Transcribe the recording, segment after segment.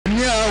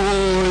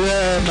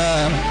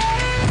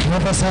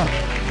Professor.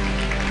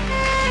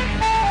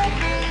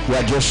 You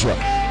are Joshua.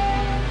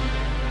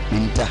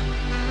 Minta.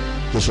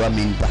 Joshua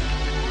Minta.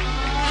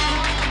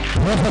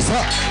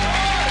 Professor.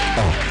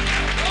 Oh.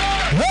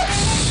 Yes.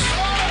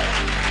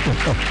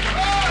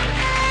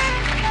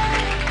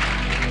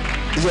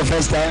 This is your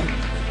first time?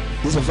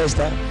 This is your first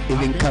time? You've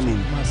been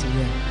coming?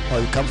 Or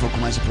you come for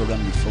Kumasi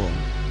program before?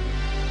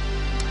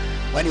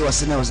 When he was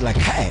sitting, I was like,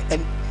 hey,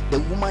 and the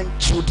woman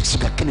chewed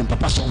sugarcane and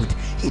Papa saw it.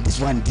 Hey, this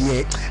one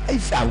dear,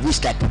 if I wish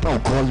that Papa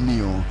would call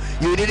me. Oh.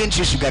 You didn't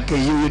chew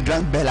sugarcane, you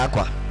drank Bell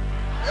Aqua.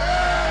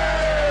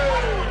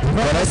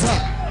 Correct?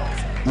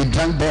 You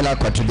drank Bell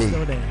Aqua today.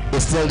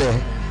 It's still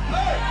there.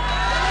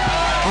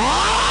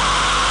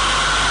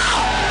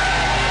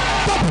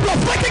 The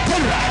prophetic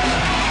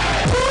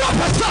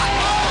Professor.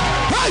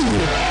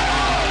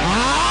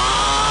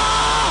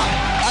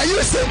 Are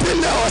you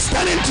sitting there or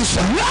standing to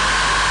shout?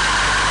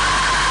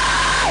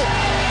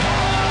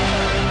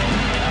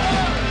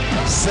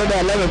 So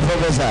that let me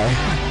prophesy.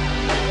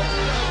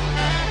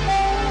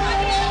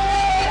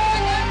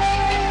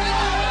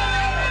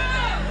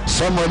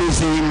 Somebody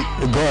saying,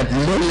 God,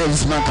 don't let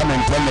this man come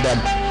and tell me that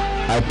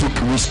I took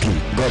whiskey.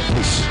 God,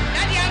 please.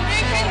 Daddy, I'm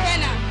drinking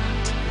dinner.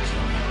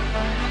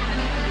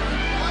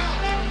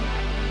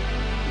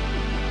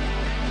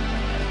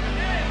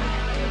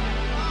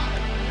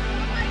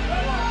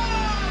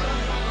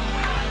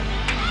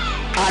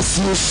 As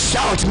you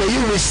shout, may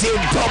you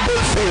receive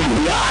double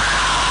favor.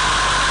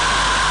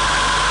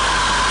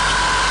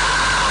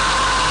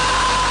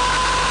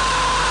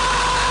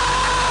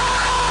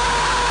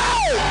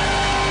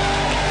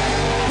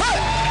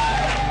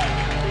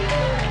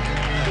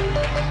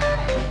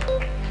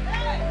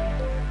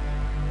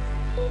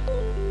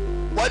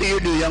 What do you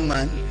do, young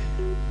man?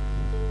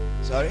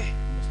 Sorry?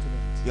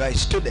 You are a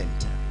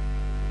student.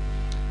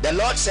 The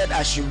Lord said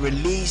I should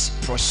release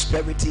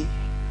prosperity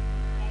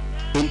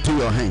into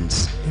your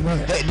hands.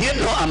 Do you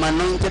know I'm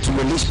anointed to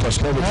release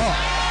prosperity?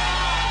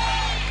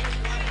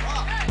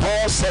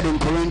 Paul said in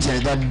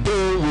Corinthians that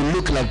though we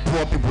look like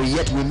poor people,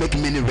 yet we make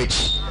many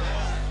rich.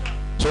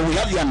 So we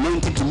have the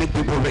anointing to make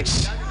people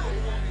rich.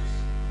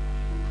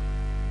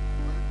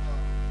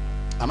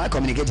 Am I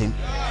communicating?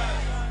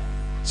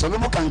 Some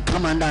people can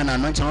come under an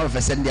anointing all of a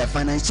sudden they are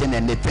financial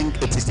and they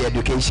think it is the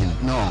education.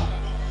 No.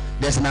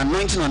 There's an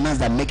anointing on us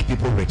that make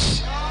people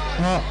rich.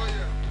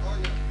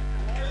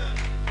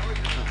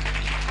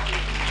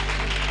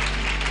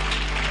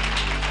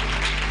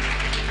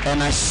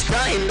 And I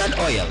stir in that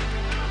oil.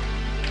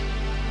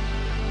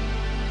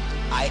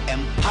 I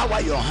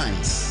empower your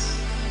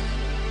hands.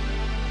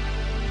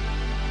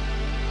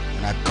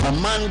 And I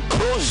command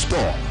closed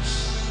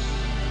doors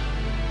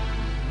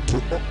to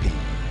open.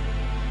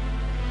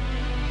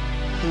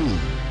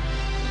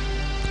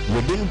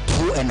 Within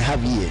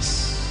 2.5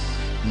 years,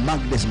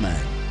 mark this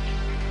man.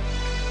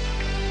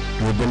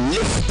 You will be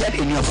lifted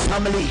in your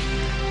family.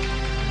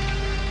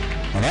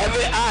 And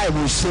every eye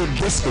will say,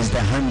 this is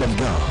the hand of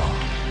God.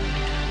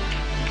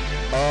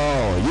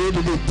 Oh, you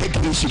didn't take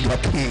his sugar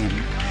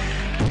cane.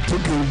 You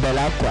took his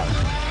belacqua.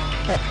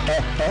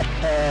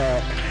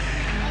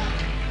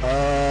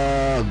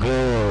 Oh,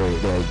 glory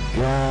to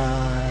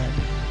God.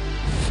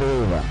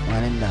 Favor.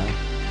 One in now.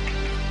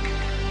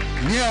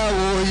 Yeah,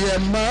 oh, yeah,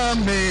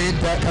 mommy,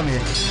 that come here.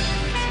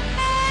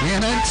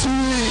 And I'm too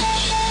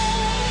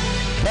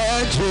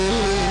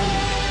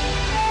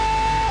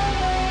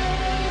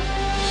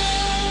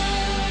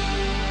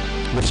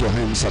Lift your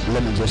hands up.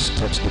 Let me just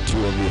touch the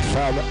two of you.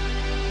 Father,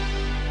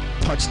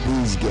 touch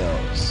these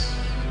girls.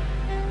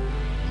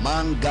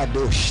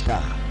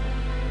 Mangadoshta.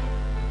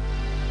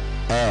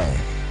 Hey,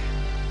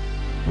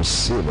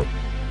 receive it.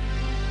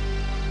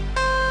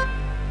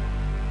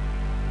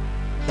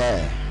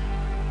 Hey,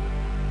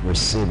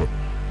 receive it.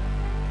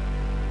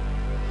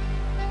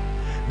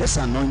 This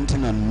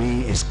anointing on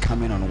me is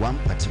coming on one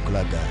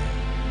particular guy.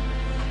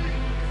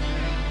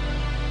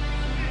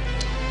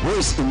 Where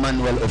is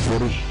Emmanuel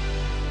Ofori?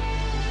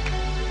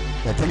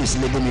 The thing is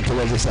leading me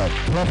towards this side.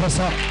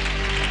 Professor.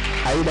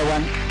 Are you the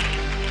one?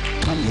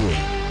 Come here.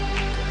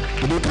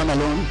 Did you come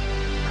alone?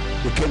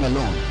 You came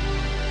alone.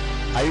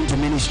 Are you into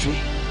ministry?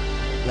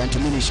 You're into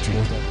ministry.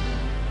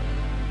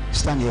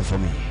 Stand here for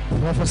me.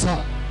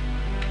 Professor.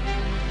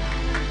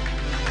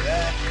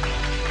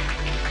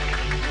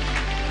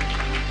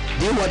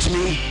 Do you watch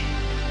me?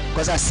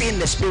 Because I see in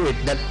the spirit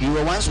that you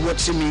were once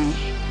watching me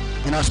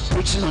and I was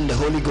preaching on the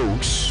Holy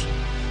Ghost.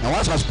 And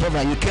once I was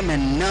prophet, you came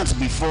and knelt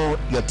before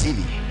your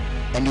TV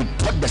and you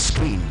touched the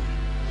screen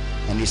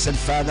and you said,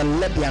 Father,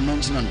 let the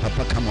anointing on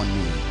Papa come on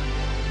me.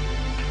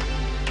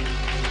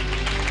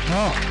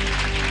 Oh,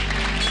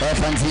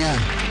 Efantia.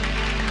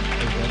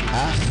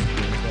 Ah,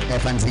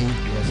 Efantia.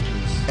 Yes,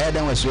 please.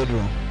 Eden was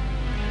Swedro.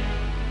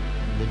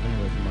 Living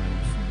with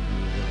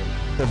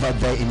my Over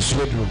there in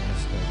Swedro.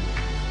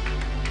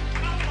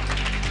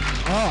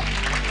 Oh,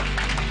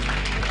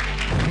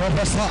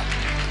 Professor.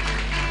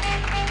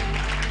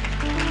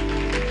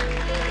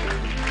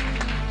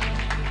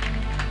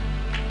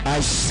 I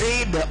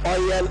see the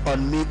oil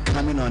on me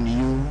coming on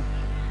you,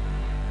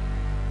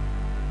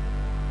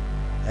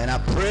 And I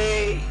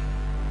pray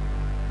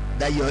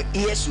that your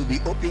ears will be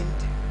opened,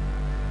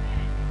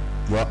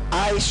 your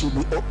eyes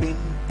will be opened,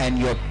 and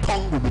your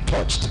tongue will be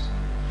touched.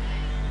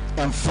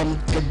 And from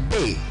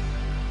today,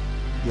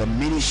 your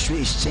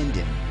ministry is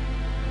changing.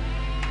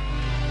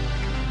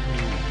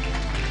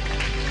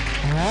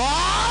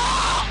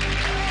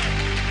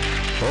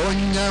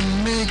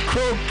 Onyami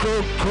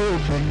koko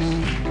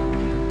bani,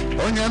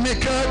 onyami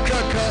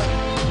kaka,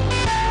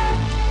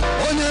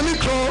 onyami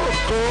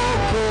koko,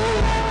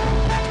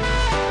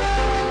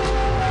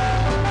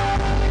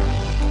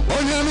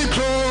 onyami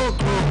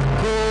koko,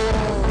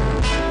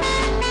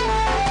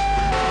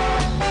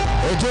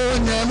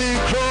 onyami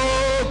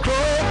koko,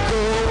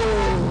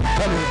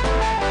 come here.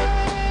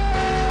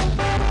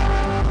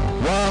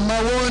 Wama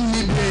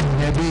woni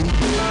bebi,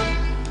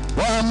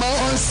 wama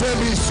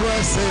onsebi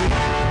swase.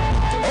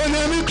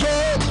 Onyami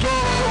koko,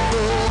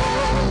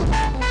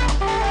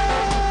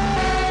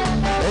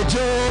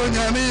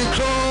 onyami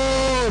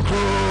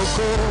koko.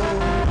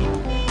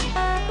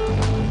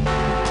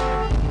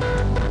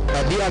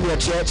 Do you have your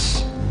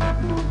church?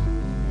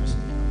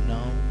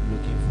 Now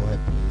looking for a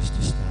place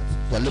to start.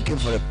 You are looking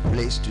for a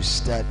place to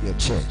start your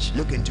church.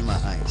 Look into my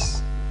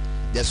eyes.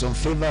 There's some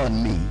favor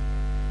on me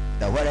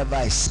that wherever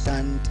I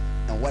stand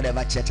and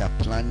whatever church I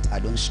plant, I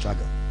don't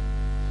struggle.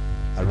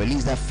 I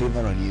release that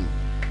favor on you.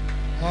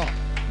 Oh.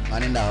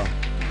 And now,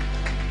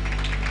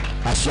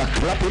 as you are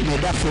clapping, may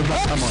that favor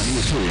come on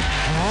you too.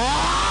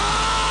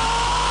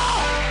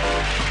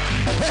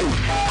 Hey,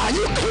 are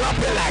you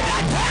clapping like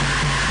that?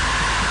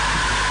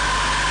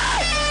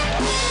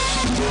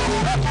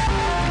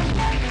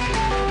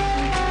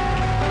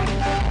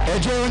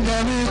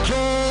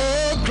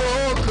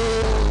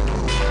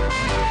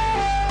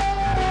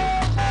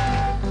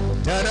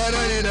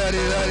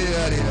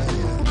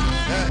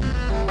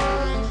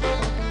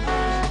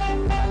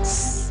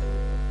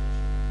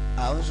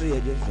 I also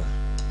hear Joshua.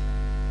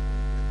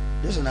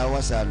 This one I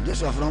was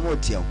Joshua from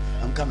Hotel.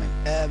 I'm coming.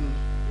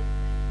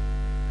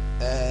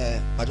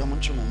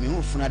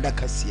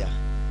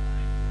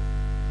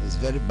 It's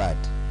very bad.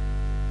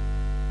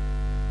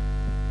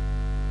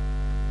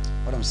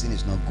 What I'm seeing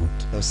is not good.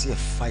 I'll see a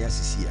fire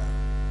is here.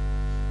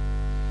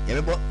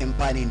 Everybody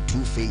empire in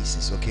two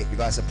phases, okay?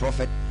 Because as a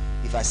prophet,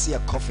 if I see a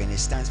coffin, it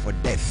stands for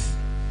death.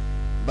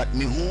 But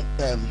me who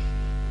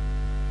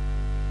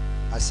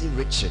I see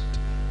Richard.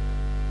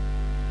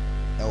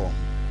 Oh,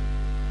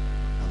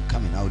 I'm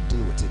coming. I'll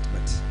deal with it.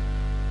 But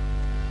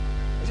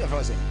what's your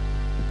father saying?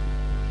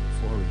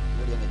 For it.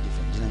 What are the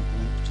different?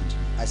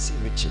 I see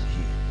Richard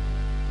here.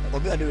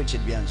 Obi ade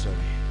Richard be sorry.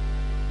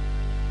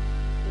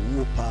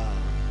 Whopa.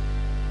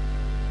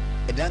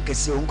 E dan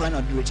kese o nkwa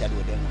na do Richard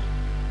wo dem.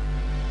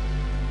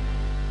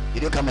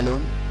 You don't come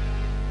alone?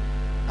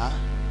 Huh?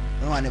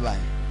 No one nearby.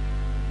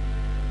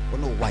 Oh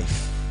no,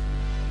 wife.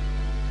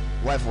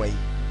 Wife way.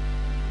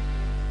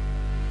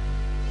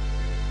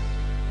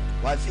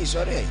 Wife is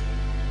sorry.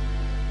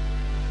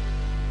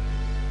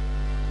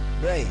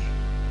 Bray.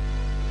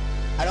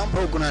 I don't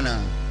program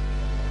now.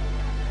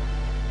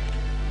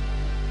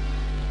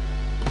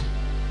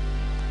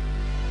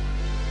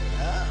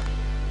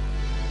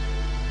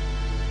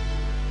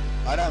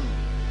 Madam.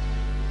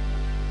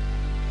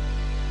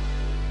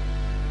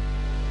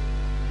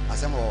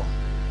 Asemo.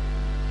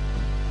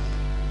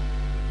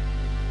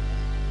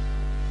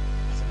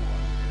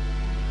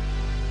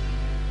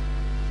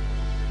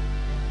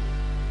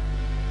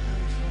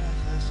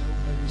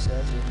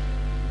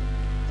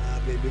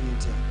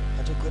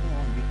 I don't go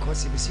on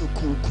because if you see a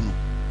cool crew,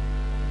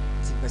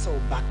 it's a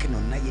person backing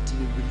on night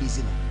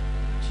releasing.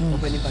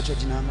 Open it,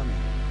 church in our mommy.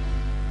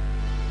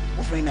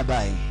 Offering a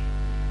buy.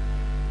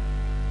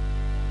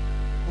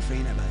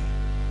 Offering a buy.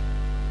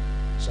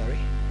 Sorry.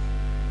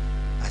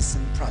 I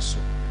send praso.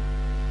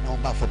 Now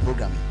back for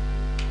programming.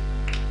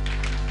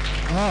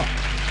 Oh.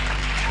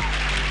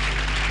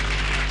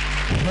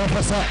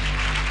 Professor.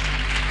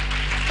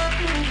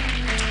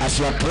 As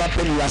you are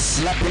clapping, you are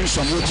slapping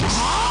some witches.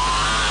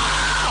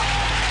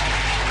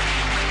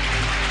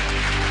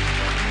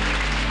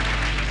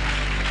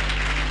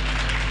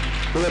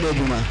 Where are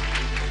you, ma?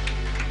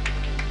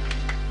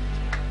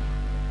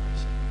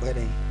 Where are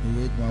you? You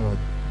need more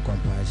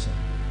compassion.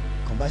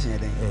 Compassion,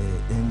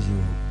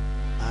 NGO.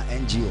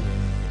 NGO.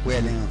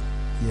 Where are you?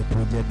 You're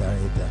project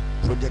director.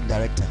 Project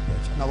director.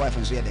 My wife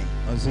is here.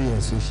 Also, you're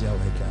a social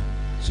worker.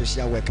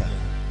 Social worker.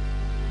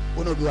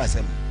 Who know you as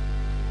him?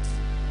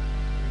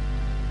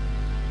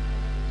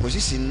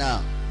 Position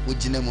now with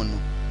Jinemono.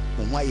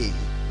 Why?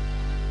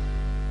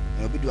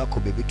 You'll be doing a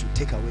baby to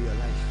take away your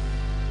life.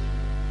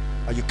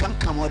 Or you can't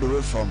come all the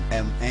way from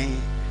a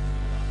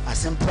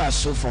simple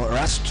so for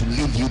us to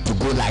leave you to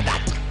go like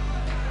that.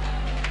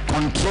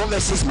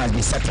 Controversies must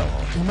be settled.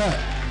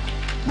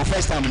 My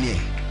first time here.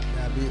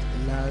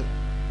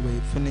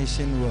 We're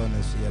finishing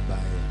wellness here by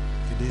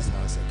today's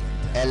house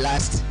second.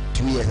 Last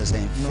 2 years or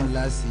something. No,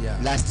 last year.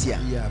 Last year.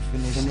 Yeah,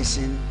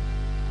 finishing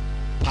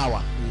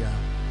power. Yeah.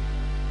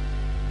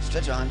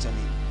 Stretch your hands on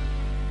me.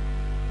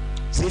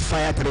 Say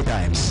fire 3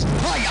 times.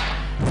 Fire!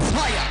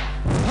 Fire!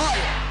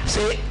 Fire!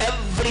 Say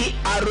every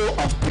arrow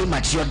of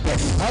premature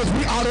death.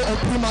 Every arrow of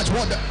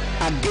premature death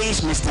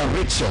against Mr.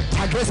 Richard.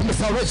 Against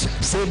Mr. Richard.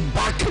 Say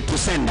back to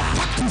sender.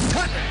 Back to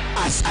sender.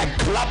 As I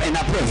clap and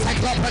I pray. I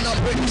clap and I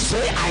pray.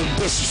 Say I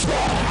destroy.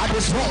 I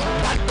destroy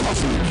that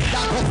coffin.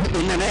 That coffin.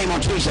 In the name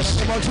of Jesus.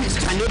 In the name of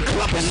Jesus. Can you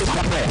clap and lift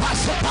a prayer?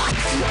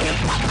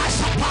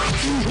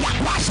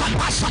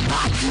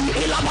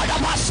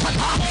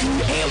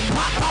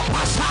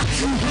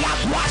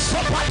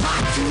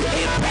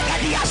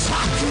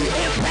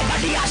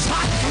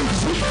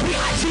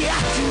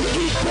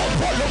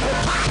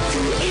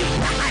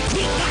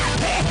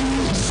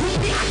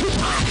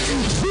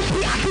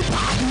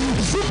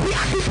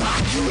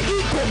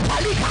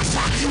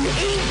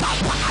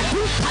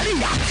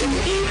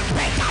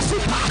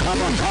 Come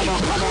on.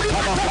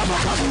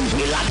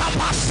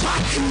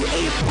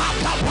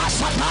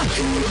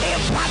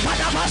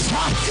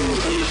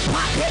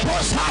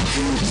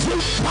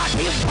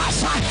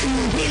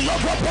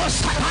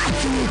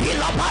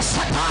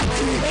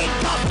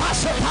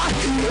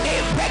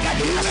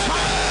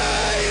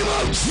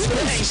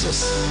 Jesus.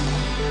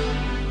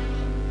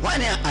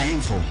 When are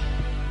you for?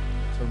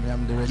 From me,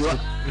 I'm the Richard.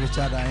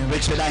 I am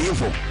Richard. I am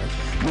for.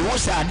 Me want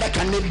say that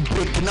can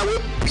break now.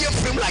 Be a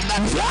frame like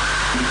that.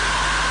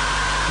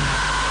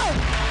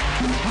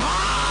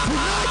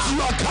 Tonight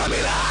you are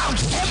coming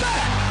out.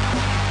 Amen.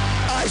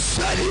 I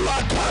said you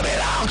are coming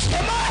out.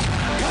 Amen.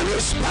 Can you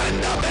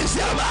stand up and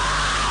say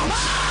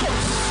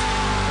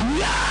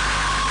yes?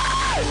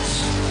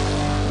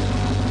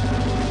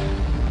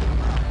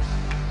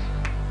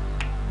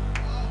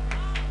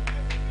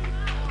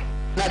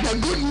 Now the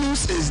good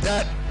news is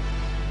that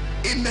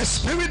in the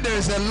spirit there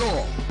is a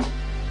law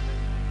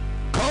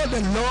called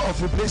the law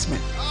of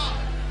replacement.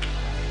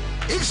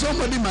 If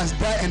somebody must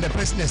die and the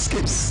person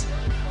escapes,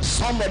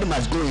 somebody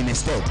must go in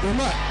instead.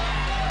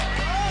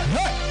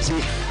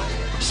 See,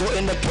 so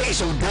in the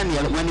case of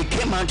Daniel, when he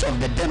came out of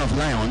the den of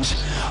lions,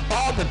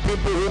 all the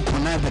people who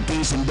connived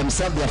against him,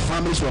 themselves, their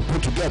families were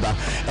put together,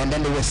 and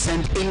then they were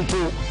sent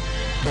into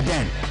the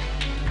den.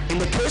 In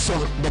the case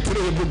of the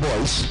 3 Hebrew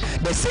boys,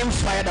 the same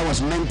fire that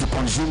was meant to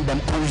consume them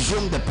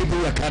consumed the people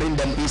who were carrying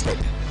them instead.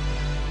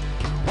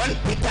 When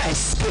Peter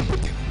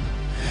escaped,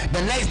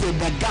 the next day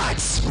the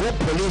guards who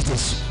policed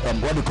his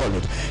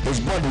his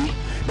body,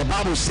 the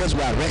Bible says,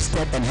 were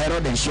arrested, and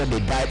Herod ensured they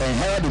died, and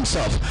Herod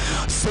himself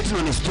sitting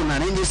on his throne,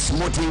 an angel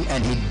smote him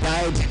and he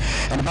died,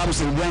 and the Bible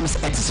says worms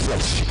ate his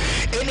flesh.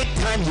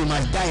 Anytime you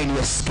must die and you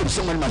escape,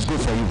 someone must go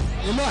for you.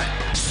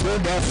 So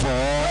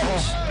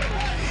therefore,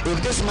 if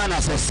this man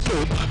has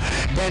escaped,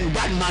 then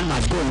that man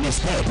must go in his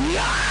stead.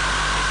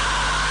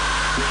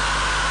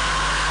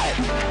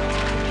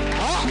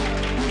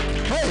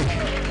 Hey,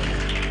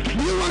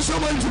 do you want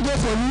someone to go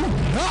for you?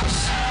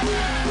 Yes.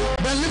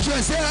 Then lift your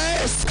hand and say,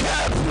 I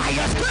escape. I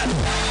escape.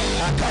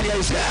 I can't hear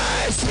you say,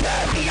 I escape.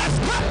 I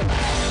escape.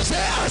 Say,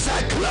 as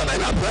I clap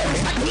and I pray.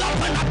 I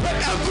clap and I pray.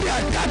 Every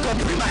attack of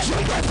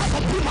premature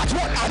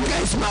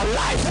against my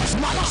life.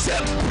 Say,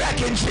 break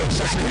in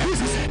Jesus'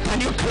 name. Can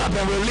you clap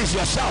and release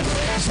yourself?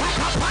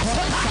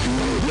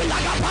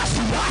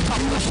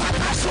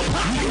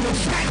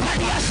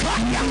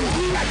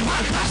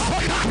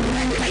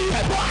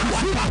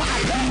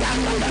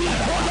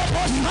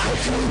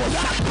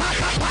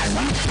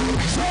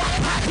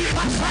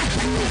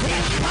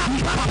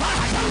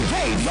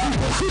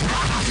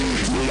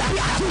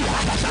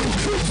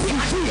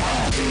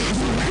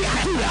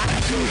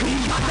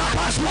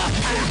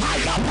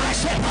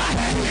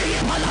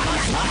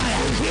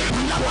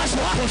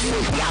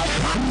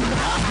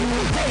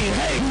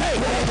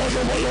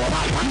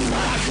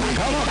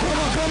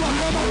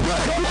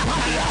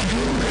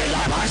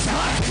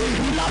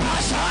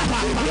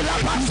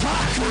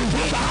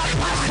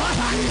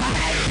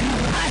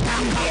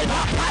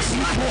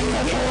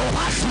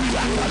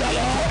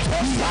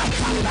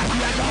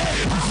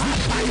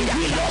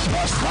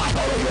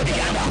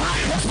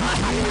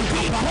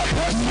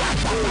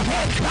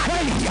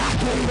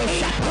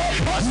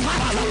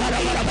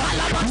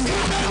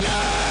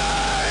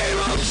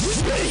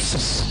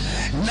 Jesus.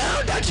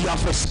 Now that you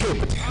have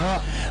escaped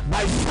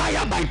by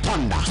fire, by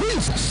thunder,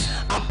 Jesus,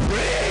 I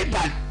pray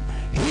that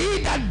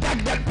he that dug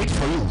that pit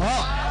for you,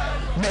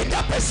 may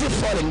that person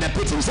fall in the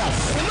pit himself.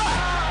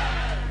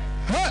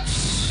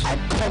 I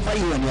cover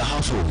you and your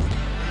household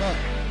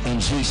in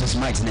Jesus'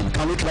 mighty name.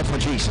 Can we clap for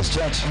Jesus,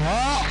 church?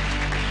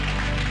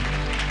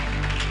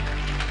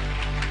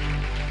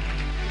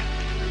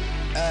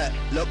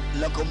 Look,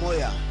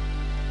 Lokomoya,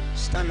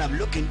 stand up,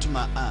 look into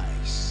my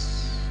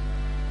eyes.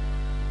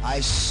 I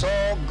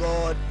saw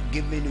God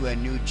giving you a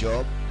new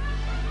job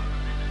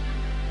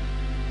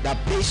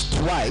that pays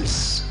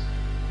twice,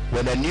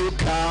 with a new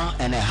car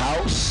and a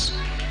house,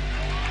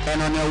 and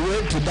on your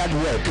way to that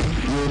work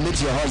you will meet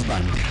your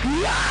husband.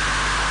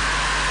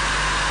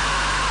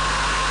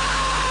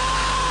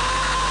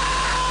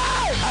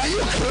 Are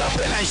you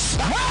clapping and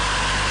shouting?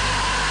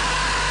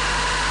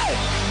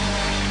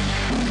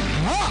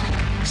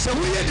 So we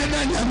are the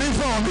dynamic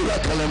for a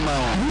miracle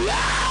amount.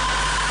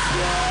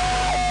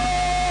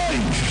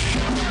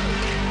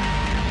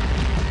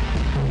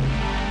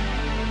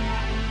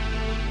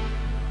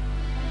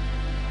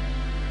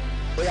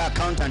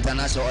 accountant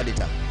and as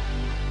auditor.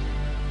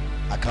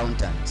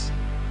 Accountant.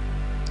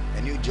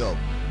 A new job.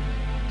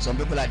 Some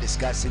people are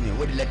discussing it.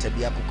 What the letter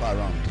be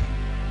around?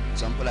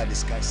 Some people are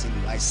discussing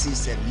it. I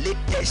see the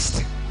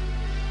latest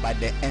by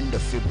the end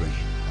of February.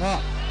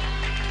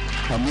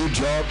 A new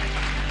job,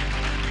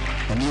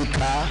 a new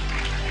car,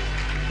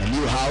 a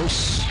new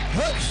house,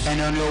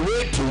 and on your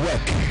way to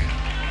work,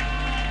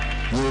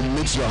 you will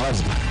meet your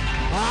husband.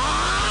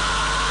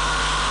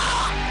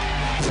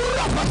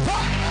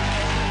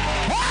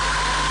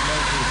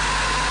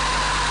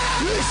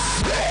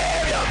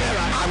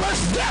 I'm a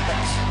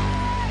servant.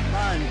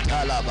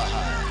 Mantala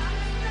Bahaya,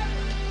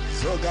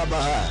 Zoga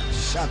Bahaya,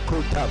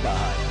 Shakuta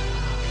Bahaya.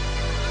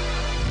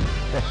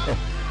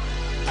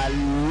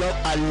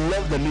 I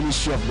love the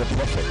ministry of the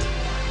prophet.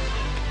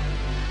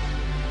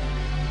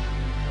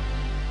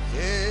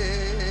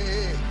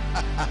 Hey.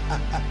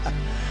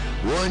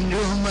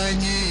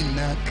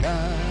 Wonumanyina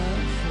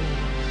kafu.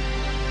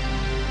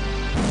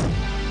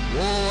 I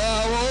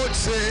would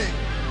say,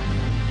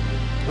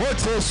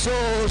 what a so.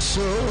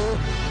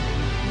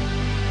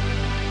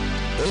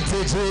 It's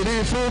a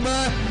journey for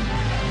my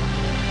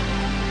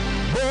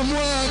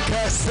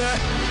Bomwakasa.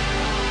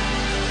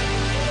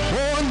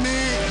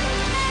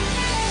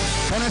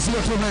 Can I see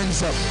your two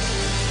hands up?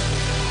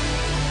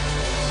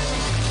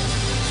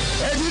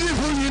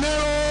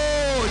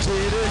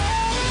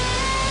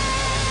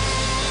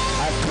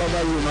 I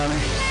cover you, mommy.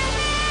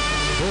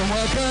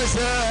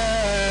 Bomwakasa.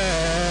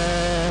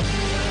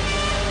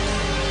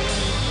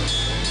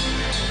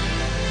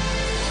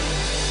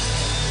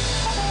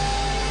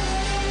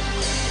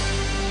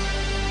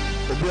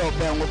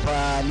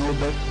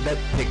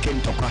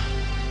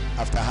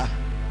 After her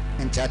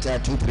in chapter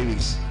 2-3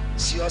 weeks.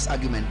 Serious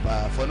argument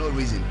for no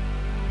reason.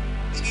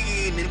 A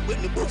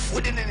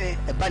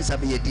bunch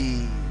of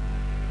yedi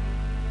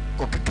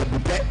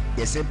Coca-Cola,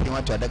 yes, simply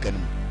want to attack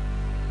him.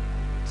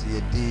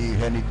 See the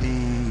Renity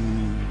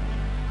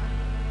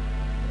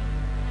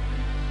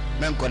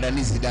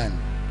Mankodani Zidan.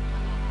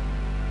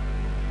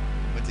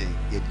 But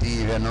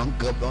yedi Renon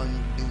Gabon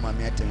do my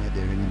matter.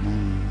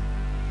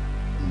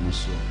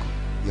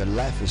 Your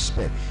life is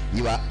spared.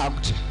 You are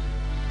out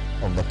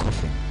of the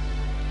coffin.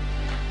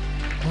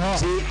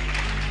 See,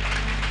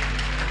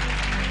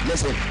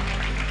 listen,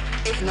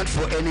 if not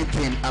for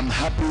anything, I'm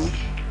happy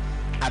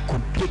I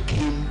could take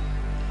him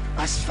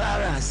as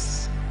far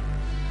as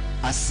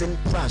St.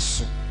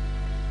 Prasu,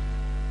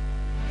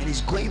 and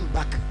he's going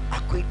back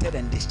acquitted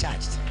and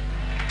discharged.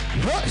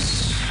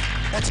 Yes,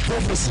 that's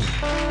prophecy.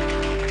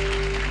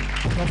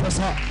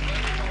 Professor,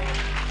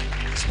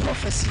 it's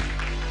prophecy.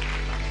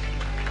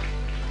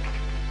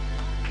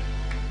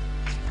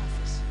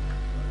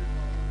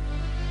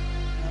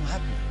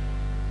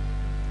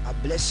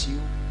 Bless you.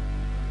 I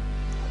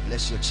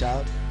bless your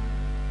child.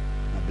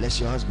 I bless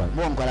your husband.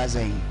 One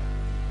saying,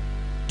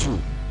 two.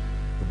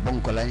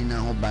 None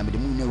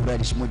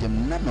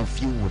of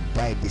you will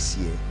die this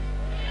year.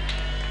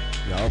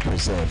 You are all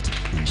preserved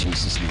in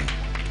Jesus' name.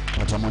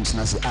 But I'm going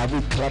to say, are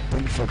we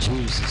clapping for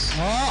Jesus?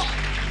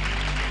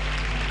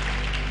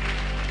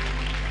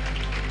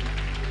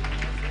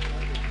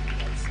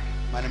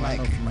 One of my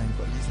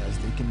colleagues has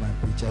taken my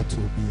picture to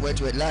be. Wait,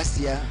 last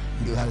year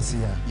you had a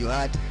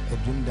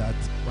dream that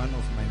one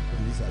of my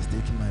colleagues has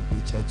taken my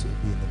picture to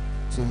be.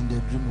 So in the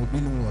dream,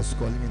 Obinu was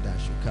calling me that I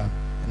should come,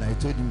 and I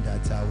told him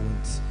that I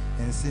won't.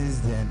 And since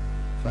then,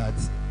 but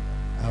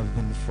I've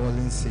been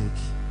falling sick.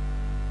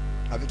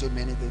 Have you told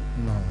me anything?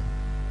 No.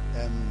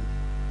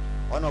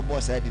 One of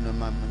boss said, you know,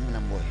 my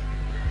boy.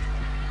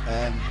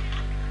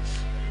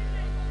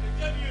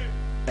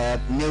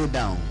 Kneel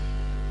down.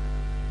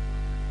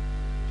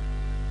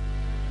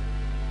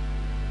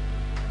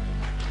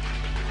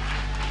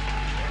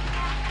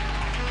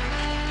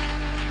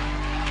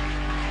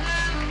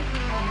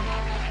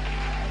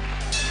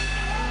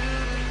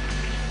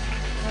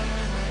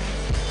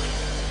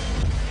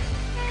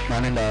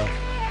 Maninda.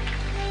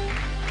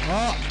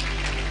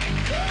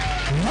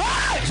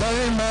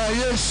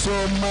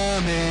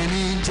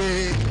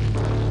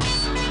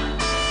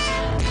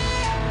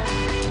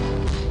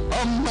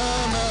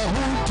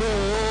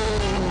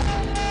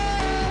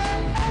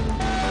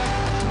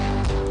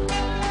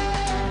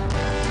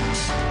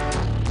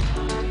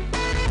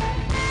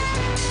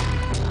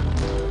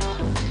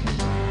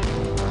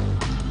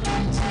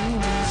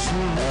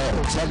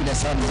 Check the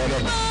sound.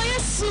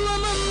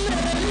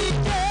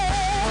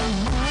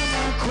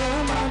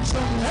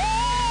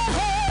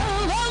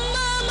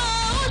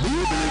 Do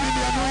you believe in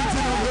the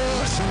anointing of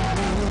God?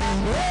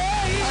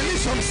 I need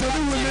some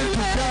 7 women to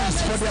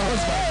dance for their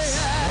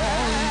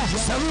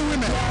husbands. 7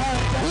 women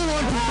who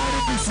want to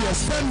marry this year,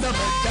 stand up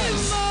and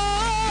dance.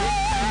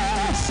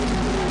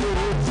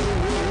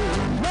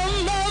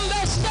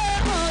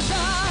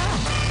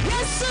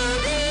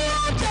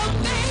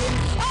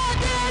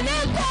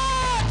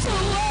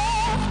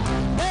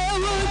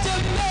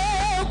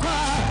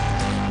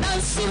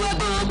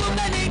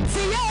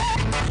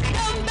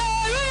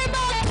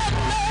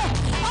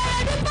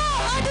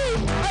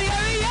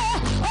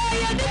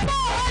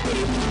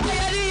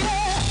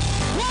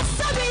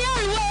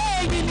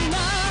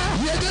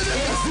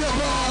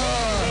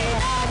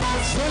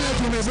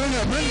 bring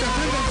them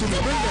to me,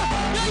 bring them.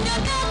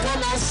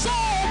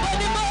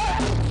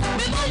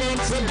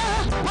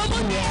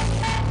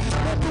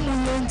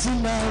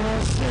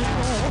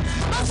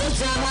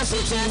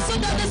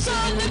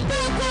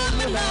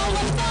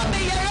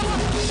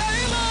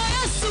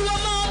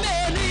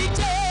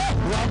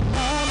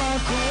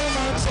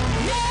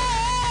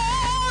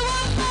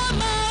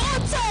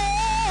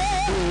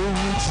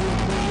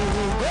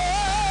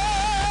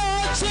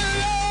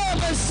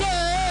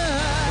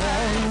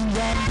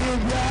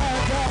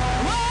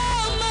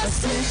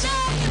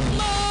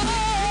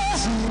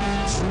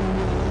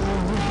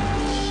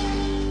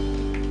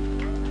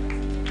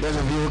 Those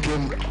of you who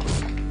came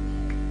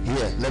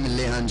here, let me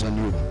lay hands on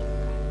you.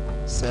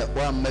 Say,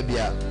 well, maybe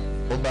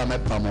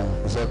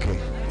it's okay.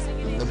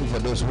 I'm looking for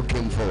those who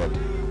came forward.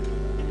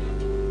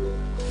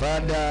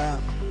 Father,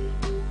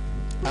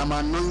 I'm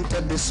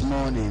anointed this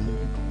morning.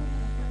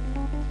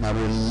 Now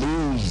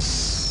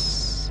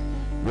release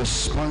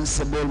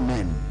responsible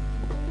men.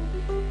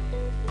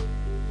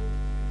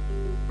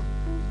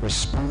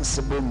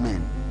 Responsible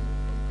men.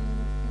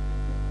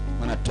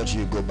 When I touch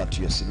you, go back to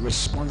your seat.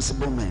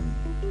 Responsible men.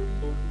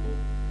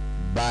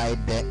 By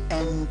the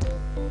end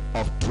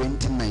of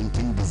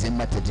 2019,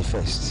 December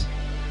 31st,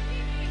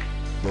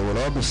 they will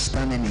all be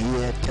standing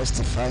here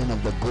testifying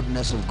of the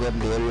goodness of God in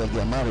the area of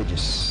their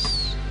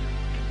marriages.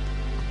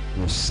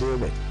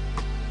 Receive it.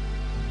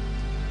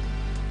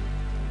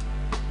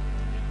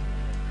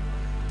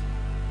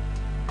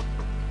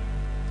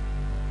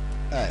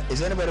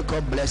 Is anybody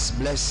called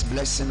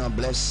blessing or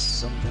bless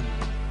something?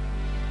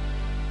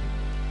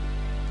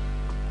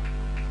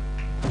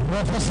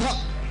 Professor.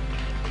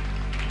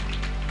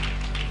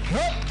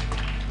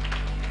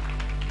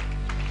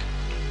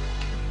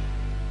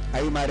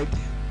 Are you married?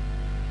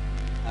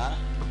 Huh?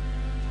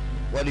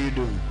 What do you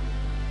do?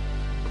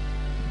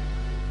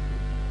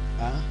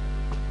 Huh?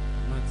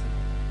 Nothing.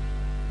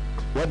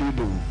 What do you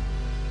do?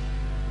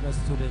 I'm a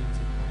student.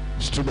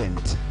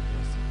 Student. Yes.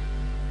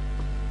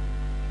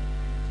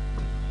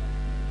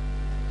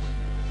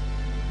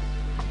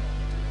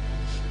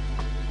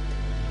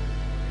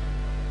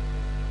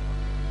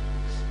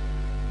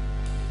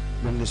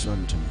 Bring this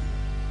one to me.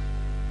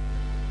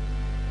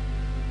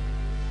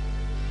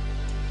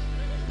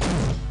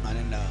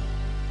 And now.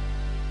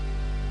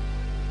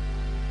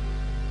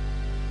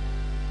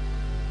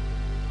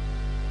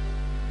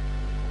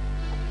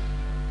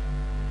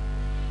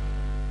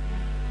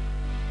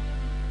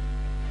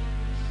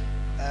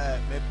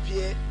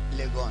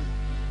 Legon.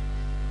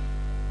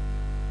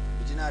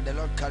 The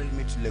Lord carried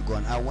me to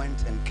Legon. I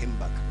went and came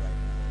back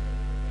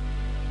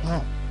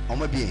right. Oh,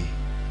 maybe.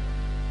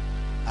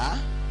 Huh?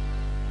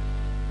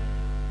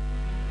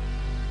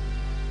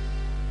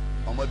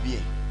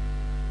 Bien.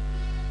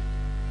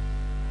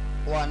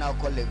 Who are now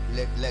called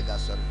Lega,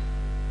 sorry.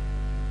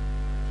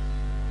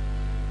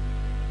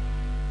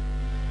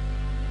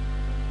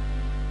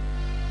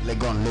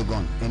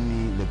 Legon,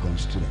 any Legon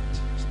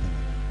student.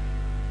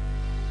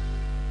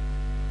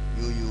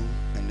 You,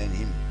 and then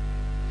him.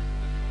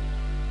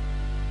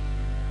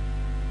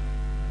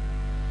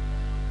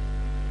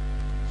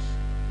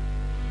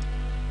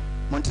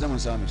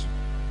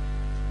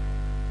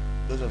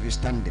 Those of you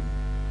standing,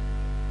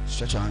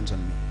 stretch your hands on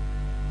me.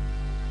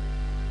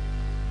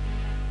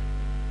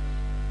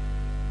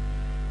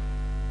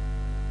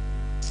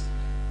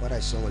 What I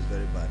saw was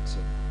very bad, so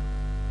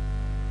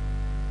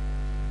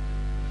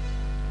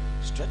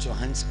stretch your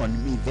hands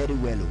on me very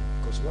well,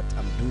 because what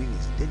I'm doing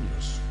is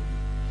dangerous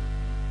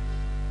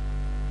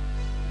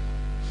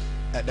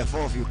for me. The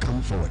four of you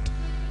come forward.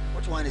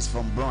 Which one is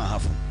from Brown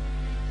Hafu?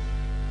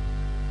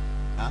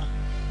 Huh?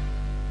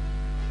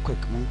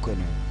 Quick,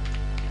 Munkono.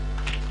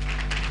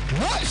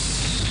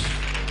 Rush!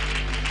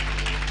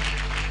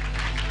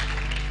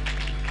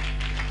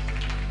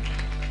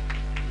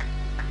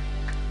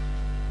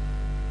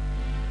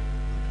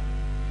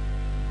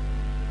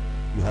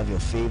 You have your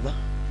favor.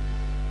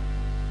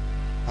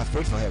 I've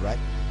prayed for her, right?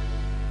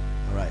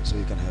 All right, so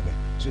you can have her.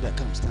 So that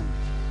come stand.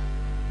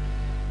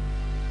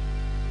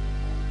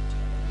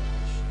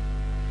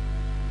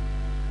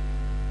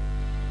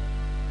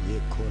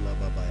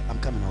 I'm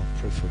coming out.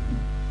 Pray for you.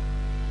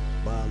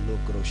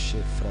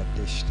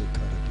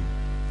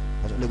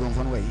 They're going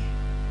one way.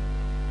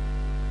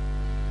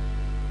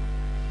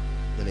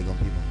 They're going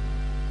people.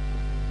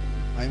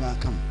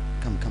 Come.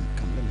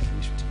 Let me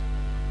finish with you.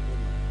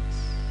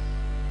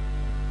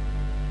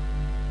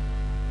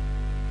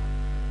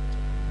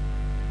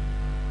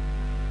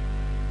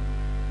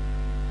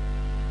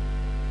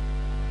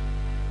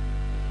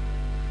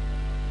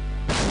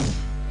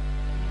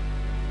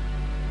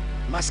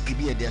 Mask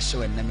be a dear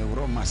show and name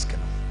a mask.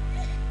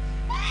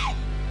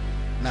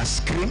 Now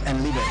scream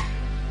and leave it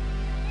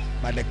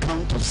by the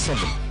count of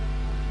 7.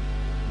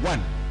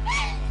 1,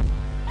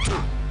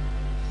 2,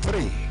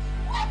 3,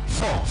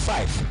 4,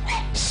 5,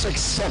 6,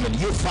 7.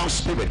 You found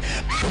spirit.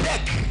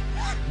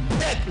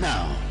 Break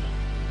now.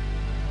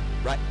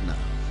 Right now.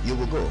 You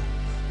will go.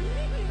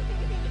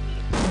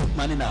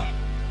 Money now.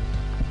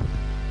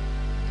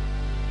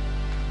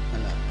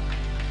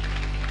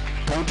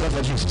 Count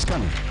for Jesus.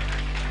 Come.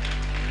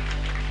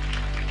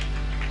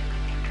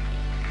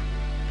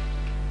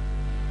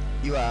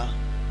 You are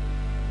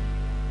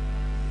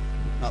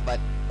no, but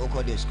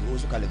okay, this school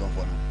also call it for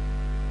now.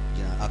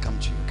 You know, I'll come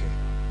to you, okay?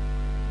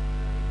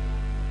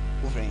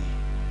 Water.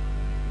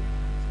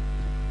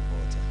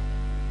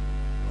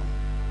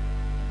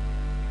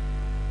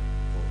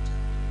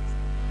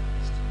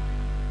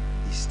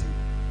 Easton.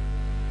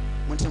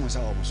 One time was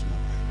almost no.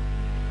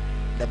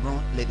 The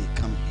brown lady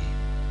come here.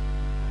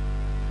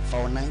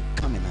 For night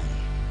coming on.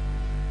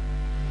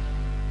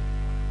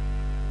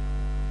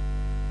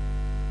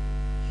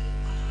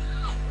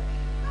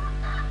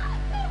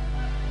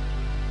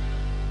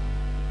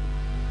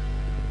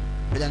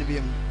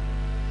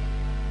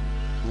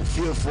 Who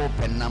feel for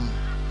Penam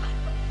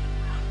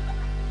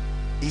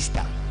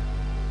Easter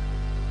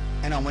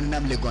and I want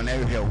them Legon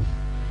area.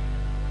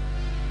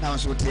 Now,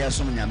 so tear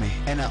some yame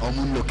and I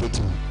almost locate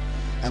him.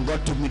 And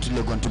God took me to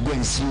Legon to go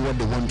and see what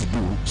they want to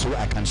do so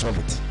I can solve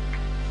it.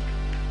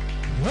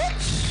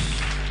 What?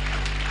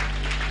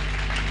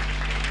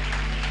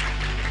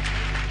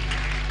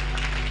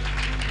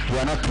 You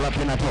are not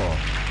clapping at all.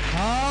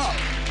 Ah.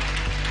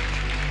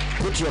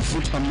 Put your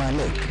foot on my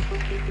leg.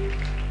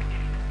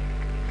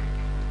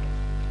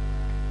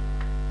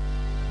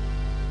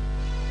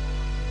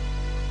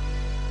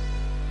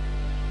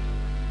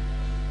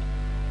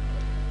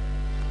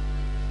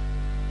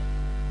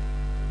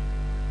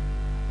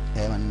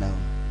 Heaven now.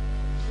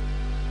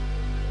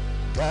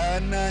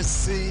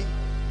 Danasi.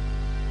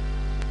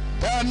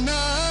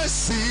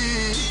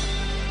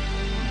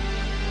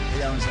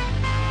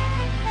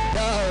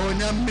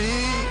 Down on me.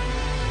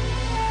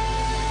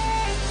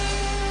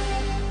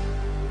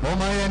 Oh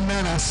my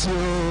nanasu.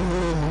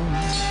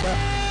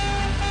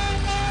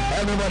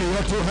 Everybody,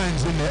 your 2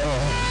 hands in the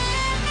air.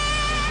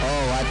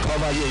 Oh, I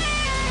cover you.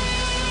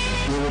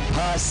 You will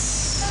pass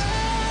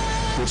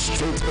with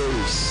straight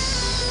A's.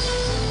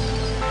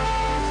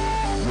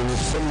 You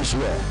will finish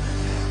well.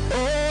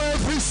 Oh,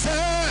 every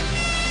son.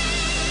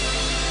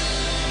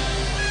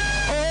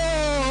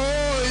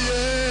 Oh,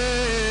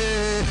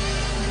 yeah.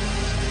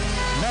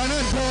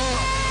 Nanato.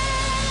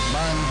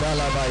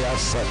 Mandala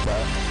Bayasata.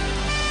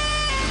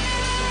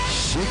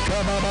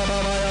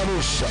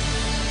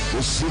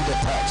 Receive the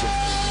touch.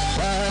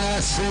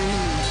 Tanasi.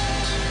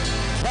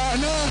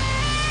 Tanasi.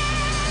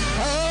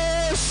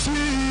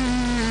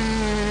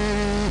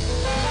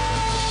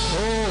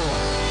 Oh.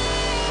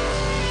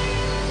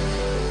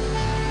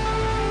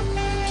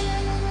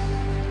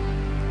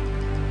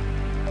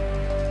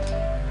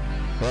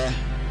 Yeah.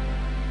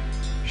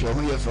 Show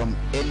me you're from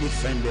any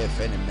friend there,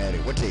 friend and Mary.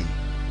 What thing?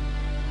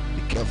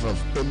 Be careful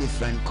of any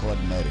friend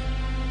called Mary.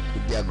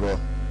 With their girl.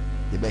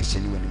 The best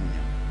anyone.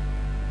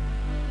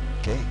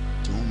 Okay,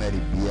 to whom Mary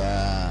be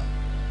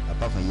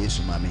apart from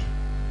Yesu Mami,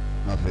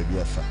 not for be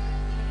a fa.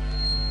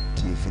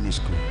 Till you finish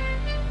school.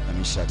 I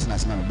mean, shut in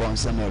as my born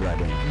somewhere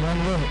rather.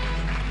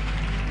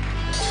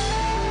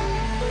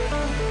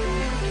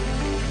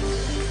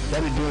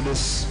 Let me do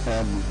this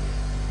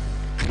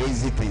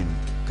crazy thing.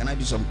 Can I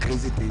do some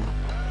crazy thing?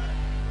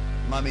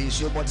 Mommy, is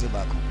your bottle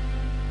back?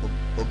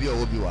 Obi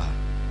or Obiwa?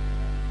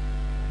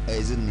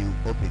 Is it new?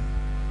 Open.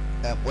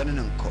 When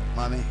in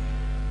Mommy.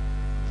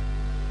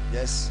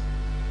 Yes.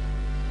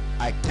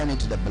 I turn it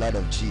to the blood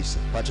of Jesus.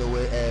 But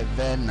away a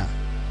Verna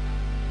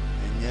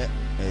and yet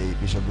a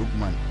Bishop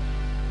Brookman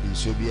in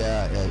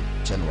Subia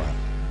Chenwa.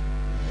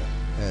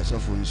 So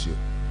for you,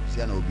 see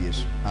an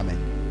obvious. Amen.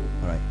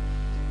 All right.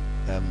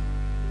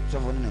 So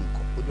for them,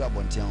 put your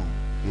bontian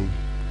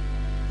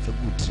for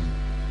good.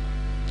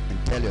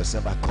 And tell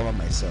yourself, I cover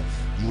myself.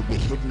 You will be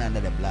hidden under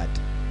the blood,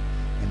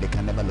 and they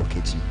can never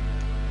locate you.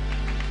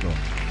 Go.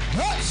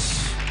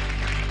 Yes.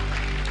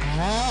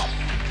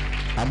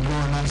 I'm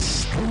gonna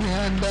stay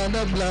under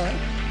the blood.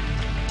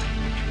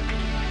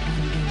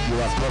 You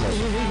are covered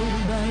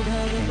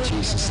in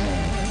Jesus'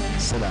 name.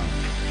 Sit down.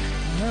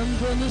 I'm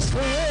gonna stay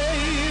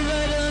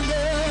right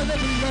under the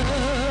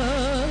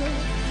blood,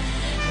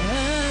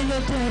 and the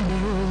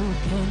devil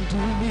can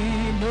do me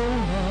no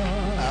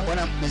harm. When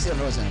I'm Mr.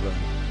 Frozen, bro.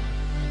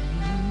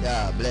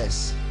 Yeah,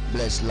 bless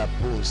la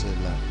pose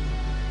la.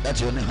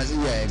 That's your name.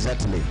 Yeah,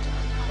 exactly.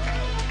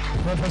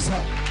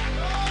 Professor.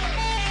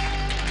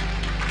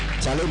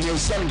 Challenge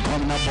yourself,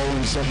 come up for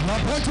yourself.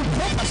 Not going to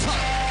prophesy.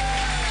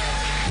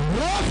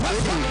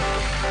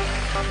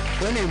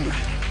 When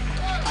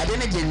I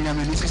didn't get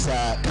Ministries,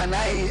 can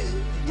I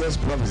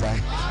just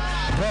prophesy?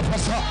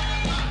 Prophesy.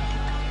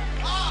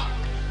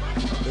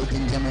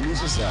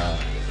 Ministries,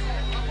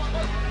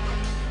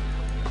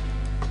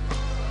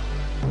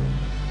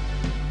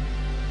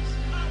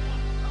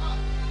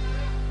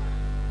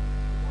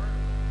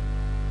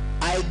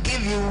 I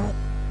give you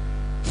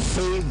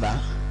favor.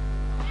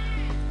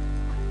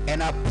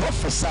 And I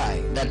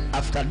prophesy that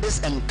after this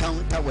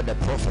encounter with the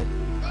prophet,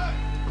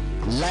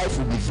 life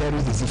will be very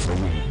easy for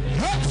you.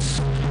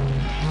 Yes.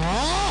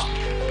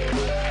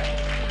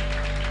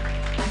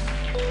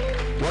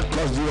 What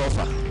course do you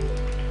offer?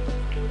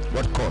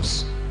 What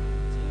course?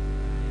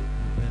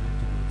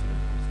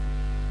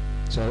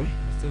 Sorry? I'm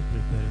still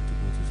preparing to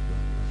go to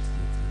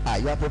school.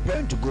 You are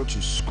preparing to go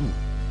to school.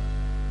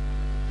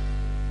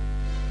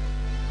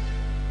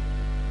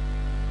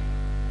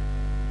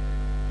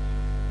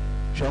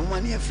 From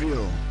 1 year free.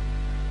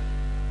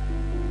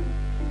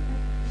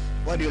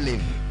 Where do you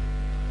live?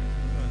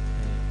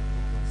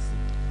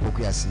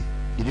 Ewusie.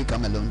 Did you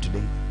come alone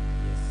today?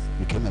 Yes.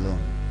 You came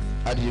alone.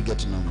 How did you get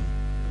to know me?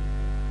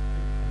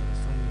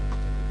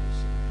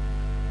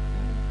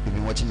 You've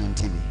been watching me on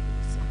TV.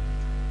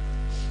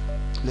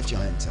 Lift your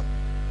hands up.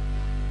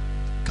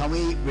 Can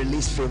we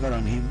release favor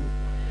on him?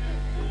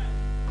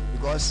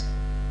 Because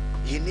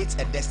he needs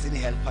a destiny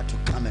helper to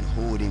come and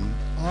hold him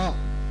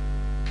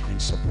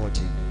and support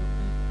him.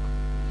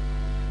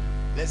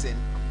 Listen,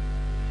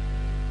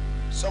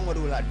 somebody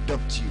will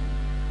adopt you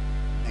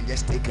and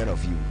just take care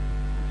of you.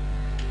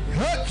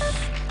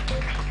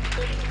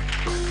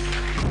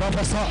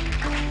 Professor.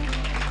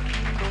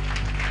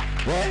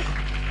 Well,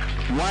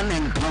 one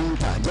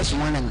encounter, just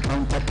one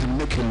encounter can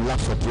make you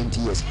laugh for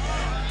 20 years.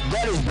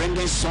 God is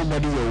bringing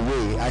somebody your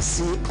way. I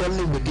see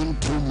only within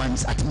 2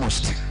 months at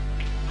most.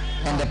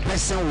 And the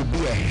person will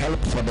be a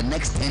help for the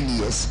next 10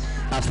 years.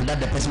 After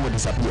that, the person will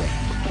disappear.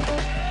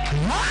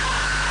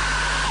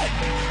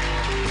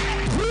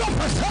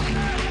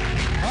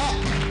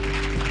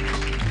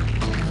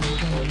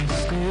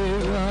 Stay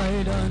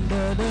right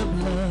under the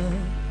blood.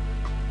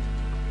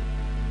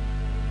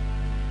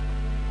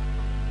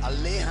 I'll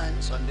lay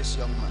hands on this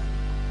young man.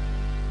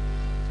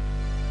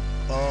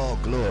 Oh,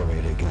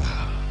 glory to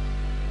God.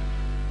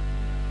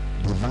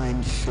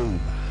 Divine favor.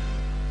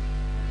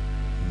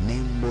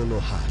 Nembolo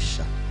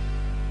hasha.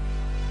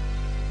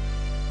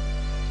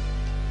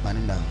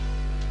 Man down.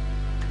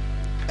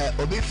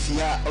 Obi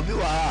fia, obi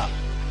wa.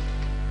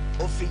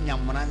 Ofi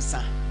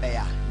nyamuransa,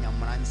 beya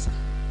nyamuransa.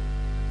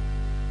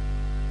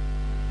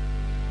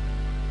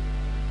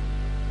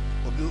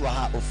 Obi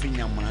wa ofi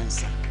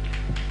nyamuransa.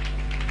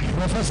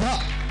 Professor.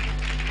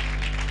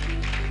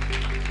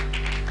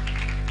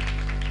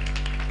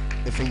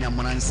 Ofi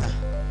nyamuransa.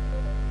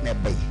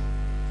 Nebay.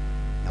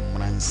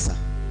 Nyamuransa.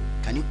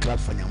 Can you clap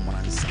for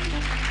nyamuransa?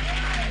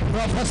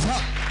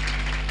 Professor.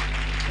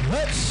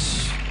 Let's.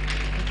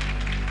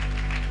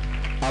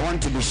 I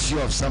want to be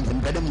sure of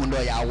something.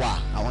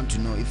 I want to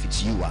know if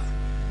it's you.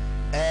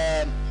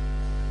 A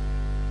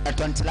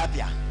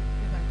tontilapia.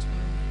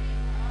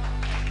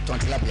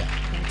 Tontilapia.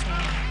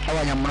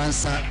 Our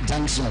Nyamansa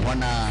Junction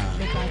one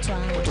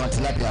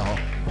tontilapia ho.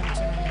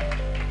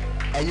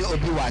 And you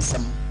obi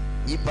wasam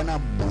yipana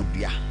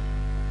bodia.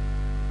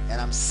 And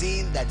I'm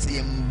seeing that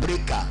the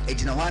breaker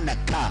it na one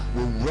car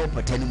will rope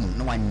at any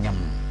no one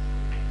yam.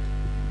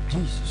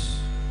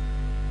 Jesus.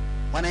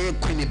 One I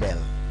Queenie Bell.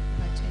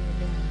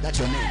 That's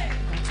your name.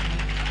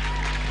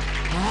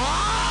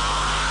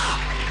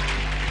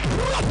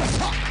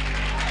 Professor.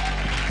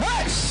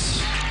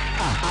 Yes.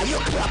 Are you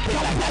clapping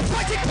like that?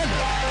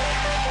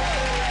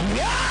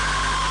 Yeah.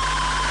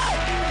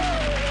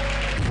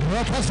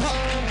 Professor.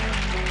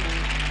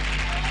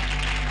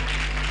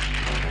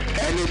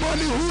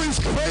 Anybody who is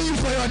praying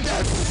for your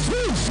death,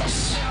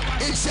 Jesus,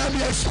 it shall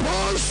be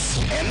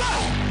exposed.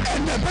 Amen.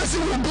 And the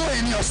person will go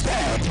in your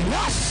stead.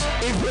 Yes.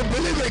 If you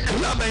believe a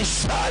club and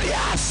shout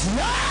yes.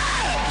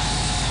 Yes.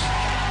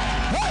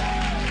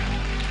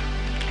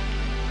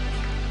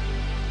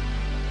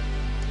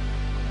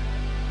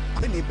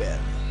 Queenie Bell.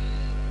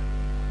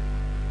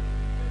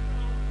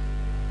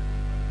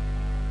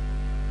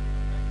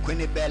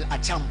 Queenie Bell, a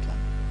champion.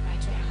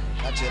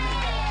 That's your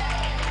name.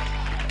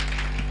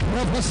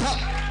 Professor.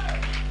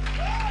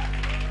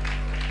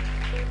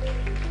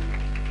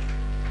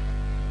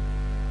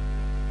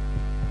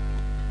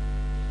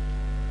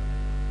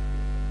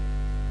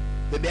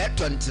 Baby, I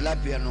turn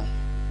tilapia no.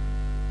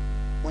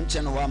 One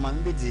channel wa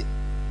mambidi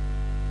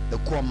the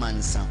core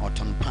mansa or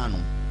ton pano.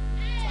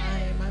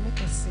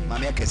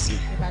 Mami akesi.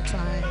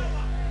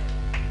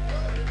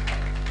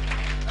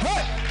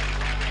 Hey!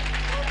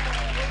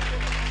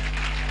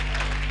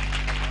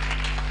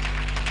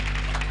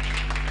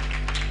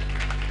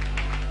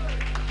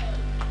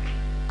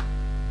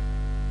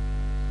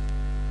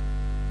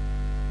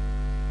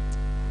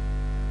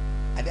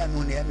 I don't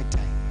know every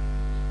time.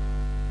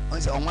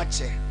 Once on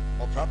watch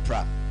or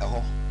pra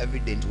every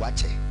day to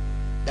watch it.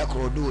 That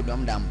could do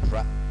them damn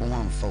pra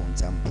one phone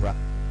and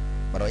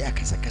but I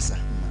kasa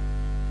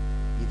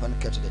even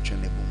catch the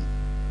train boom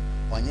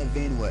on your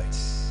vain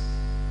words.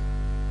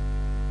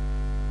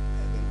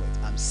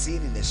 I'm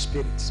seeing in the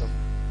spirit of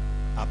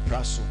a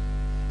praso.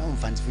 I don't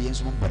fancy for you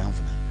someone but I'm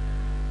for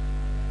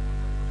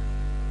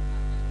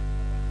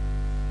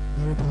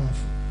Very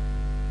powerful.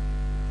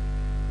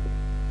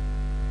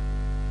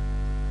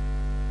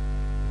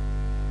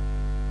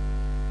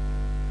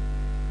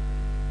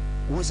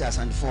 who's as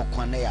and for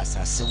Kwane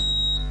assassin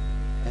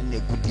and a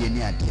good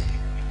DNA.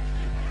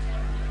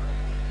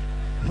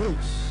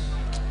 Who's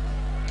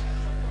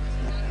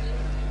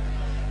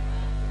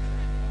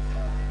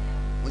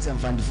and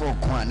find for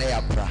Kwane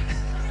Accra.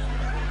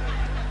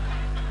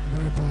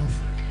 Very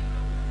powerful.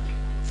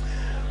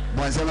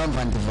 Once I'm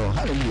fantiful.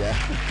 Hallelujah.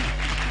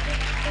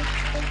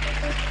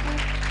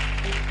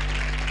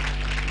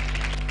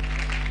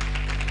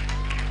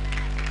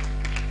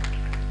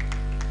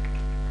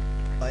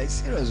 Oh, it's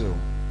serious.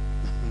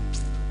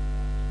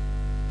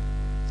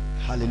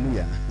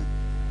 Hallelujah.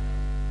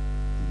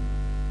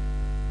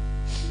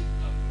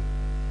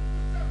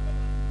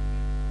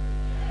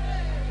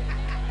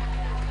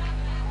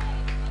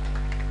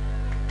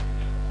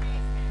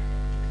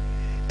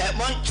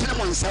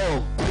 once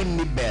our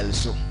Queen Bell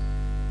so.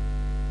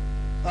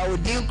 I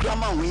would do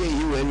grandma we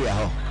you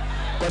area.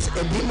 Because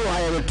a demo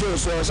I return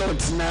so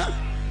it's now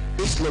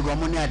this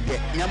logomonia de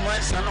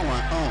Yaman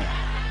Sanoa. Oh.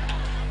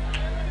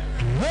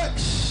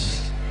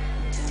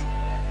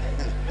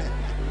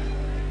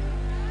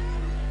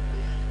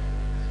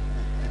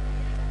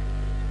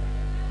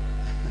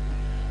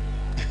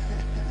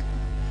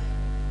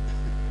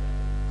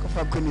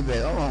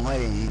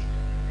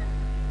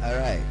 All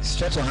right,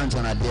 stretch your hands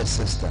on our dear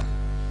sister.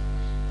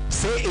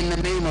 Say in the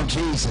name of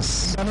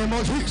Jesus. In the name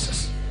of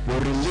Jesus. We'll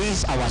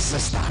release our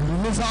sister.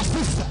 Release our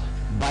sister.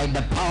 By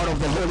the power of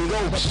the Holy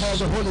Ghost. The power of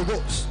the Holy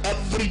Ghost.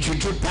 Every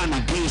juju done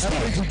against her.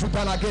 Every juju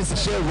done against her.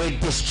 So we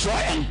destroy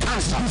and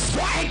cancel.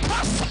 Destroy and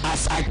cancel.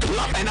 As I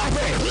clap and I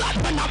pray.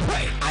 Clap and I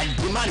pray. I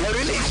demand her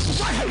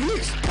release. I demand her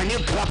release. Can you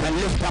clap and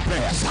lift up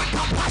prayer?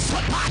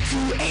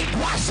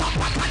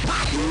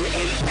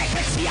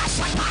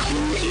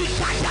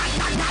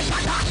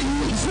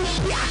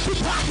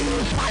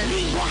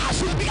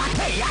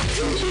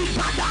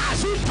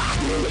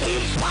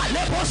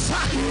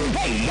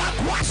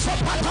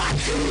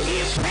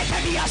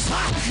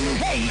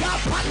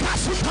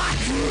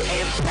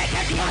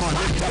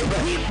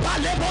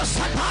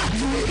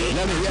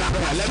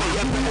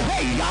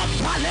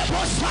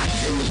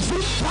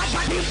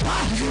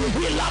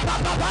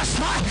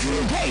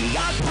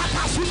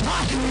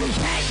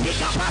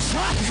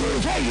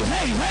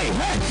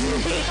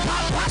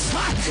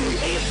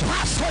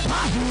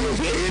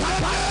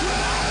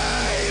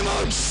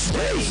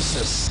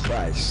 Jesus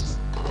Christ.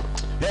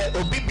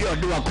 Obibio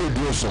do a good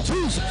do so.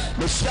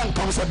 The sun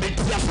comes a bit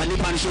funny.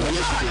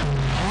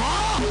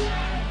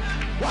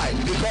 Why?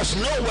 Because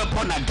no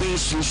weapon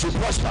against you should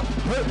prosper.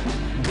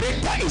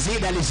 Greater is he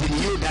that is in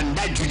you than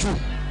that juju.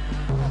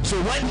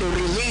 So when they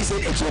release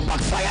it, it will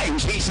backfire in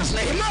Jesus'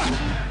 name.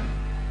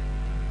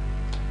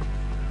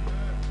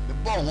 The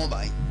born home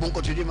by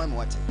Bunko to demand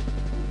what?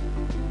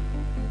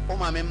 Oh,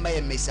 my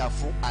member,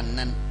 myself, and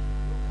none.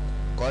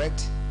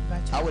 Correct?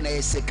 I will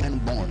a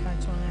second born.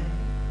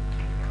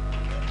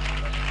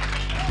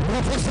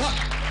 Professor.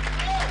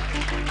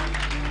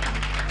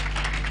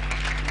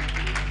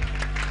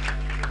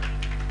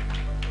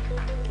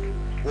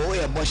 Oh,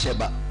 yeah,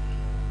 Bosheba.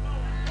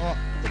 Oh,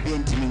 the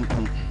being Timing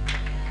Pum.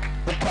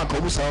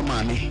 Okako was our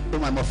mommy. Oh,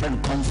 my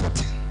friend,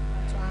 comfort.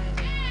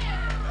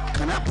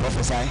 Can I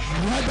prophesy?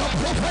 I don't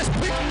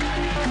prophesy.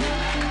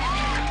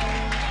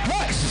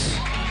 Yes.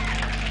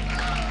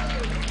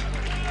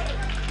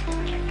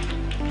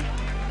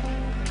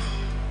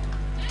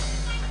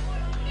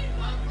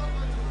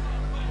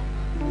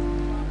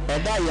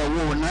 Eda ya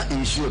wo na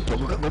ensure to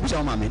go be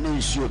say mama na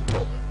ensure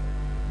to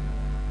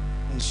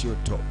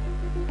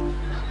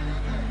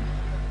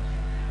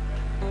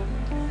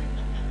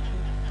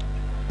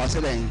what's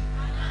it then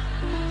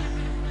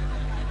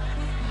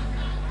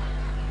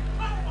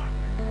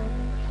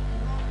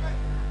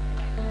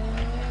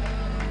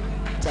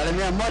tell me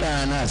more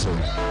than an answer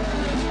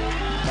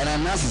and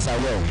an answer is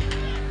well.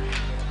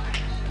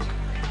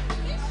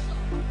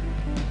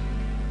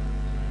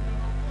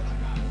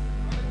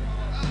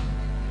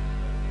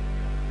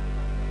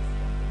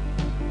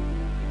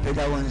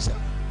 That one's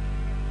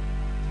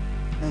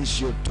and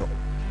shoot top.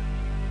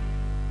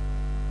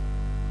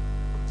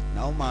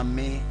 Now,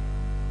 mammy,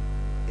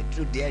 a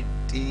true dead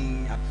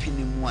thing, a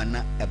penny one,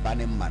 a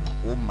banner man,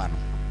 woman,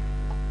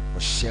 or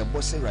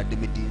Shabose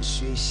Radimidin,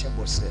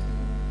 Shabose.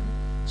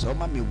 So,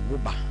 mammy,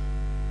 Wuba,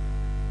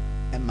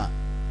 Emma,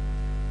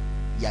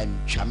 Yan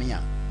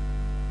Chamia,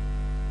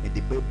 a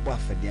debate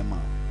buff at the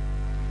amount.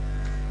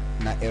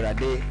 Na era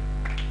day,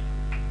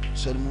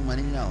 so the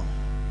money now,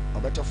 a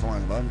better for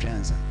one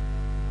chance.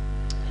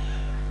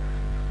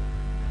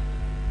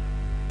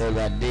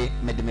 Day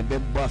made me be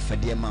buff for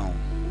the amount.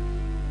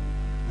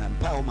 And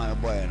power my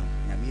boy,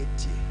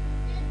 Yamiti.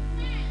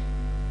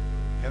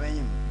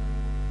 Having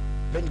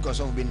Pentecost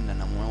of being an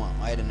amount,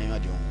 I had a name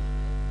of you.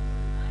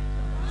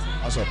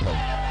 Also,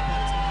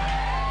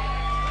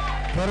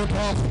 very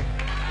powerful.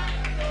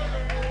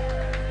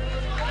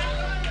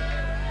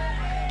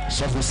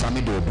 So for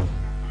Sammy Dodo.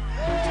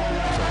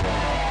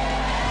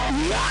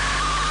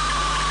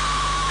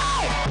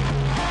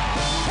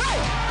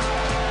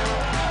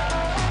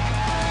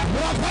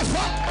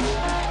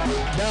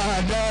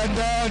 Da da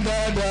da da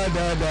da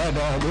da da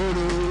da do.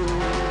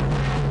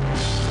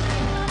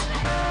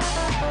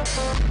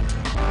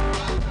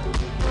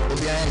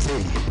 Bien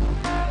essayé.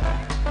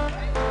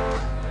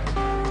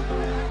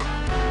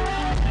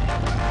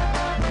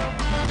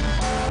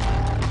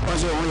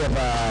 Bonjour, il n'y a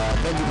pas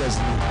Pentecost.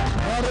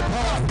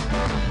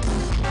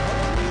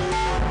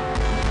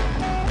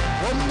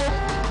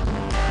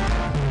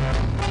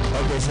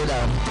 Okay, sit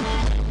down.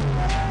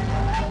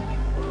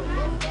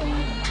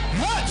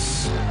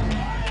 Yes.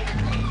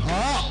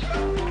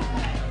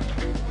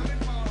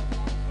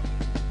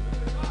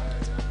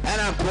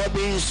 And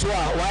being sure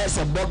why is a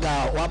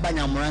boga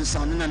wabanya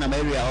ransom in an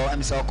area or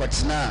I'm so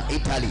Cotina,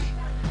 Italy.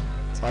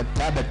 Or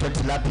Tabet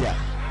Tilapia.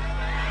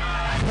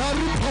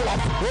 Very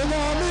powerful.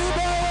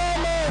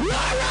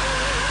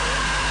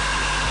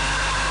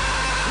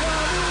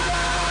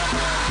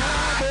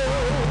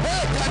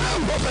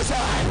 prophesy.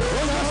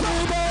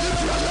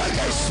 Lift your leg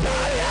and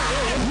shout.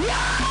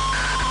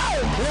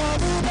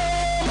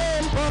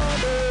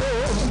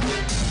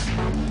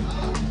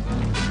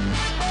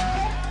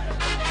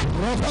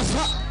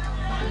 Prophesy.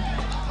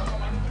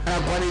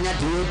 I'm going to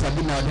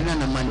be now dinner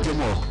and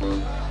mantimo.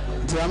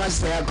 So I must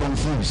say I'm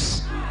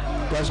confused.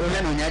 Because we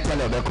don't know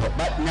tell about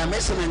but now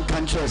Messi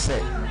country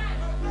say,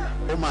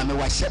 oh mammy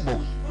was shebo.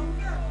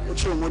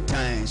 What's your good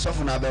time? So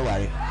for now be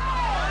worry.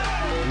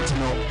 You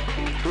know,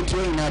 it's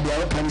really now the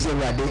other say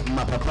ready.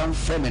 My papa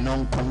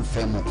feminine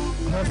confirm.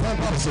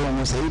 So when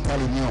we say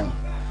Italy new,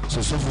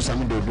 so for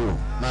some do.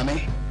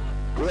 Mammy,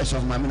 where's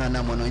of mammy and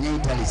I'm on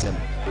Italy sen.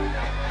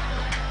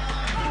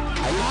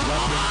 Are you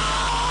clapping?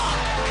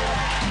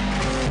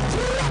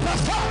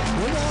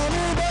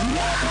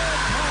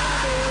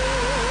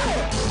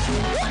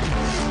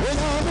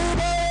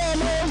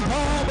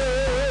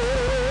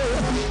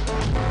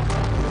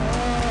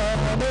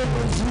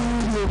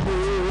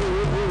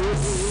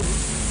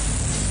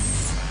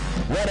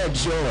 What a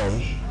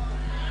joy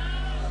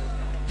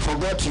for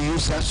God to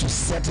use us to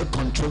settle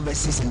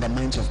controversies in the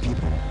minds of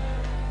people.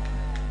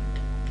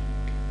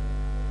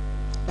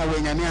 Now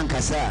when I'm in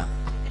Casa,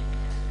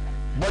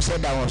 boss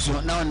said that was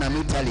now in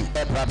Italy,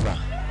 proper.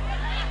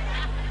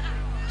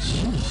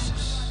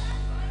 Jesus.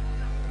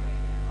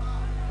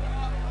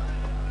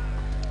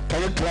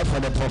 Can you clap for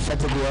the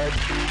prophetic word?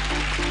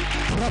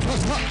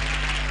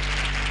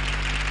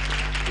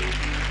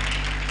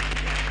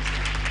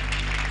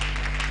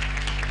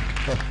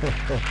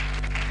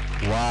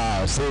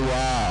 Wow, say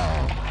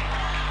wow.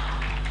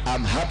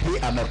 I'm happy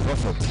I'm a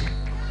prophet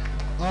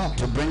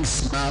to bring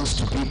smiles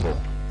to people.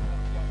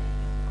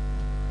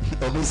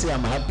 Obviously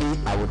I'm happy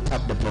I will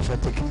tap the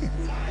prophetic.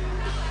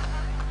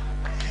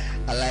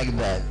 I like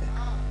that.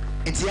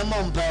 It's your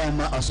mom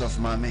pa of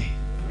mommy.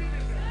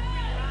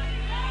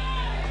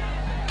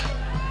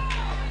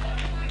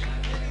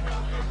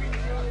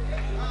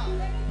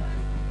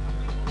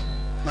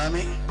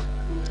 Mommy,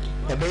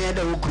 the baby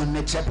that will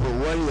connect chapel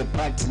where your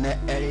partner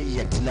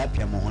area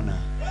tilapia mohona.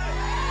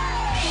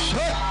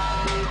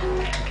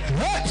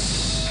 What?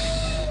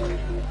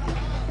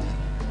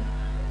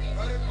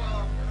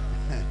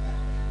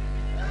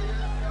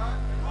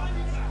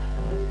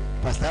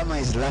 Pastor Amma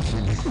is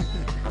laughing.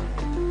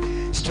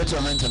 Stretch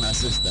your hand to my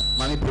sister.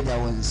 Mommy, put that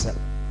one inside.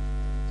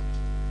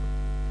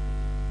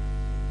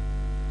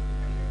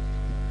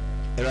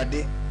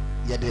 Erade,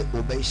 yade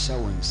obey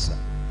shawansa.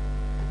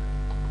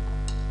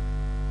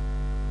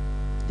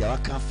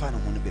 Yawaka fan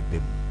on the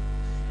baby.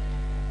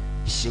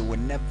 She will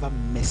never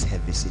miss her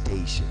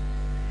visitation.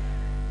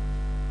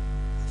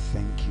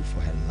 Thank you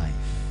for her life.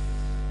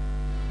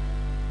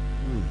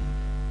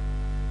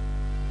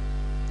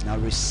 Now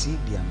receive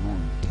the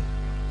anointing.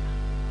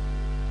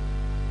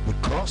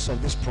 Because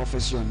of this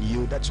prophecy on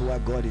you, that's why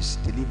God is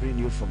delivering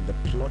you from the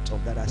plot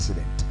of that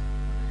accident.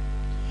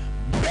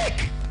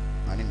 Break!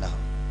 And in now.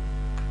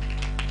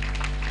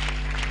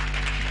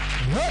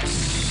 What?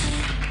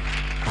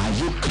 Are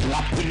you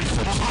clapping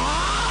for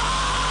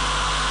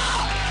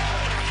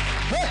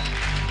hey,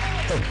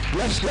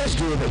 let's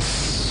do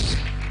this.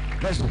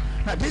 Let's do.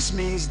 Now this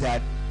means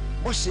that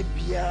what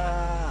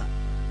shebia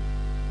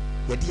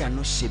yedi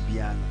ano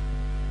shebia no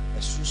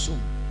esusu.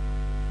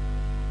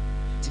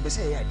 Ti be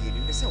say ya dey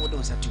be say what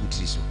don say to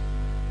so.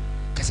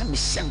 Kasa me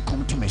shan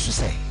come to me so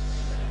say.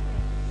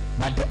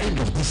 By the end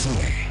of this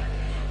year,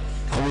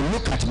 I will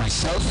look at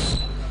myself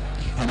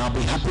and I'll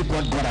be happy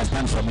what God has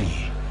done for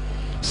me.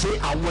 Say,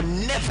 I will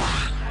never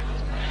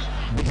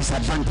be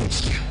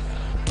disadvantaged.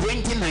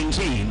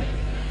 2019,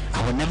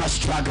 I will never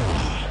struggle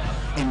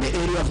in the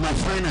area of my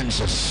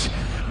finances.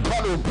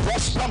 God will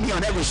prosper me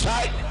on every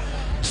side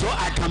so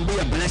I can be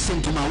a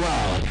blessing to my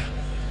world.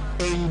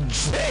 In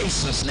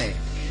Jesus' name.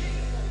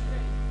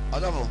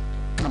 Adolfo,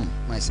 come,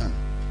 my son.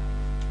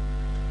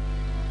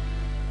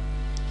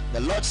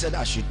 The Lord said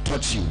I should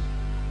touch you.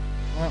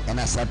 And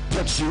as I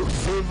touch you,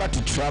 favor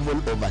to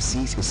travel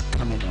overseas is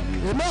coming on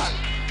you. Amen.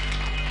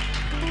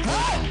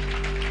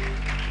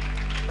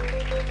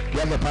 You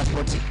have a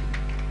passport?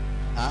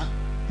 Huh?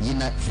 You're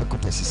not for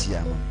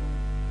CCM.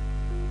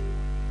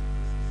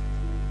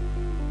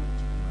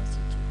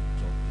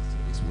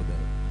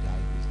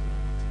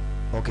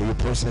 Okay, you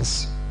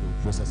process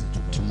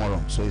it tomorrow.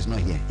 So it's not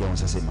here. You want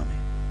to say, mommy?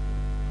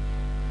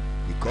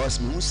 Because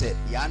me who said,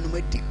 "Ya no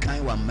me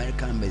decline wa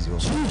American embassy."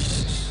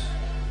 Jesus.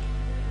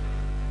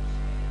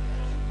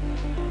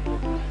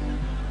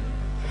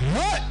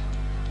 What?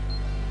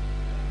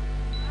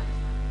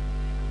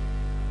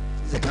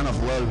 It's the kind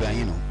of world we are,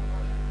 you know.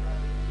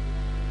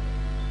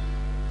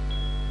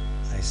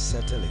 I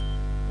settle it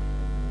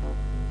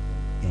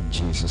in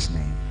Jesus'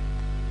 name.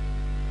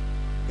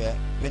 Yeah,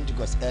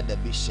 Pentecost elder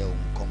bishop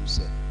comes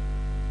say,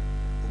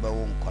 "Ube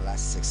won kola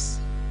 6."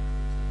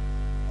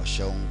 Or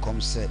shall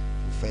come say,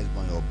 "First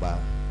born your bar,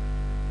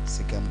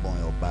 second born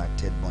your bar,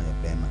 third born your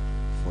bema,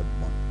 fourth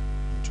born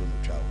into no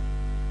travel."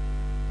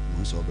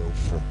 Most of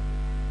 4.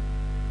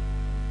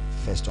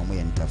 First one we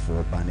enter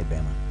for Bani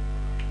Bema,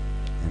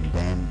 and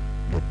then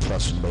the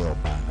trust by your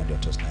bar, and the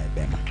trust by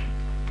Bema.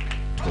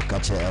 Go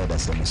catch your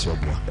elders and Miss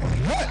Obua.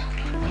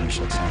 And we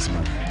should sense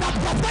man. That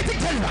prophetic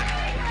deliverance.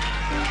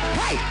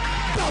 Hey,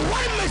 the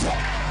one measure.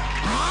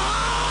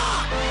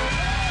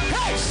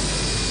 Hey,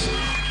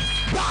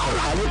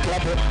 I will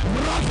clap it.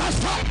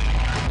 Professor.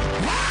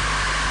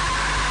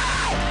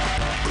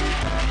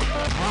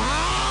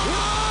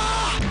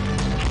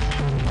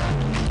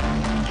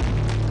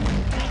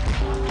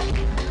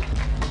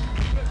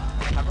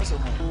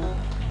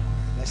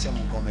 Let's see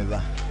come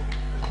over.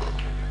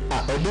 A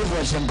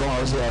different thing come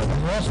out here.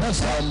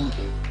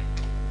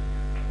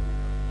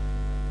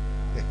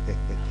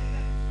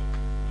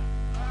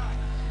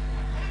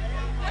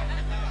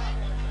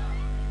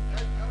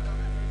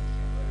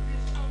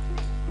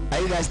 Are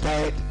you guys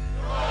tired?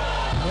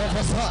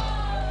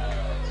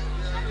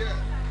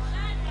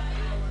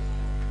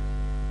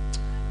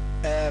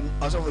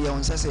 Also for your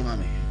own say,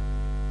 mommy.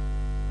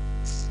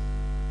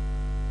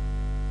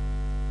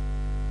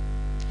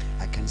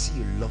 I can see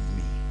you love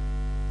me.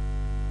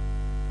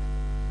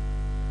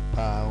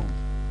 Pow.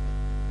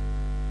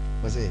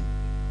 What's it?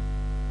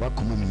 What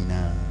come me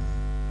now?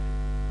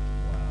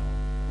 Wow.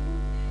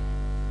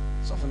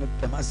 So from the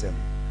Pemasem.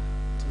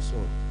 Too so.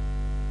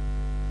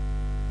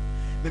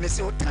 When they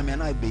say what time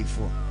and I pay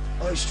for.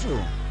 Oh, it's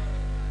true.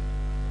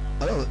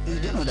 Oh, you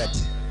don't know that.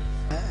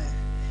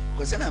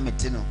 Because then I'm a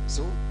tenor.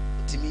 So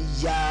to me,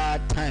 yeah,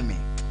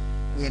 timing.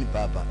 We ain't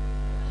Papa.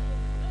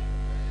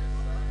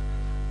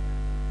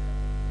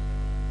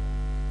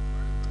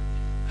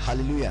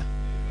 Hallelujah.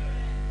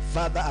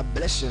 Father, I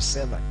bless your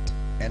servant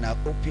and I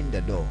open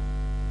the door.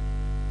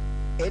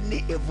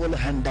 Any evil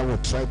hand that will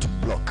try to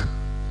block.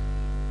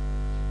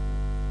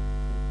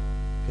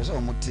 Because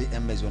I'm not say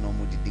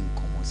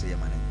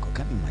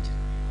can you imagine?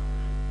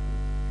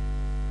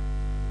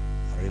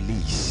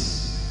 Release.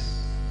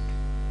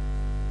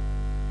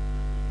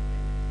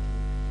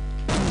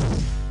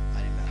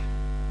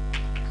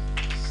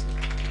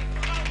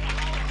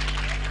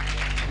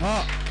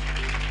 Oh.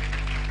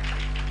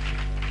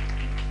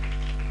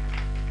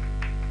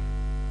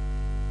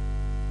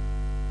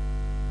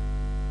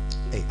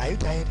 Hey, are you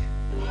tired?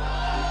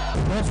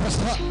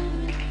 Professor.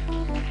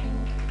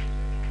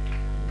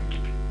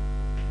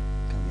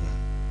 Come here.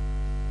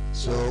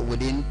 So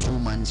within 2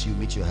 months you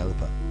meet your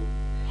helper.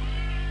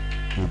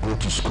 You go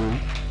to school.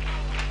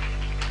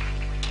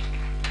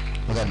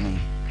 Look at me.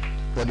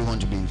 What do you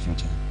want to be in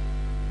future?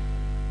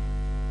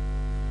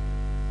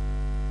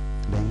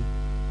 Then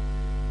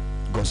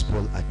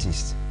gospel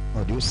artist.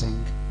 Or do you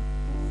sing?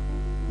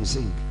 You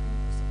sing.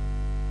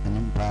 And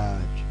in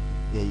part,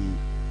 yeah.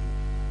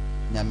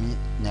 Nyami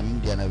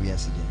Diana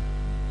Viasidia.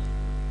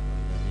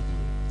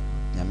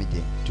 Nyami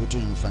Dia. Tutu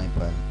you find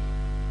part.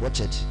 What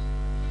church?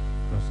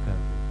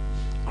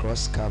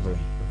 Cross Calvary.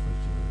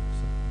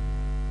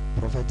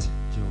 Prophet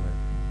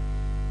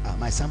Joel.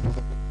 My son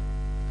Prophet.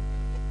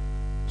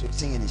 To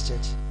sing in his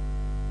church.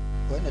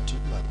 When the two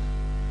part.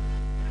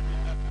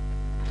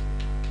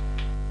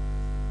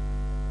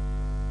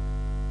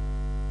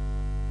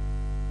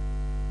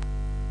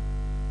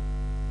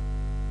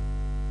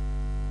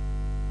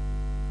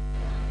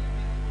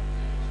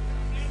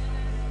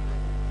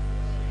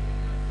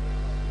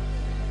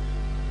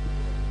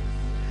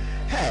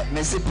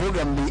 Say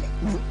program be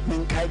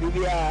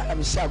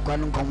I'm sure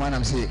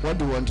I'm say what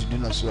do you want to do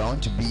now? So I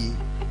want to be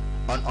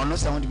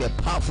unless I want to be a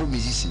powerful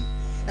musician.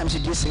 I'm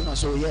saying do you sing now?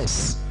 So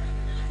yes.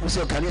 I'm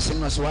saying can you sing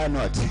now? So why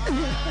not?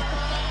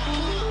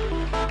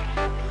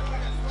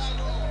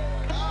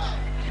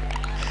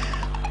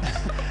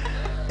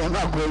 Am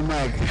I going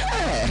Mike?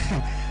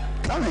 Hey,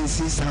 come and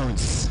see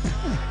sounds.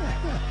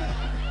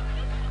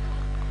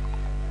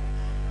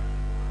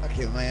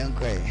 Okay, my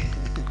uncle.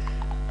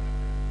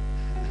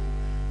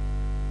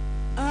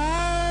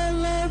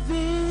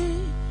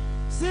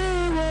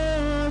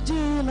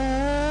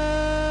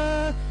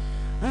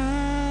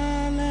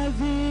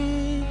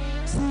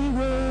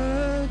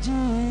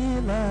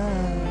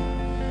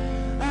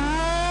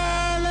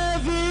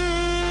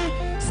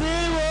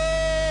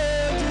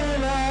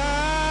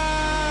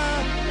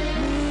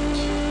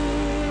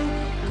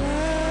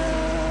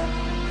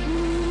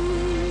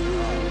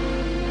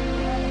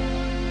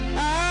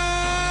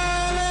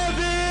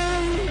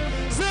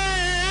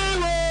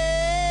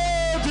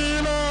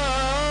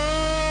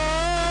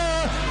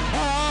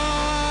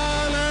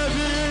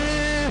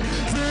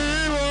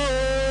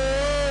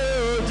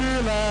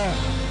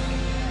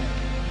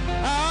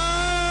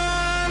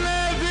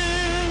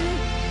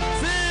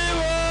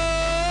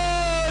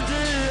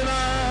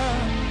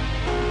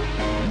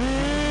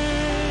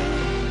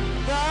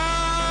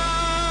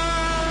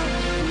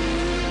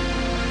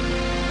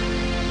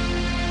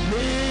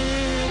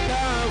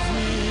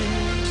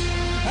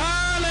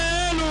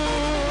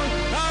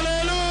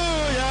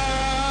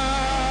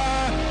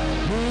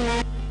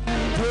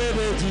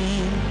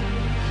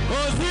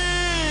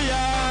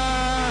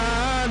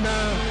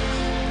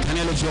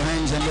 Your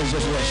hands and let's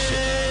just worship.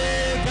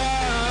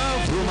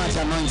 Too much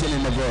anointing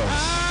in the voice.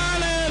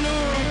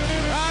 Hallelujah,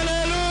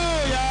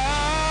 hallelujah.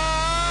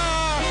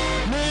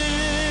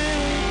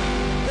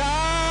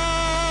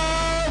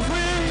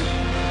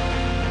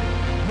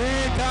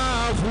 Make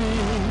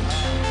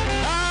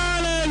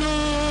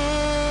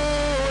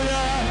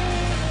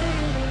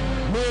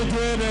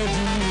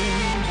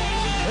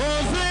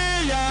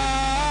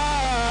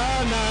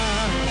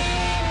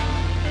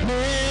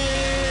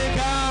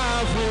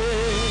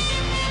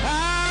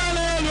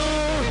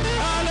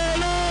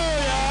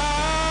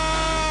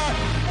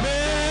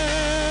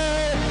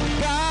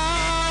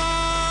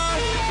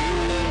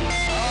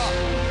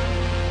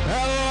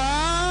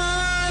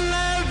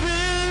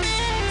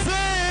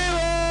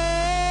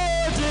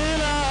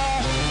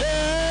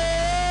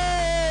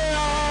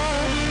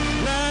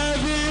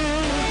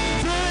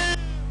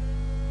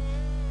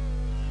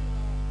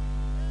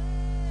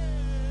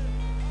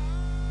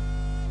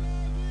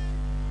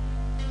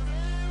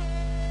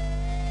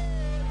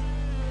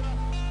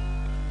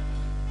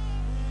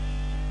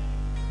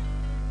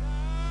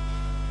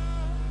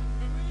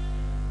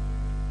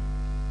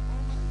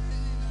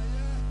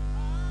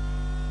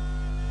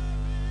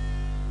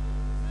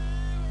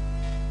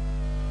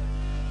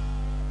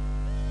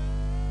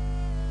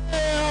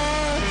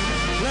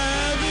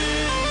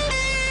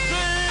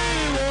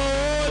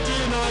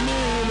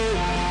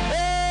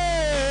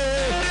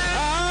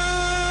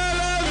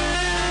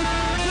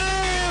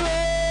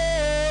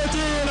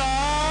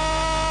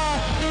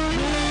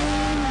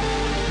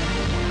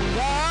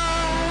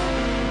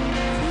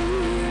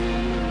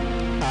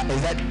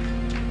Is that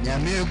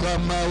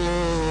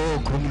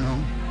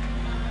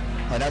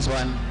oh, that's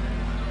one.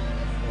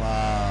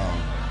 Wow.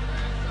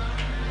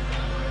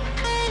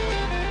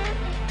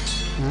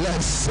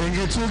 Let's sing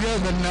it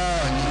together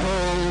now. No,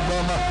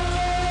 Mama.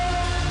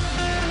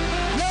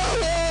 No,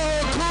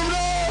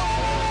 Kumno.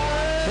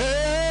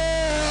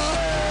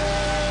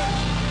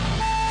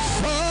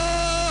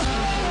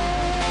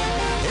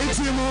 It's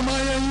in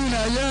my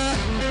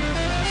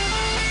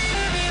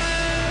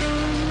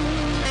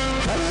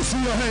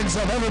see your hands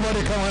up,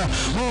 everybody come on.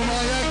 Oh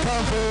my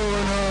God,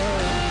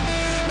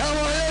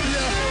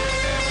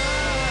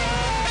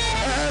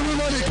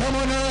 everybody come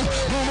on now.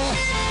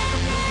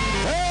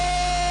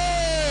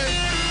 Hey!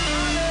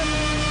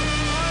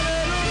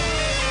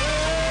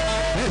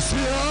 Yes, we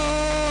are.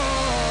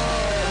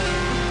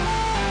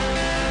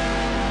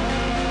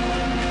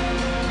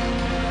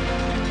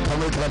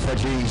 Come and clap for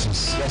Jesus.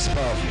 That's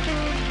powerful.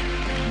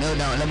 Kneel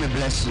down, let me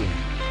bless you.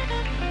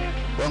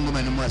 One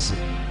woman in mercy.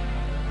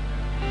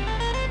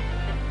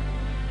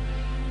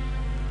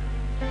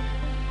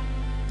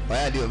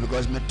 Why do?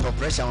 Because me top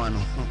pressure one.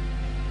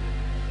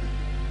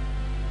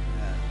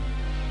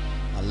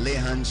 I'll lay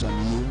hands on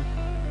you.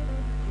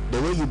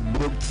 The way you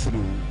broke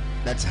through,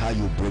 that's how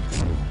you break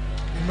through.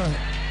 Amen.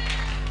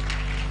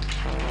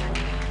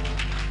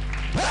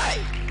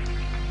 Hey!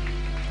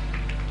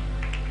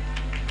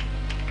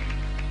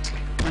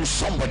 Can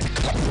somebody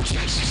clap for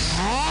Jesus?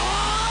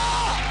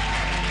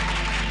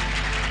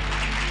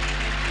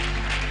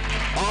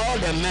 All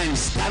the men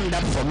stand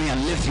up for me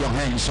and lift your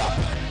hands up.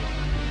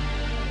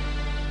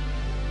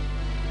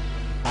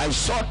 I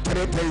saw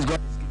 3 things God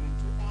is giving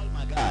to all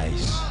my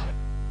guys.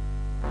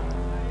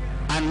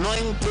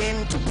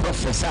 Anointing to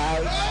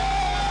prophesy,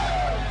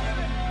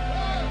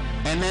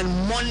 and then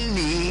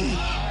money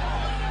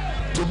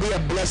to be a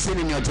blessing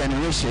in your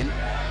generation.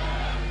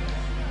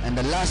 And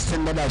the last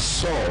thing that I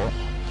saw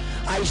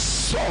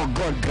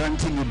God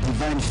granting you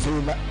divine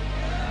favor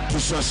to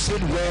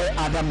succeed where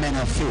other men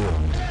have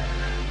failed.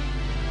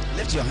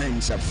 Lift your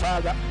hands up.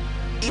 Father,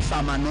 if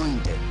I'm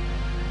anointed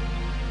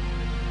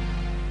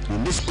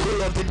in this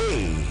cool of the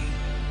day,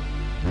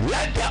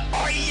 let the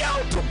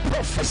oil to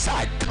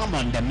prophesy come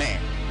on the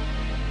men.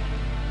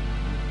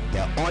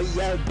 The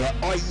oil.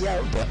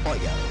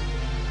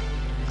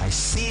 I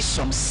see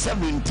some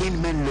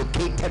 17 men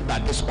located by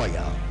this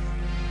oil.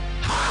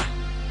 Ha!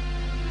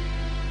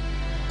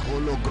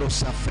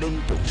 Cologrosa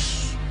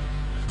frentos.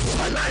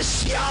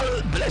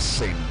 Financial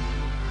blessing.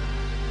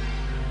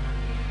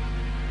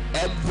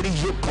 Every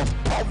yoke of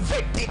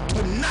poverty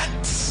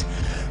tonight,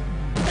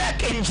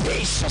 break in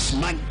Jesus'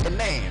 mighty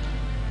name.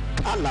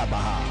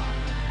 Kalabaha.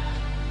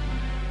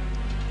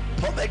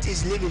 Poverty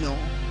is living on.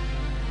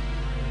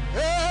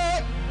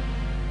 Hey!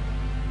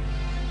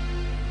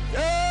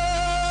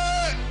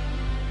 Hey!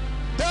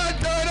 Da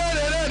da da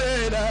da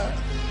da da.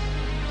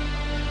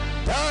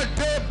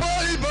 Tate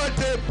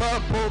polibate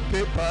papo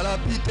pe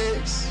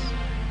parapites.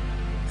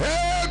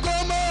 Hey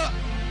goma.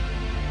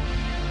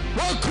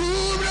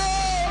 Wakubra.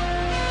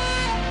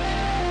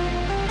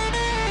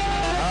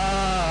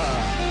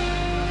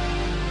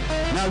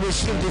 Now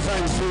receive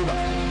divine favor.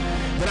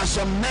 There are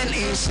some men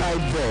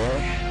inside there.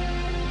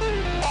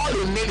 All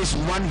you need is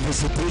one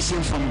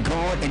visitation from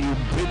God and you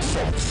break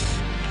forth.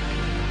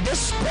 The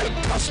spell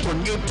cast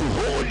on you to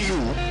hold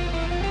you.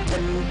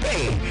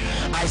 Today,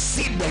 I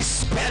see the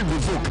spell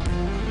revoked.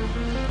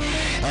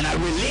 And I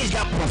release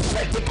that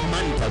prophetic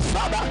mantle.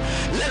 Father,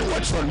 let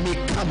what's on me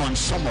come on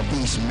some of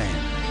these men.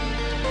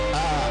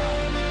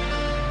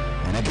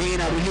 And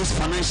again, I release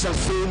financial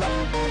favor.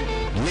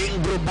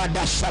 Lingro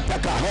bada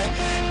shataka.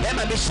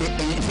 Let me say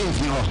anything,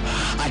 you know.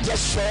 I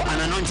just saw an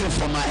anointing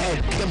from my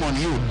head came on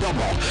you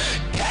double.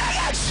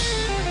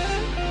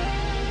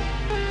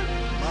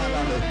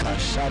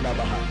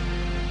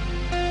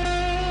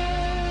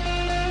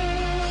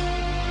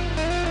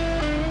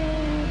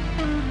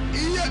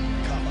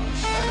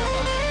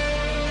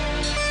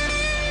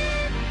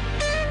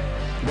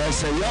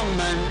 There's a young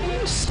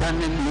man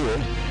standing here.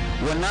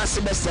 When I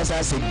see the stars,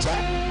 I say, when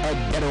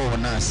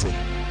I say,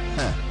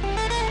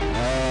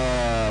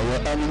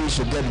 your enemy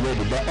should get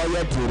ready. The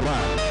oil to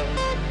run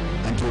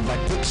and to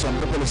overtake some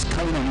people is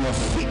coming on your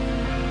feet.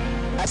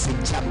 I say,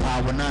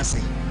 Japa, when I say,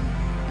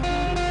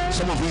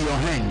 some of you, your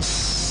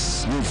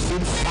hands, you feel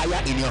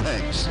fire in your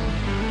hands.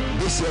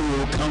 This year you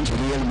will count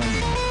real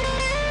money.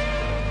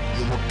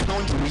 You will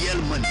count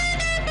real money.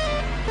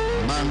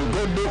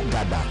 Mangodo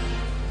Gada.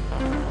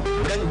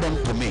 Bring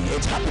them to me.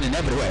 It's happening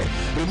everywhere.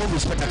 Remove the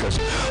spectacles.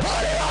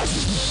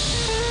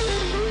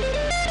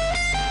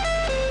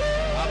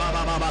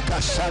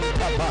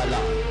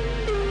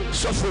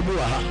 So for you,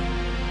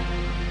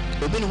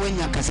 even when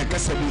you are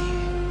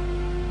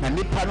na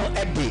nipa no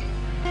edi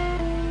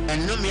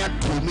and no me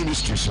to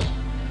ministries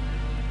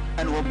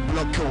and will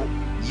block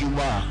you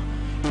are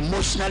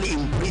emotionally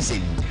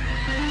imprisoned.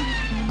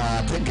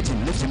 Drink it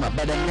in, lift him up,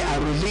 but then I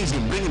release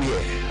him, bring him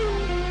here.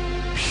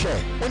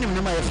 Share. When you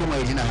know my phone,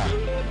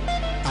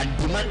 I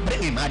demand,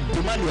 bring him, I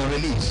demand your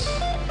release.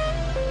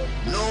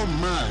 No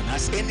man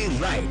has any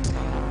right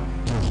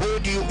to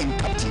hold you in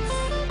captive.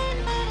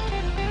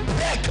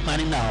 Break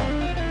money now.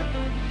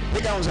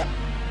 Put down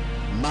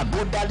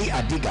Magodali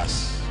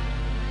Adigas.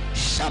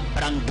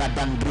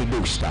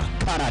 Shabrangadandridosta.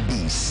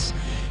 Paradise.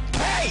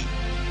 Hey!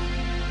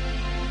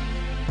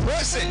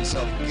 Presence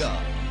of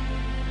God.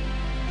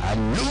 I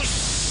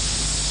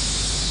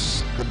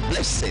loose the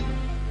blessing.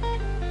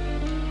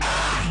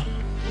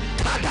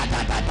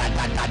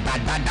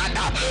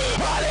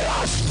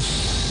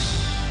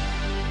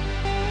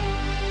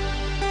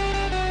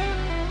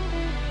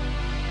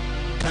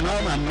 Can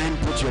all my men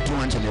put your 2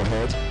 hands on your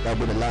head? That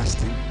will be the last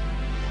thing.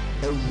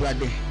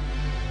 Everybody,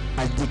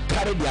 as they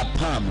carry their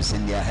palms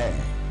in their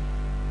hair,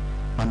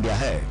 on their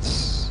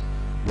heads,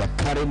 they are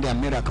carrying their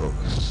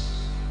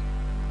miracles.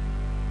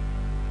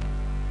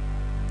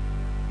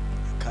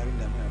 Carrying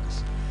their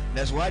miracles.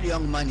 There's one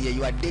young man here.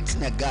 You are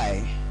dating a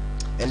guy,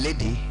 a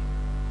lady,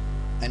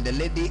 and the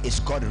lady is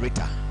called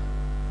Rita.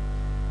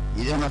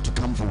 You don't have to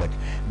come forward.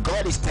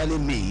 God is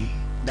telling me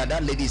that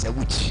that lady is a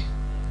witch.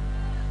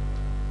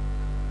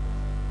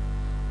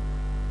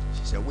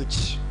 She's a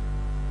witch.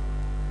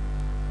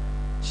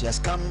 She has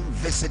come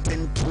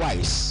visiting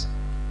twice,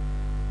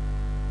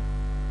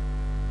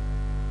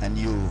 and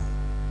you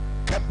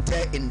kept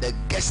her in the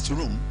guest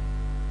room.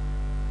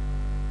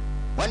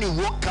 When you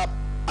woke up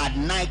at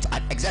night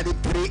at exactly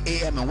 3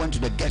 a.m. and went to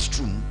the guest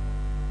room,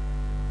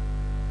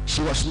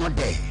 she was not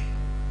there.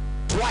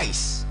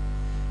 Twice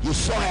you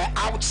saw her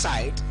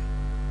outside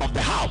of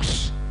the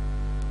house,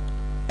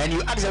 and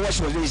you asked her what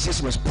she was doing. She said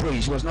she was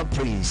praying. She was not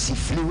praying. She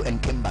flew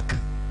and came back.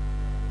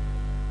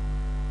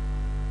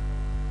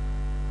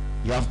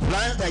 You have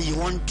plans that you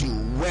want to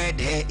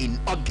wed her in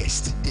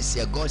August this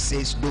year. God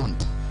says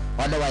don't,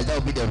 otherwise that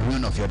will be the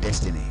ruin of your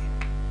destiny.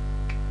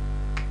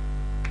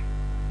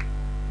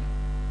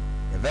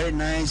 A very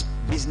nice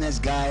business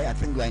guy, I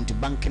think we are into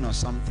banking or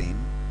something.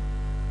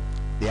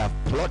 They have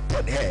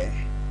plotted her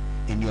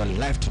in your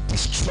life to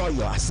destroy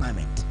your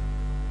assignment.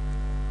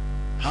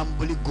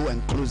 Humbly go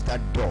and close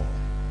that door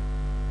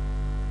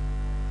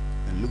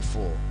and look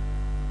for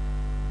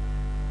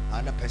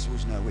another person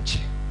who's not a witch.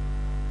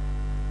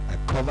 I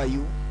cover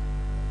you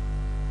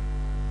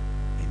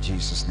in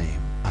Jesus'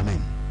 name.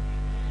 Amen.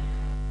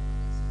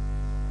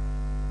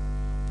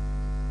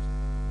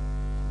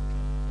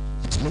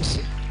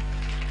 Listen.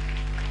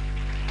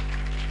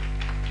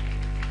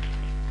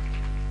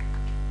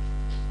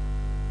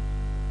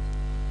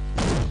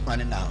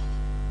 Money now.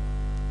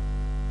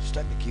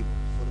 Strike the keyboard.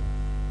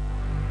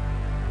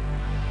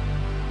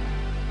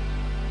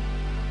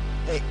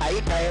 Hey, are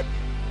you tired?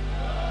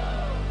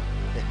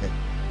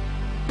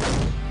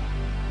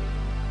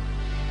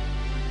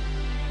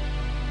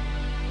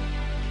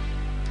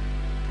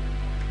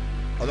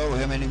 Although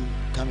women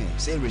come here,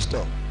 say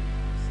restore.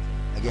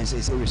 Again,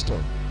 say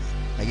restore.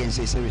 Again,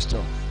 say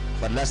restore.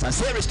 For the last time,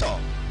 say restore.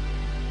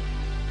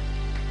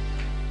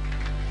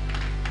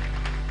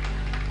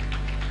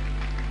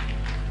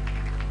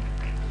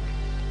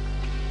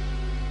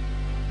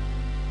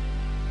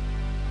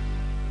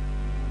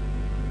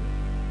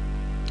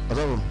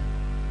 Although,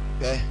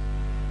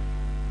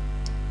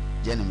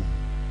 gentlemen,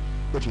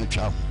 go to your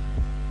child.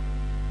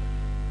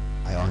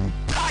 I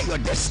untie your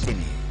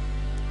destiny.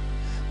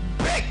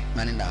 Break,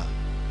 man, now.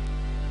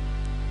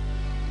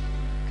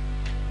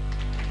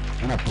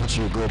 When I put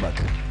you, go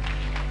back.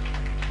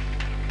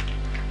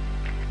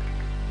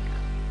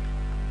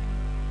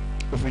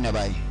 If we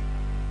never,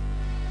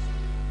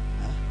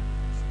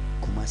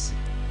 Kumasi,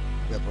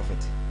 we are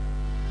prophet.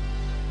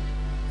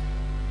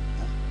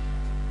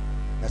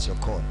 That's your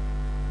call.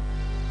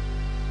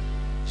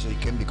 So you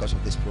came because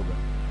of this program.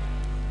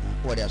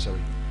 What are you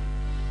sorry?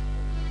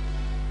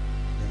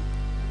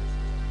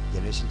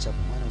 Generation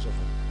Chapel, man, and so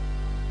forth.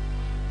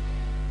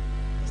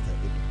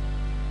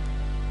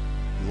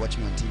 You watch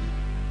me on TV.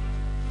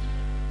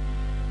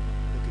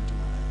 Look into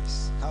my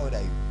eyes. How old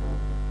are you?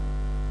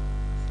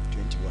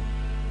 21.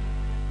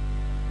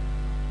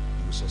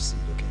 You will succeed,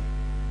 okay?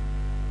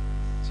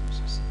 You will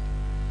succeed.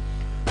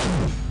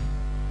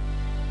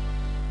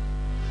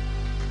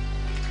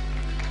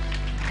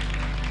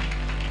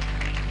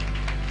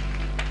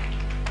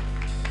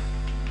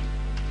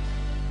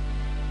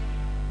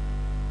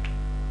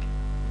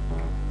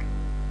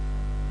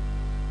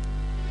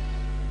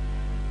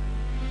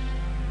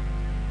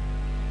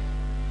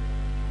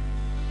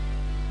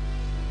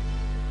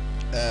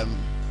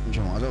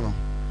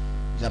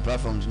 The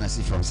platform to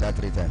see from side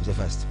 3 times. The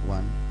first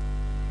one.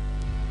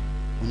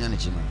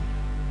 Unyanichima.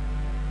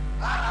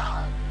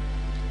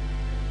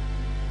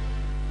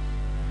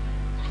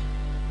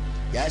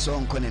 Yes,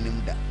 on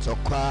Konenimda. So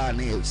kwa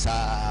ne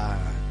sa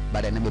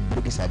but I never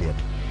broke his idea.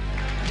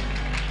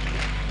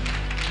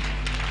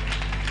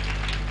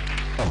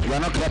 Oh, you are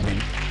not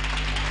clapping.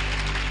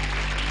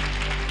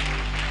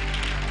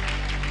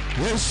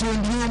 Yes, you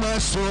do my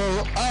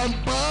soul.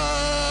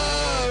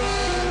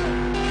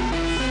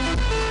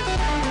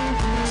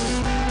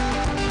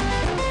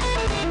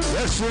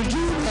 Yes, you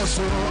do my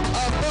soul.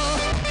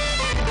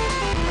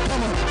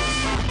 Come on.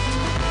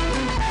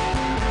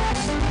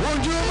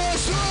 Won't you my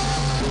soul?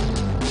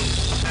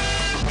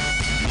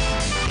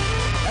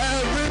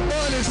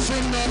 Everybody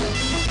sing that.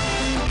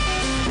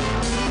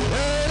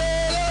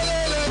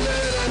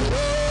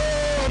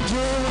 Won't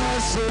you my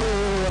soul?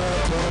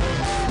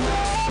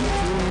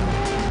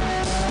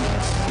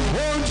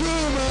 Won't you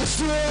my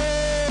soul?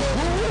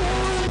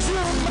 Won't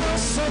you my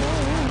soul?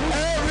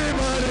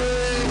 Everybody,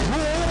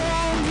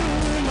 won't you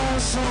my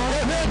soul?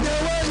 Won't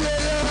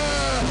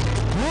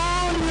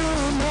you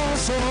my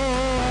soul?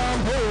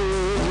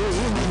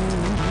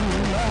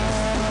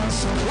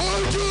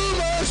 Won't you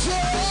my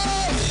soul?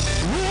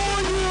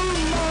 Won't you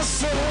my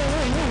soul?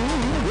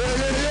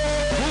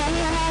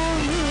 Won't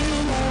you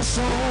my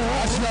soul?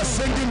 As you are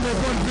singing, may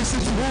God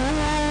visit you.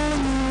 Won't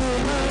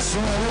you my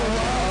soul?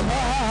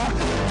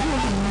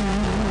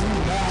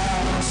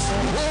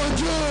 Won't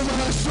you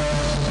my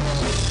soul?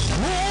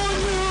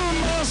 Won't you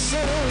my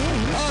soul?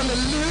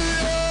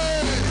 Hallelujah.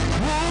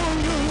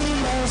 Won't you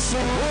my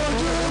soul? Won't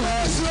you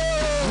my soul?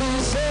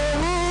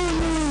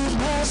 Won't you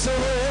my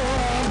soul?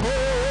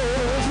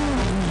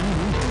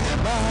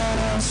 Won't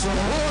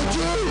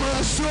you my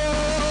soul?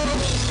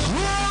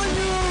 Won't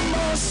you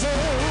my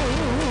soul?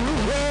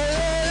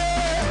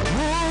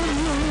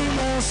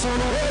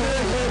 Won't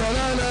you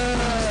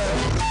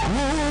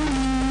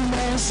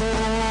my soul? Won't you my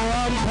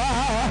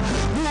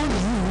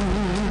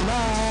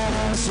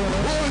soul?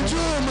 Won't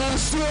you my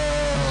soul?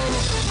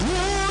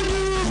 Won't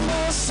you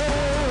my soul?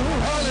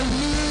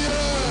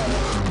 Hallelujah.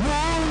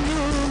 Won't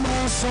you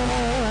my soul?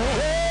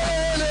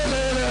 Won't you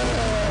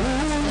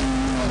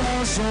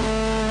my soul? Won't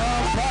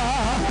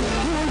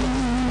you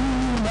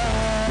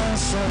my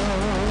soul?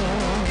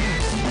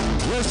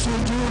 Yes,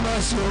 won't you my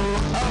soul?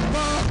 Won't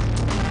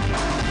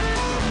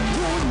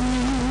you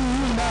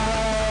my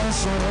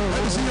soul?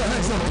 Let me see your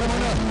hands up. Come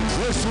on up.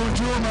 Yes, won't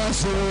you my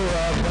soul?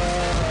 Won't you my soul?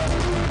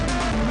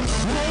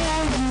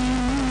 Won't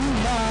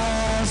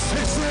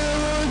you my soul?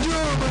 Won't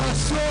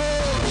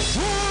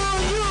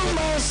you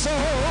my soul?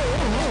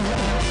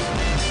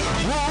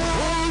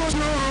 Won't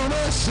you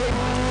my soul?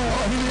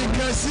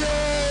 Because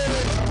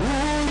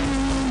won't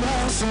you my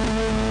soul?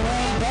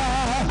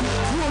 Won't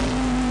you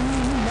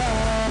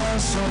my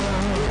soul?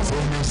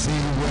 Let me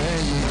see where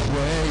you.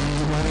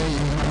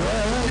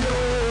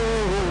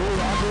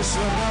 I just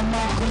said I'm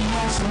not gonna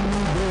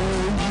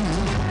where you.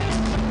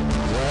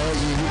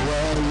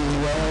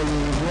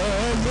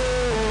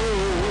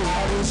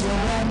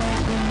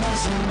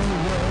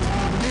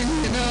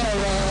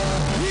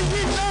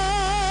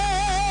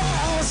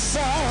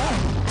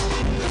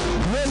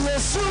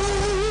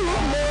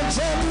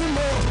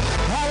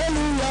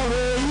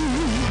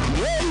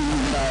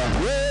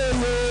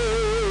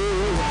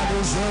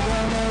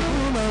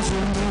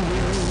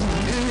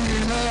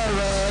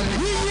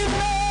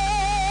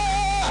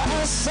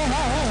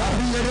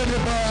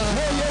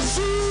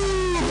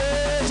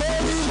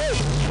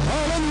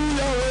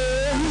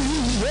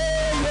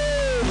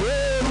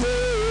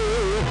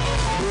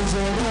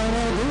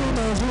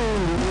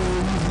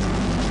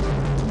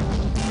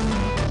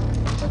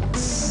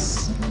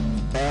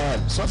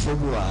 So for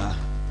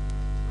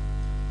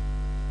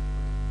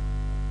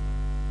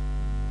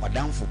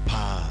down for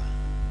power.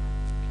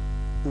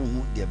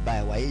 The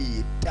buy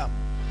why damn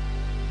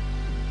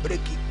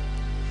break it.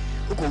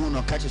 Who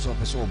no catches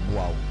up a so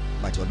wow,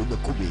 but you'll do the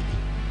baby.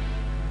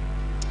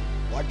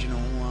 What you know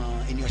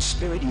in your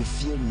spirit you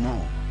feel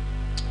no,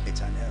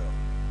 it's an error.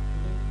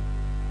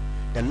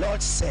 The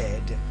Lord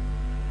said,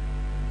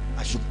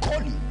 I should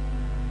call you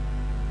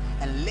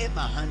and lay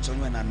my hands on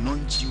you and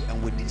anoint you,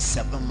 and within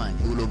 7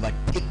 months he will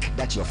overtake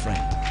that your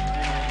friend,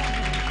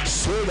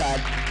 so that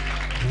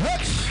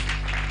what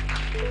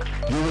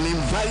you will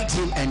invite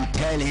him and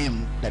tell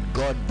him that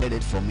God did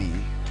it for me,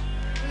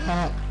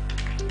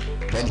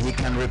 then he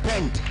can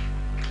repent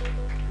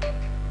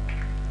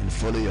and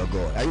follow your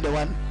God. Are you the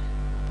one?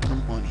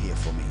 Come on here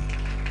for me.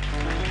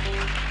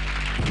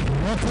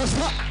 What was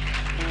that?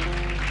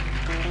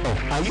 Oh,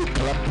 are you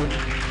clapping?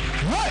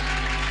 What?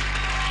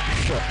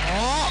 Sure.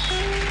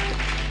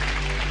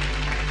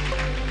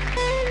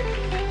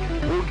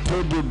 Who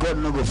told you God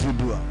no go fit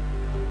do am?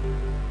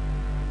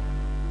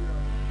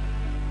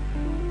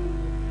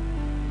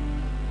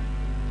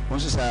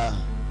 Once sir,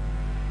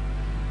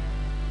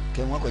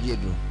 can what could you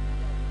do?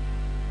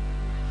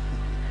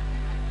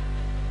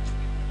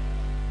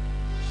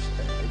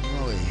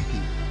 No way.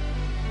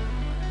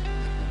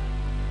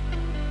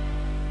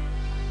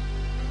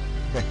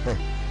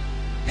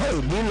 Hey,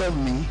 Do you love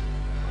me?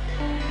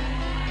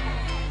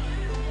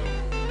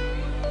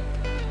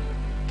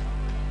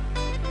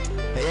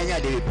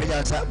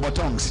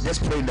 Tongues.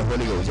 Just pray in the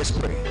Holy Ghost. Just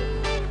pray.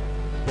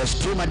 There's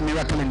too much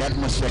miracle in the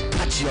atmosphere.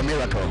 Catch your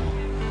miracle.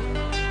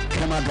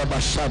 Come on,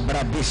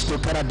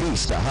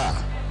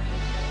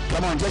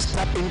 just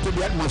tap into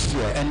the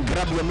atmosphere and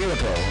grab your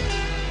miracle.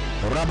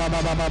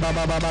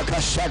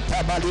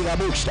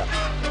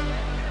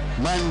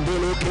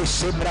 Mandelo ke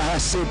sebraha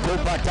se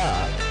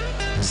kopata.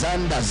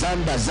 Zanda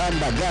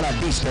gara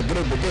dista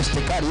grebe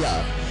deste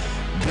karia.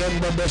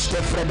 Grebe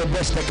deste frede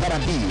deste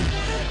karabi.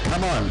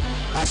 Come on,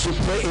 as you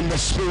pray in the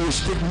spirit,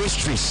 speak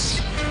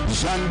mysteries.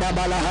 Zanda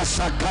balaha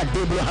saka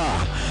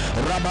debraha.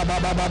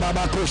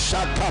 Rabababababa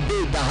kushaka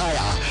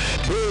bedahaya.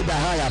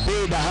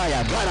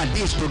 Bedahaya. Gara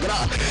disto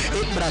gra.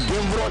 Ibra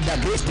gemvro da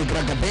greste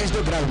graga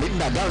benzo gra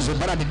linda gazo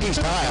bara de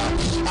dista haya.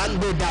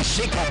 Ando da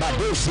shika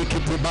badosi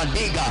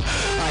kitibandiga.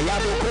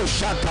 Ayabo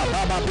kushaka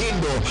baba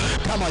bindo.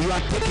 Come on, you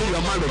are taking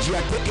your marriage, you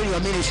are taking your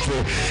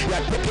ministry, you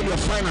are taking your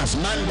finance.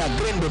 Manda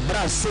grande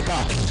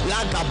brasika.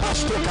 Laga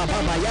basto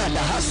kababa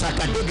yada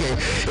hasaka dige.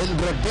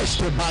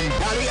 Ingrodeste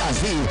bandari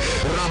azi.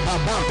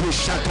 Rababaku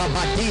shaka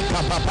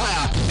badika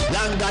babaya.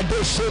 Langa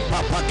doshe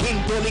papa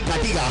kintoli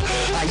kadiga.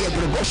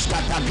 Ayegruboshka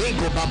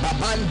tagigo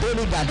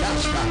bababandoli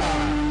dadashka.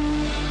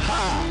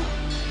 Ha.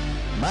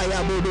 Maya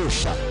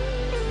budusha.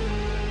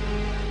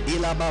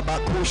 Ila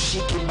babakushi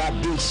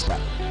kibadista.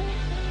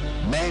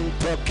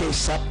 Mento ke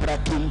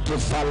saprakinto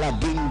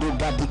falagindu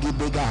gadigi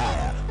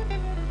begahaya.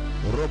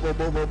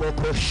 Robobobo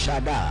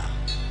koshada.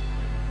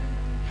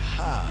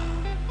 Ha.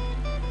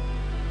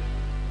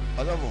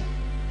 Olavo,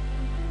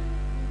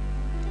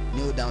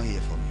 kneel down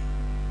here for me.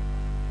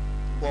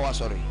 Oh,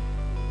 sorry.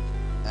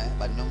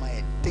 But no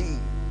my thing.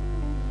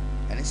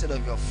 And instead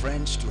of your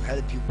friends to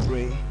help you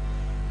pray,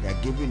 they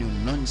are giving you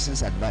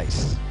nonsense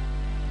advice.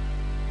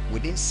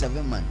 Within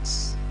 7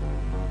 months.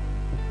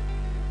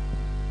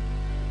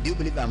 Do you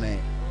believe I'm a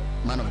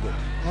man of God?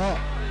 Oh.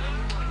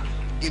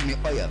 Give me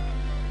oil.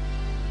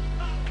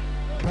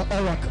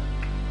 Oracle.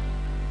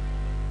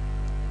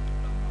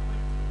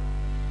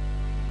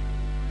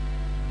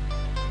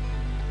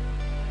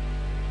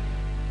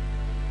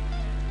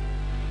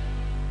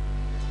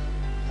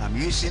 I'm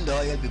using the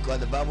oil because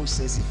the Bible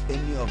says if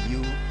any of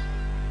you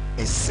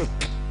is sick,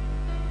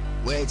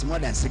 where it's more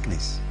than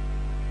sickness,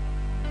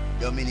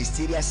 your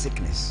ministerial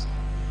sickness,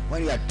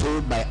 when you are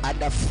told by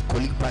other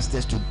colleague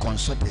pastors to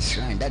consult a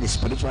shrine, that is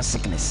spiritual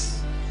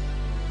sickness.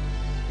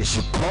 They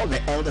should call the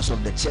elders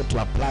of the church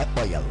to apply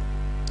oil,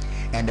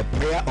 and the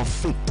prayer of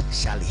faith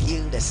shall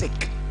heal the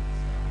sick.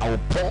 I will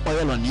pour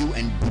oil on you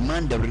and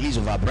demand the release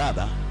of our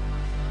brother,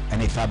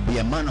 and if I be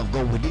a man of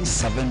God, within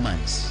 7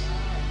 months,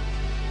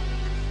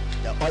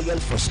 the oil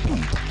for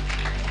speed.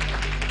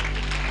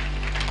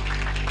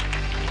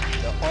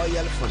 The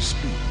oil for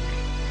speed.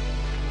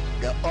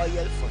 The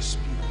oil for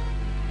speed.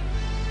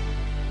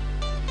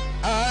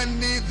 I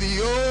need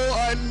thee, oh,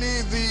 I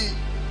need thee.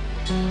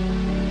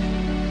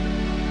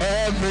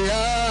 Every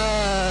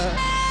hour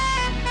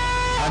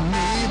I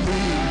need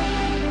thee.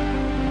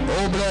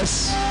 Oh,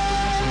 bless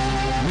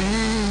me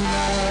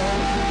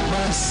now,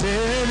 my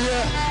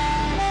Savior.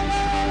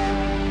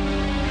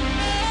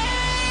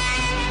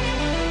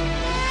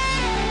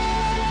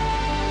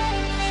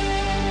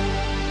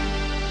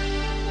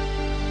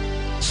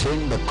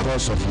 Change the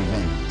course of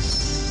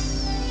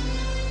events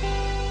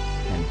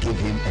and give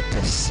him a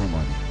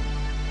testimony.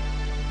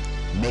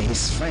 May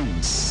his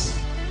friends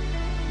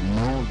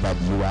know that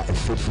you are a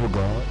faithful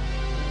God.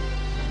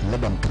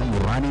 Let them come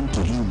running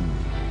to him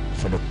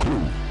for the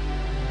clue,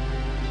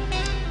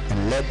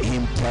 and let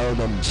him tell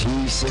them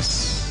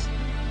Jesus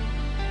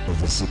is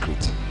the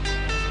secret.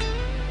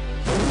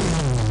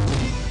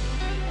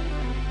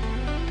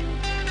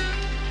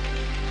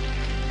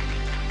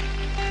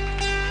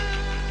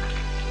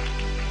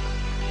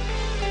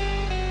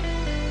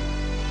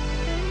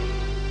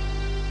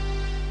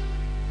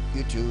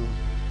 You too.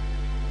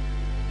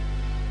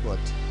 What?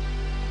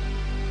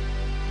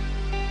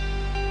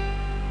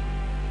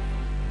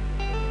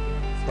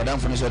 But I'm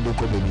finished with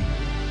Doko, baby.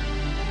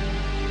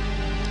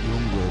 You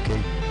won't go,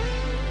 okay?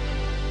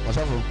 What's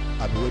up?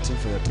 I'll be waiting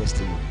for your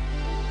testimony.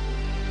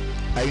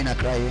 Are you in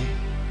Accra?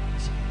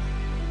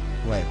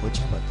 Why?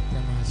 Which part?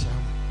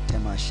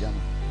 Temasham.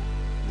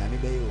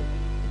 Namibeyo.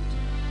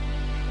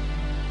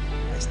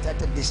 I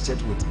started this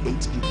church with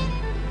 8 people.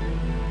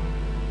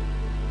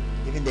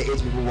 Even the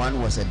 8 people, one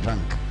was a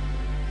drunk.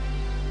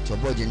 So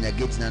boy in the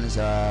gates and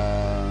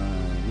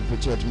you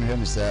put church me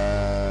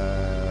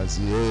Mr.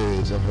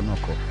 Zies of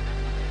Honoko.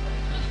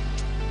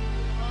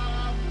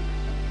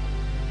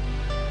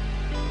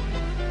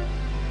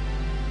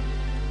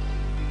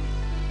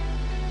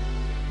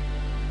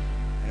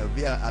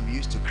 I'm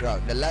used to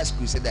crowd. The last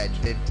crusade I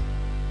did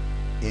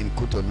in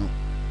Cotonou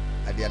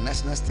at their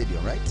national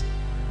stadium, right?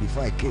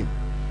 Before I came.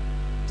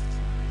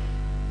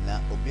 Now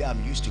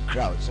I'm used to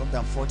crowd.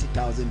 Sometimes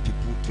 40,000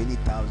 people,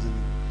 20,000,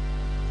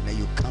 and then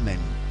you come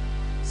and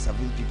 7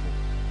 people,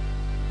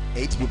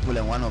 8 people,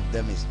 and one of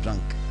them is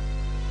drunk.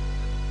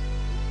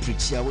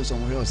 preach. I was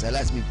somewhere else. I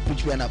last me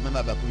preach when I remember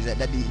about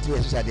that it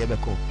was at the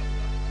Ebeko.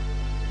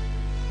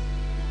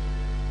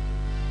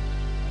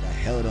 But I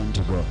held on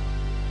to God.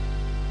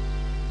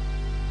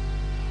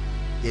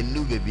 You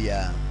knew baby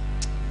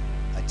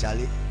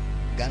Charlie,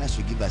 Ghana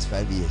should give us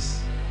 5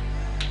 years.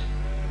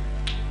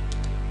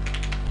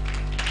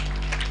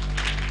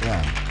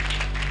 Yeah.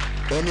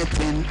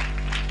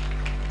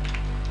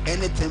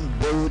 Anything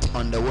built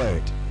on the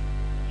word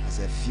has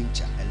a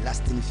future, a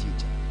lasting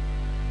future.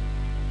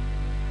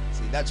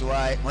 See, that's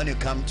why when you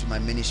come to my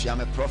ministry,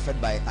 I'm a prophet,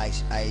 but I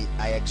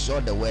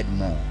exhort the word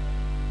more.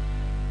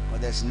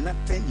 Because there's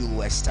nothing you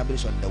will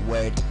establish on the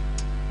word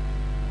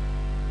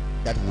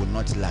that will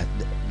not last.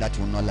 That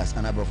will not last.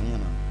 And above, you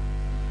know.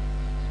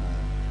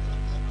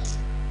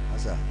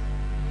 What's that?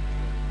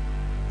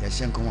 You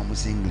shouldn't come on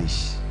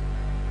English.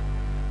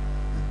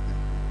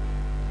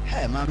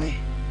 Hey, mommy,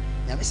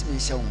 you miss me.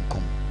 Shall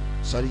come?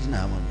 Sorry,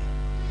 now, mommy.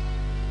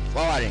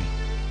 Forwarding.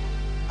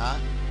 Huh?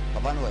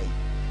 Papa, no way.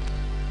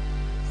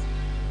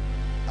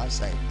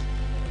 Outside.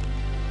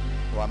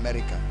 Or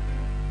America.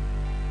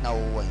 Now,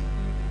 way.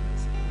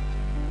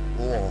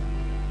 Oh,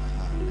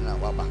 now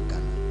we're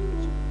back.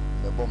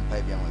 The bomb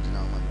pipe, I want to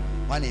know.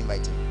 One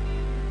invited.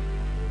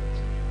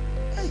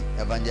 Hey,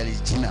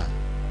 Evangelist Gina.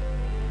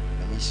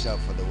 Let me shout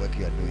for the work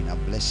you are doing. I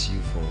bless you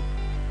for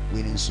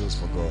winning souls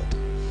for God.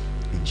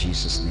 In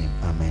Jesus' name,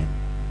 amen.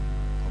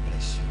 God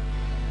bless you.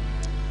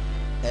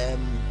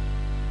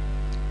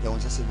 You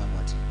want to say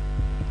what?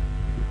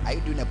 Are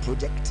you doing a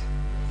project?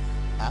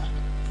 Huh?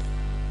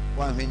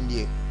 One when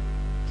the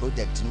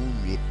project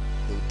they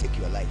will take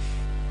your life.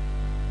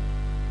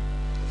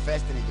 The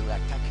first thing is they will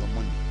attack your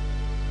money.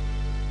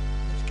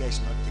 If care is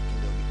not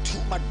taken, there will be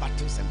too much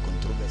battles and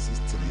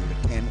controversies till you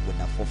return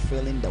without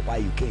fulfilling the why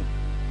you came.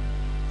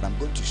 But I'm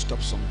going to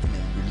stop something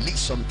and release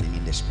something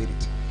in the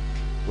spirit.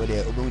 Where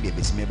they open the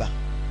bismeba.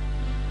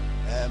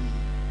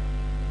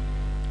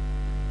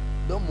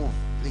 Don't move,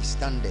 please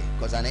stand there,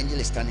 because an angel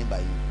is standing by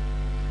you.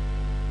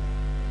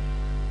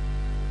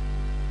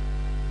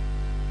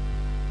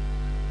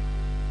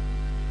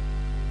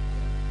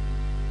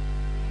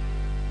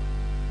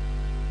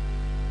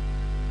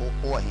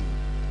 Or him.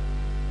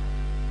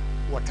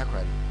 What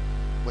Accra?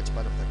 Which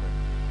part of Accra?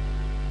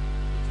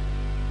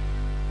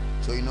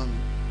 So you know me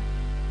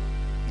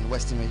in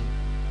Western region,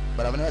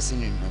 but I've never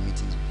seen you in my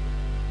meetings before.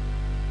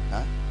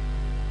 Huh?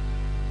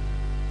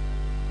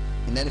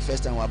 And then the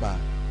first time waba,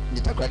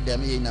 the Accra there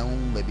me na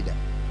baby da.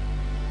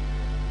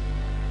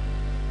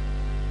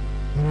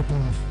 Very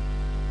powerful.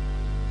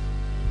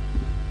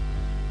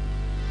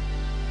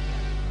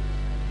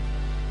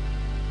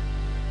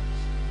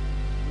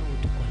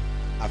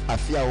 I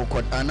fear we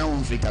court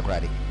ana free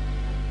Accra.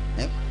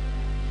 Eh?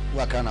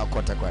 What can I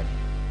court Accra?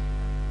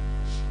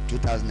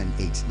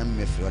 2008. Na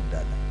me free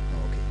that.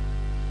 Okay.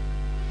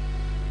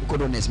 We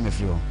could honest me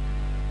free.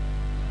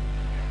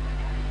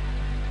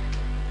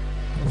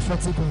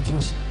 Prophetic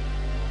confusion.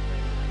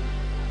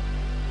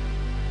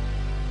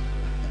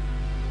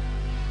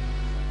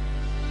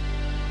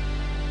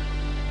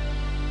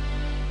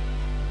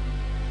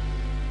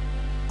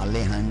 I'll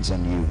lay hands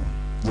on you.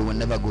 You will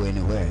never go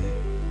anywhere.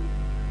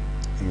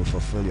 And you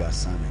fulfill your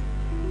assignment.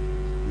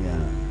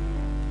 Yeah.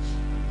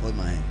 Hold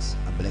my hands.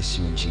 I bless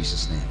you in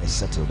Jesus' name. It's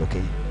settled,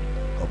 okay?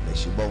 God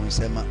bless you. But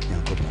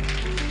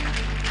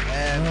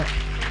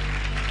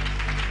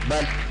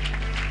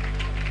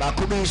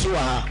Bakubi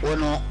Suha,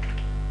 no.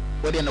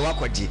 What in the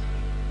Wakwaji?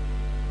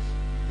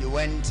 You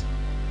went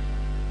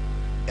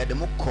at the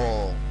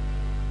Moko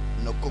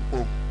no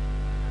Kupu.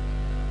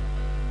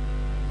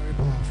 Very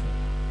powerful.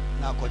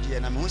 Now, Koji,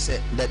 and I'm who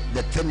said that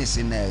the thing is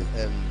in a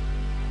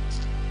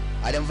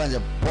I don't find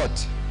a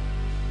pot.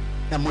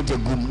 I'm not a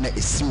good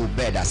is so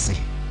bad. I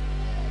say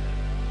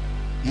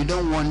you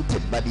don't want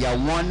it, but your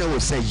one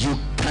will say you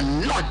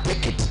cannot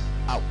take it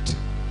out.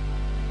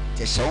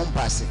 Just show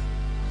pass it.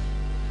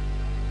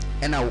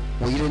 And now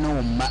you don't know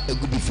a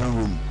good different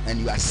room, and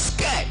you are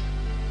scared.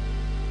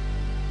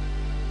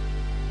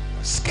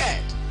 You're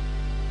scared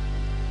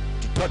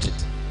to touch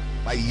it,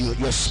 but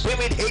your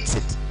spirit hates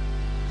it.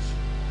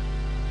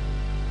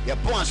 Your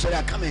point, so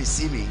that come and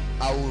see me.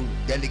 I will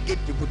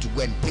delegate people to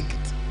go and take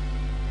it.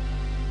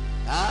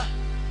 Huh?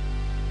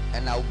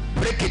 And I'll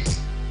break it.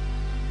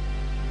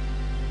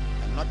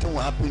 And nothing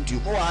will happen to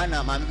you. Oh,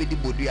 Anna, man, be the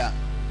Buddha.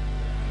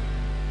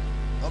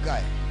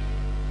 Okay.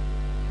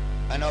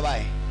 I know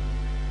why.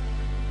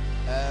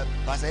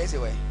 Pastor is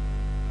away.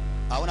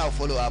 I want to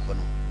follow up on.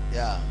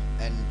 Yeah,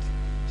 and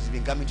she's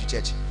been coming to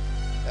church.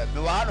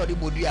 Me wa no di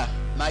Buddha.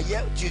 My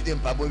year Tuesday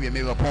Pabo we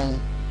me upon.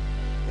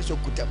 So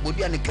kuta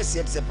Buddha ne kesi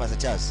at say Pastor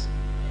Charles.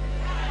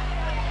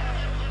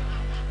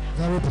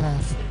 Very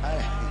powerful.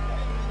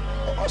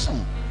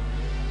 Awesome.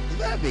 It's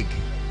very big.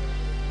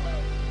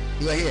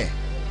 You are here.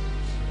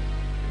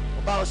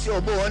 About see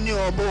obo oni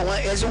obo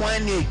one is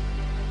one ni.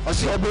 O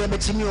see obo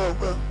betimi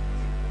obo.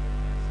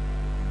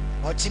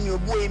 O timi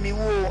obo emi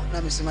wo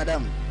na Miss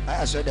Madam.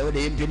 I saw the way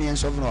the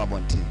impenience of no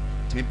abonti.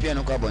 To me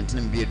piano ko abonti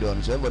na be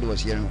done. So everybody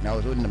was hearing and I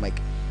was holding the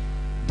mic.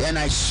 Then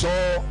I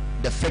saw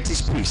the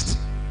fetish priest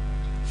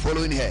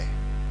following her.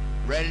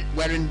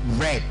 wearing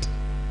red,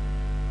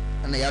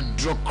 and they had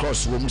draw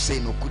cross when we say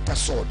no kuta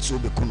sword so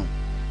be kuno.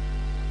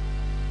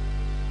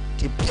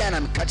 The piano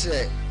and catch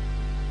a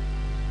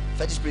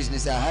fetish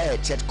prisoners are higher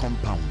church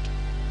compound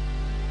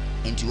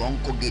into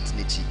Uncle Gate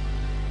Nichi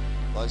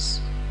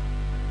because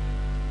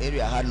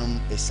area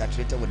Hanum is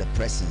saturated with the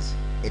presence.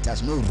 It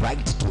has no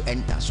right to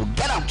enter, so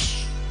get out.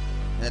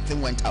 And the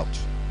thing went out.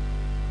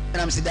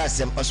 And I'm saying that's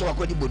them. Also, I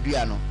could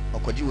Budiano or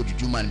could you would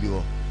you man be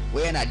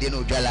when I didn't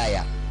know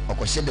Jalaya or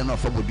could shed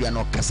enough for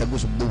Budiano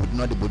Casagos boat,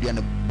 not the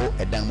Budiano boat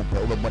a damn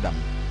over Bodam.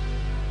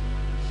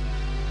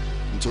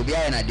 To be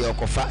an idea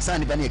of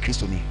San Ibani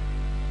Christoni.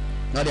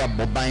 Not their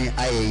Bobain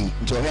I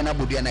to Hena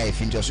Budiana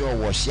if in just your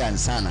wash and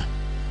Sana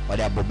or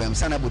their Bobam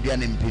Sana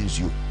Budian impins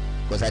you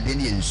because I didn't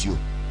use you.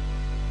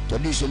 To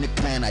this only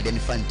kind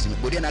identifying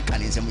Budiana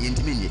can in some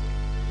intimate.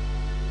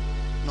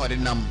 Not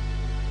in num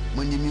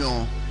when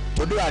you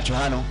to do at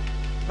Johano,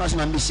 not an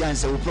ambition,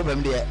 so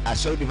problem there. I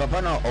saw the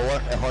Papano or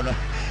what a honor.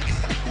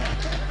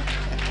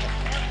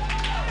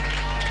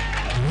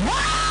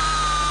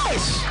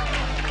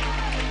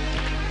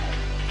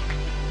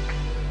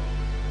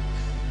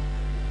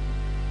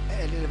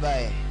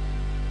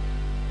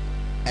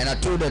 And I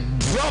told her,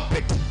 drop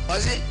it.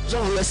 Was it?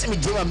 So we see me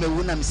do me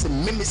when I'm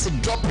saying, Mimi said,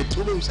 drop it.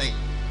 What do you say?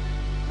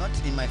 Not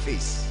in my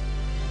face.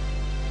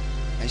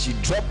 And she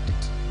dropped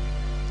it.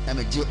 I'm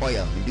a J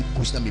oil. We did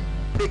push them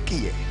break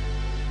here.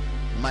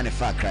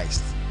 Manifest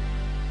Christ.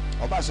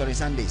 About sorry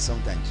Sunday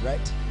sometimes,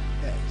 right?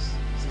 Yes.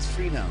 This is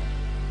free now.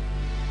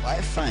 Why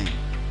fine?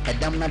 A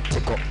damn not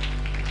take up.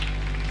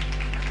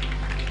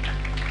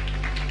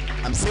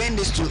 I'm saying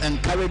this to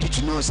encourage you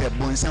to know, say,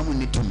 Bonsan will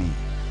need to me.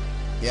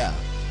 Yeah.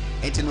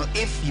 And to know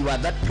if you are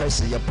that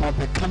person, your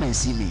papa, come and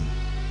see me.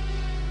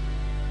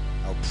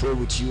 I'll pray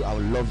with you, I'll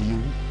love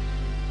you,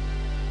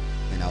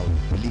 and I'll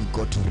believe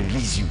God to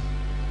release you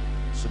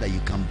so that you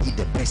can be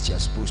the best you're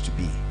supposed to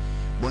be.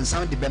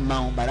 Bonsan de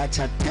Bemau, but that's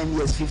 10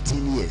 years,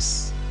 15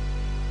 years.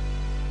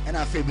 And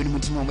I feel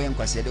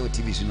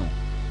TV, no.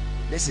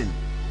 Listen,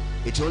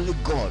 it's only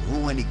God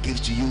who, when He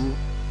gives to you,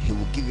 He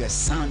will give you a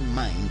sound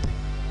mind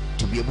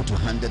to be able to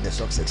handle the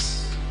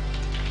success.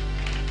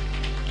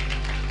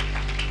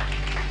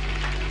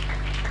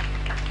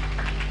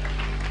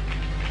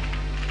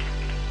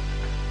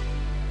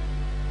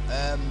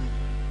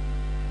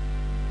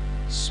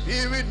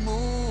 Spirit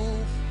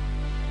move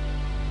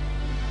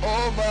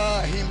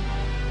over him.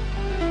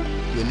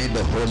 You need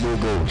the Holy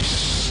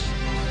Ghost.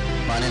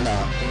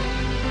 Manila.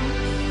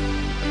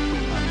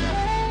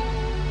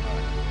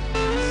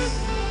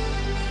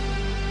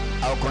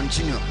 I'll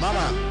continue.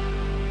 Mama.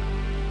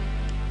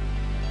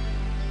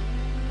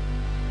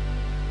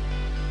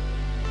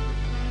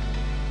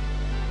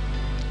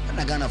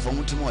 Nagana for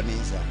mutumo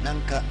neza.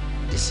 Nanka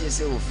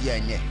disiese ofia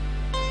nye.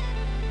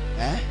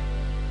 Eh?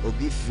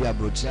 Obi fia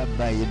brocha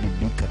ba ye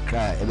bibi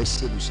kakra ebe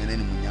sie bushane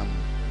ne munyam.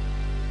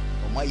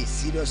 Omo ye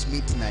serious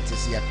meeting at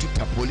say ya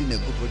tuta poli na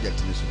good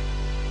project ni so.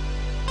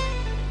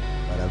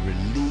 But I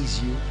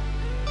release you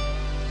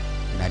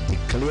and I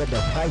declare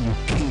that why you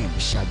came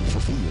shall be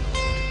fulfilled.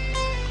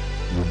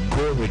 You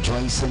go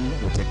rejoicing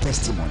with a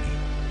testimony.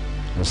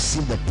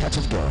 Receive the touch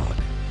of God.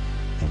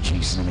 In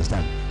Jesus' name is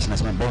done.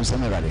 Since my bones are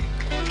ready.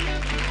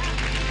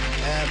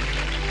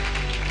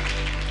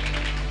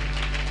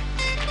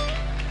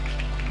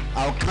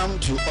 I'll come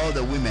to all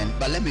the women,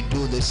 but let me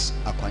do this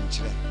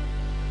aquanture.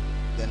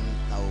 Then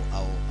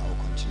I'll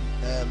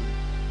continue.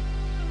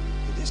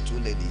 With these two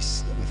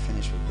ladies, let me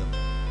finish with them.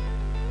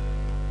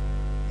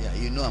 Yeah,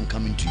 you know I'm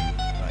coming to you,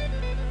 right?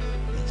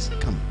 Yes,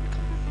 come.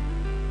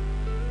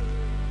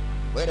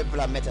 Where the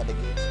people I met at the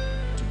gate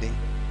today?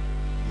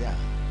 Yeah.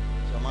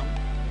 So, mom,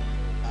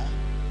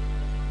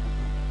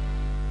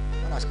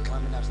 when I was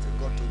climbing upstairs,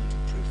 God told me to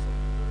pray for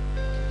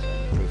you. Okay, so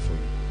I'll pray for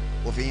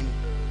you. Ovin.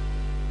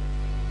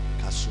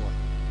 Kasua.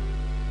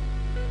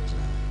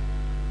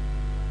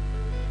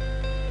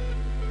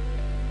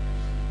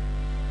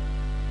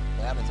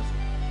 What happens if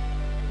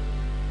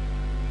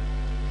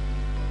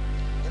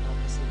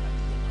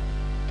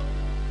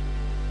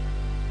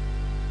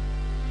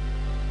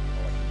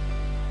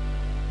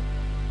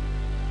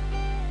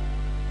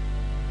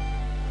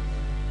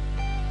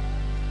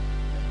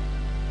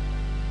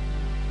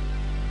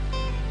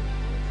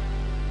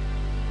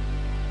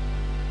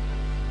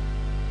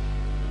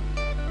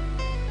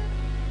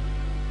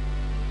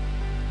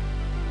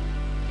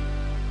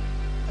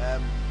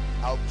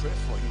I'll pray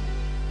for him.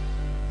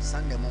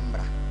 Sunday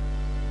Mombra.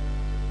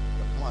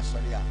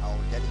 I'll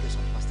delegate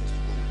some pastors to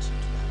go with you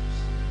to the house.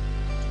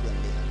 To go and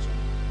lay hands on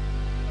you.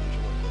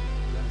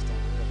 You understand?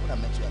 What I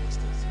meant to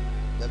understand.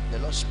 The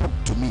Lord spoke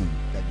to me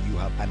that you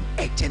have an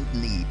urgent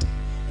need,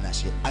 and I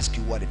shall ask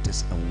you what it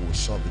is, and we will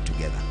solve it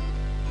together.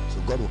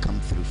 So God will come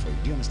through for you.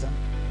 Do you understand?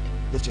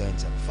 Lift your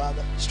hands up.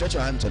 Father, stretch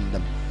your hands on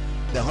them.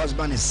 The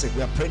husband is sick.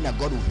 We are praying that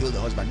God will heal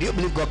the husband. Do you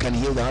believe God can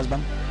heal the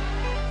husband?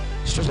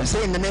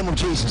 Say in the name of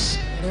Jesus.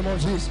 In the name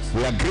of Jesus.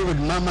 We agree with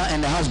Mama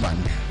and the husband.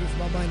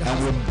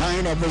 And we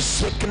bind every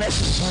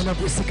sickness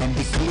and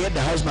declare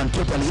the husband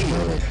totally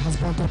healed.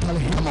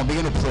 Come on,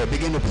 begin to pray,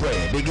 begin to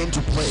pray, begin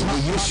to pray. We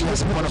use you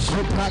as a point of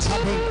contact.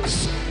 And we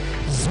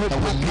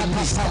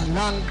minister.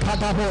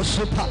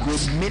 We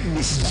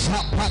minister.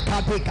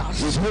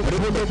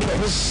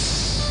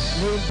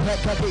 We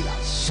break the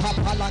curse.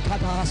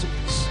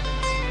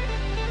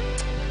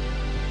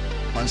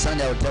 On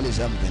Sunday I will tell you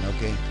something,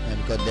 okay?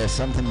 Because there's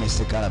something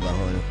mystical about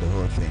the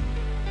whole thing.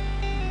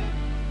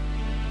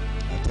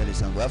 I'll tell you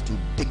something. We have to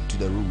dig to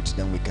the root,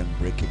 then we can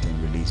break it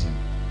and release him.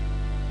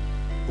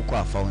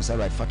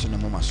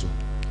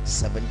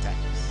 7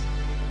 times.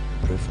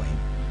 Pray for him.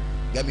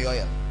 Get me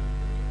oil.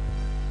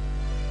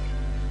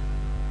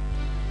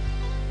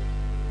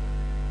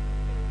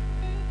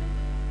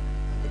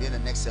 And within the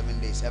next 7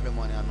 days, every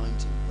morning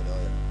anoint him with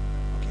oil.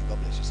 Okay, God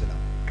bless you. Sit down.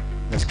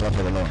 Let's clap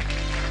for the Lord.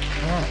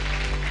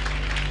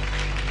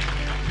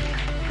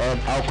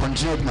 I'll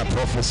continue with my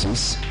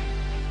prophecies,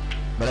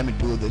 but let me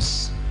do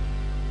this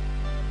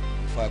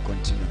before I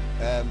continue.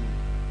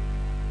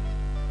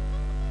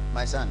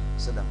 My son,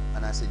 sit down.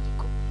 And I said,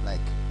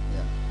 like,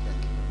 yeah,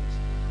 thank you very much.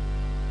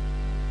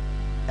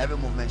 Every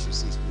movement you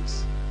see,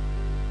 please.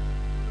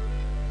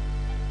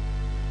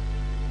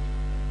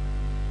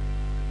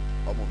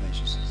 All movements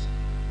you see.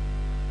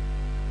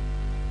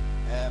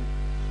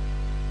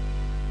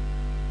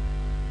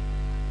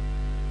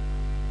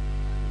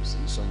 You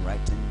see some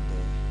writing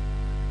there.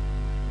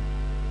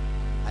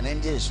 An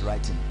angel is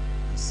writing.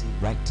 I see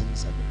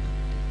writings at the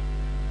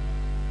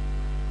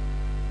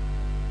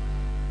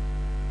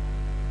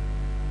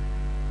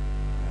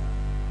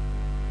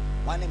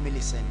back. 1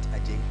 millicent a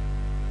day.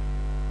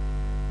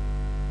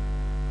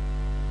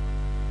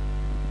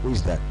 Who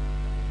is that?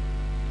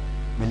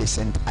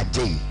 Millicent a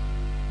day.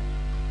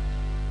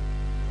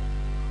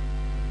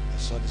 I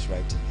saw this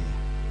writing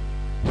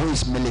here. Who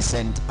is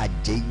Millicent a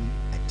day?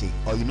 A day.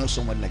 Or you know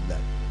someone like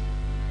that?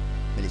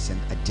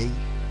 Millicent a day.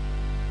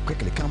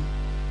 Quickly come.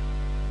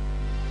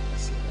 I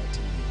see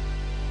writing here.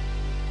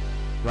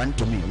 Run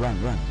to me.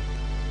 Run, run.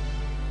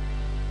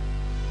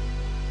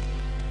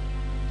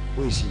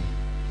 Who is she?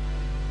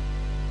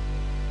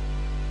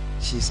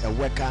 She's a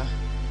worker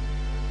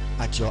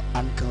at your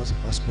uncle's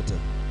hospital.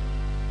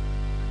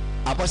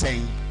 I was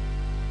saying,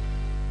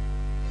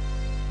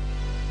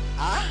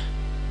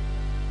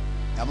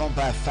 I'm on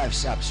by 5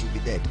 sharps, you'll be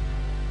dead.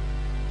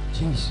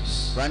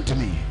 Jesus. Run to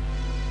me.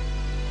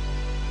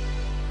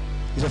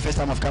 It's the first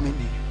time I've come in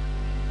here.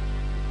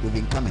 You've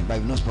been coming, but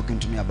you've not spoken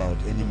to me about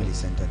any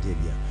Millicent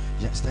Adavia.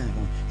 Just stand.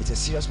 It's a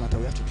serious matter.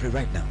 We have to pray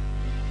right now.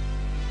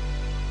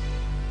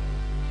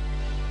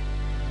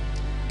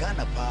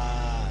 Ghana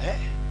pa,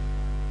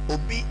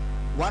 Obi,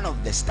 one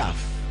of the staff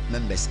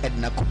members,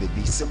 Edna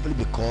Kubebi, simply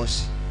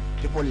because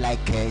people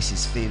like her,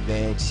 she's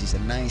favored, she's a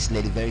nice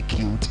lady, very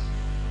cute.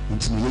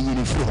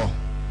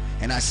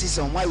 And I see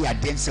some why you are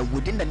dancing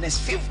within the next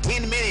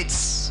 15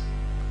 minutes.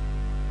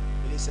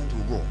 Millicent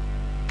will go.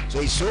 So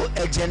it's so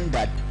urgent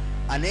that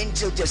an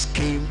angel just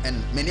came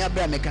and many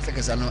abra make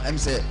us know I'm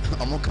say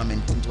I'm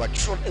coming into a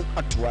trot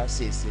to us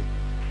says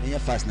in your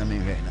fast na me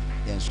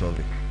na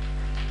sorry.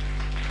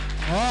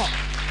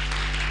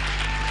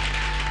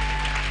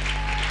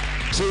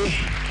 See,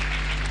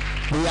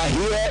 we are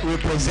here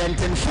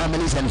representing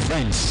families and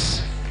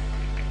friends.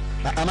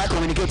 Am I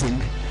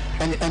communicating?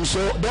 And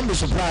so don't be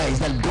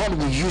surprised that God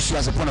will use you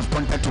as a point of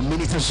contact to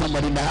minister to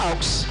somebody in the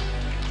house.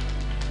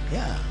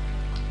 Yeah.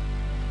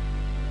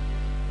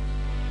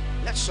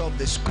 Let's solve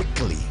this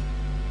quickly.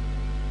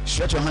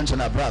 Stretch your hands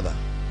on our brother.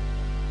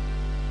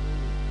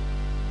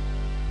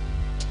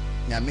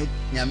 Nyame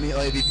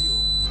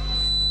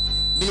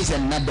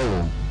Millicent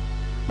Nado.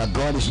 But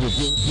God is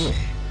revealed here.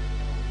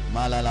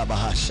 Malala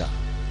Bahasha.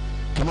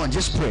 Come on,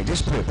 just pray,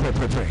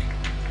 pray.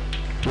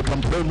 We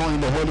can pray more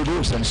in the Holy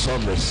Ghost and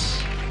solve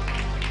this.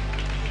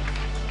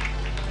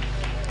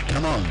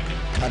 Come on,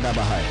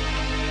 Kadabahai.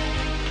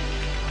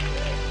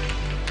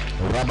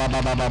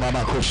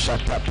 Rabababababa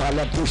Koshata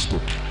Palatistu.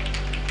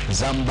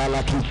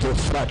 Zambalakito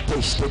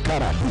Frateste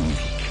Karabi.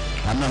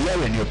 I'm not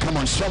hearing you. Come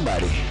on,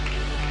 somebody.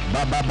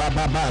 Baba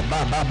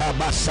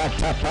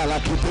Sata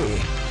Palakite.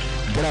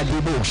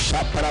 Gradibo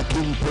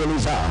Shaprakim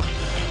Poliza.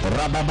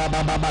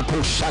 Rababababa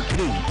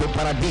Koshakrin to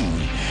Paradi.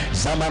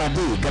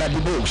 Zamaradi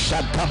Gradibo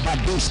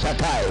Shakabadista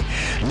Kai.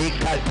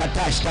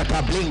 Likatasta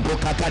Kablingo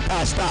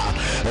Kakatasta.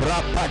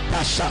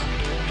 Rapatasha.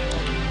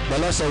 The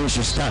Lord said we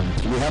should stand.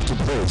 We have to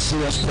pray.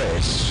 Serious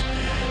prayers.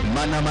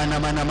 Mana.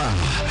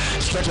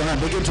 Stretch your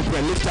hand. Begin to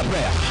pray. Lift a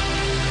prayer.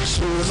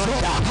 So we will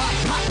not die.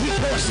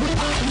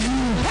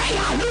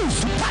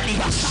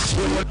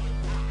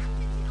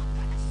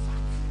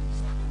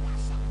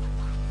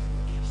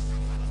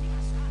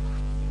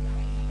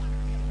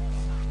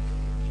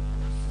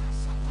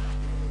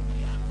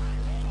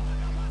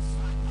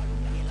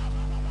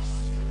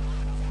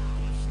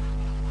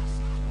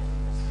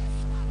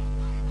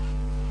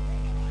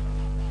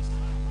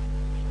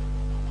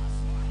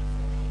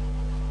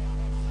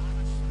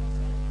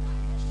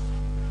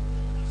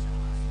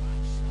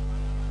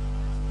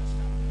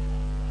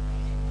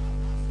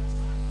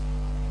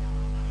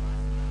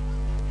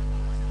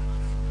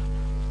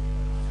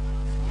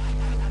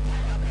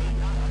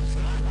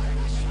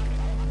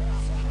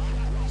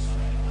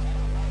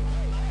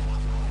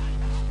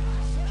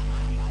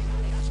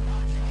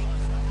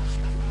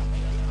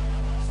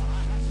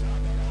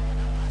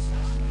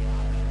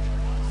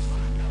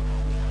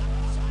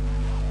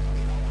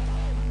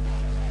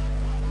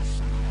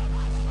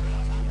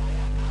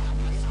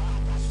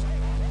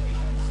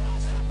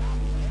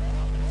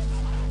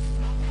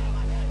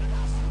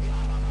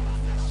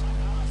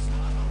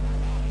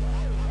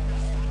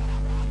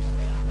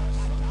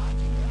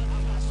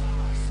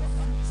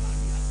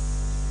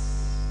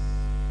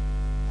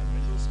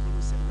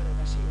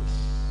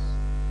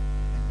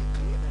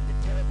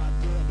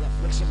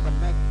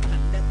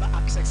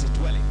 access his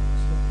dwelling.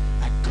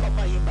 I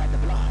cover him by the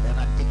blood and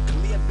I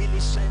declare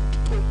Millicent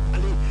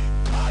totally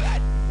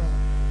covered.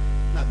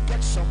 Now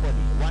get somebody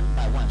one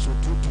by one. So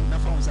two. Now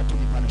one's at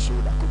on the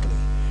shoulder quickly.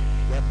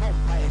 The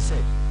vampire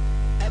said,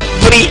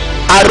 every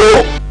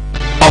arrow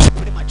of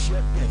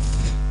premature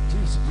death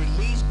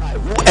released by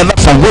whoever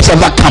from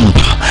whichever camp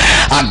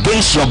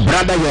against your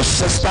brother, your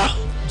sister,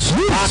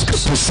 back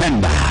to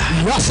sender.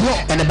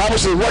 And the Bible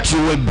says, what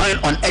you will bind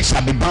on earth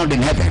shall be bound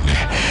in heaven.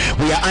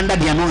 We are under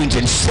the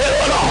anointing. Say,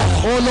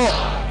 oh Lord.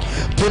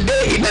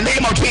 Today in the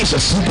name of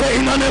Jesus,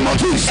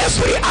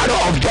 every arrow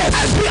of death,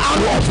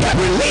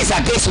 release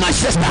against my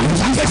sister,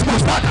 against my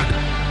brother.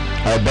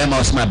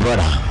 Obemos, my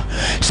brother.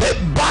 Say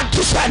back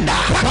to sender.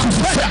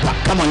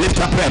 Come on, lift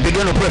up prayer.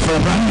 Begin to pray for a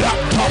brother.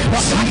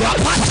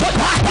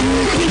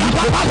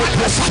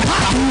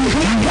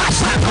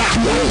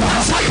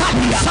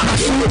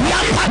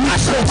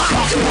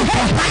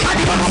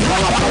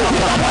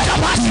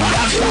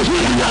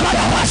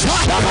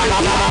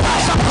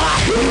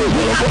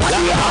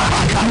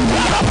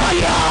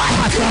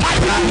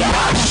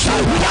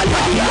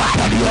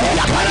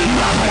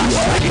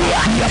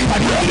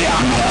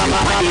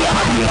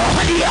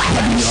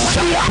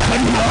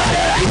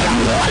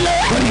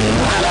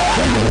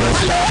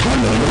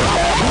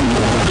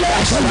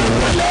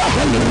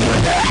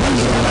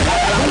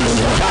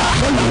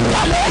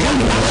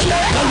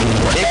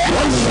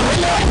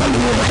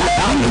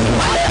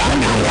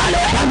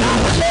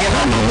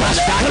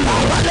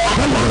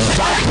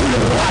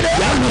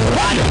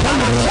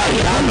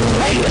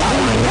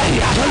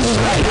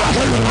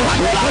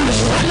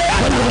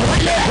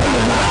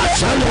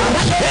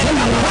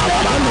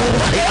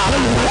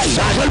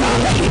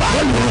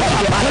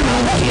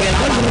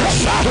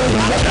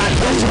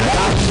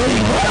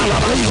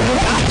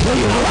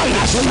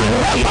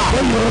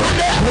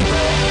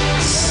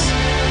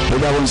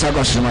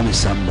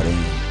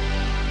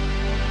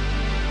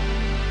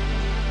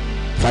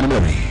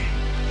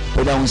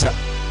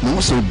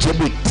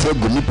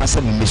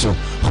 Somebody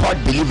hot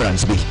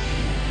deliverance be.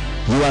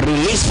 You are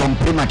released from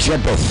premature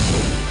death.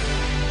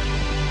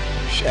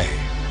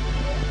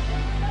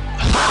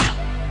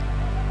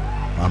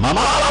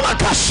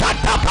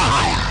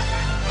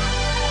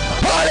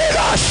 Holy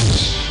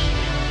Ghost.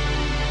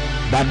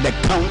 By the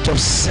count of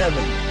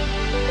 7.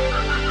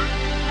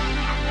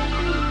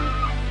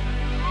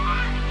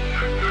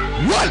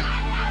 1.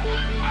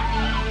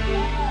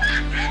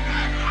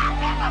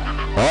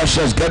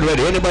 Ushers, get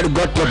ready. Anybody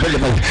got to pray?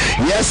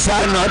 Yes,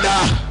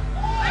 another.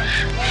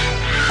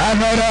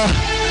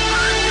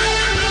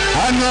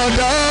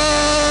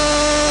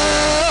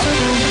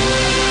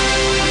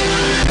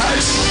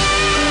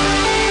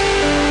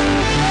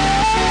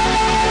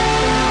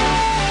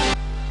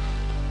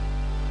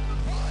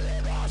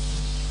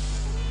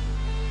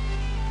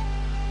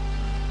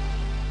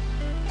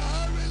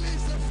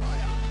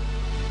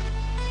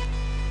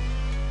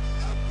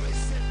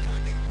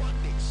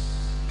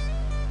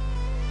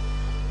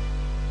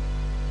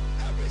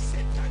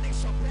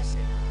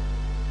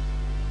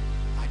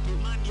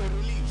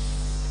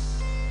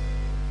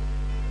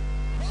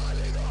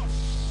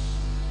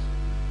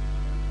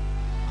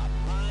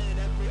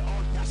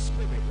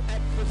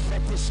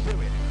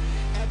 Spirit,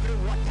 every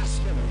water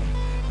spirit,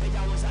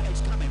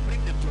 it's coming,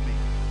 bring them to me.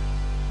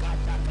 Holy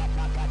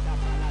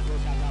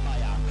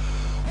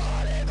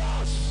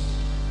Ghost.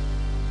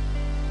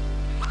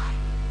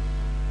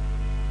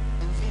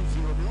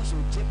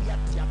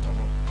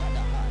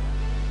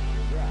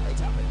 Yeah,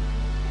 it's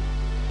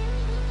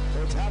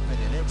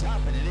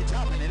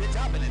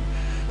happening.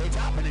 It's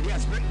happening.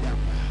 Yes, bring them.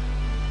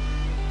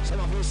 Some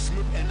of you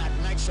sleep and at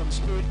night some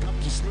spirit come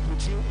to sleep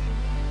with you.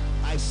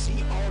 I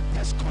see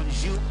altars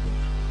consumed.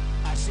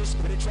 I see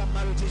spiritual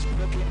marriages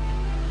broken.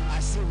 I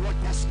see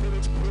water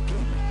spirits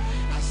broken.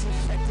 I see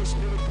fetish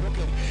spirit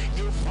broken.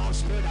 You foul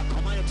spirit are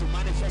commanded to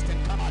manifest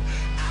and come out.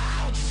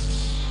 Ouch!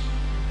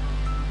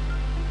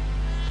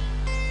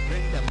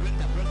 Bring them.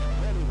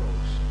 Holy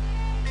Ghost.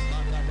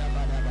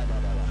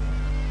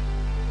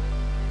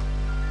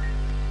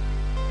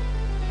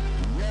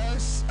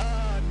 Yes,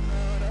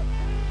 another.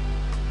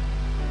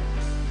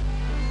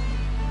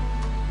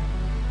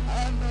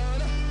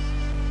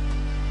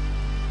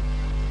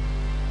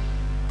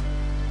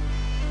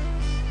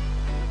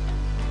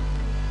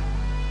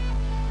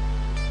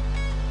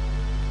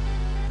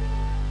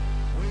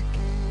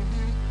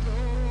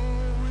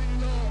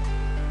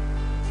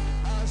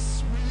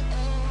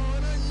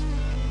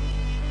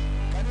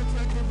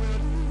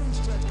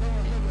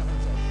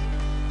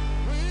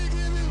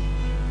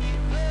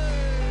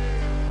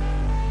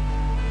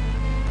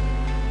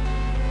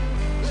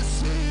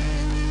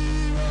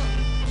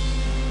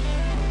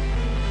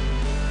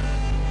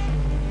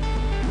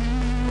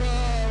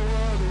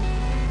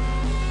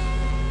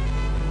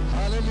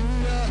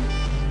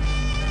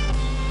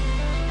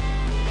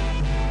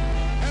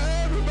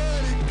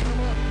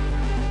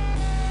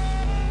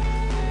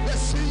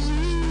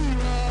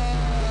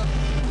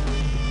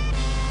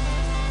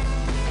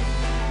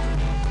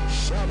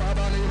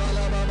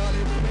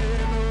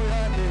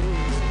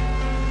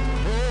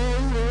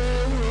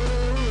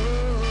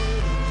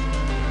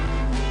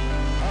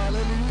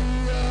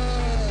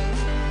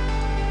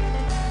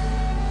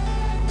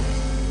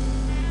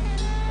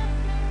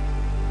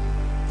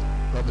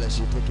 bless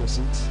you. Take your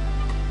seats.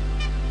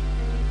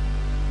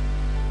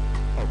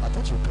 Oh, I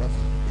thought you were covered.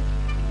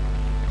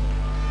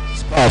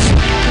 It's powerful.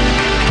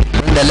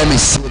 Brenda, let me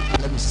seal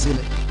it. Let me seal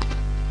it.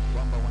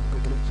 One by one,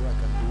 quickly, so I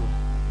can do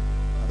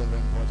other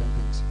very important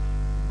things.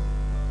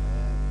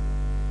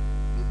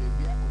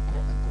 We are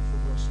going to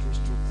go straight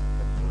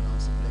and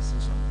pronounce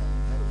blessings on them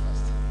very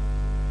fast.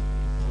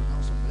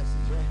 Pronounce some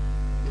blessings. Yeah.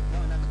 The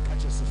brown and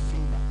catch us a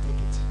favor.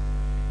 Take it.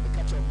 They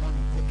catch your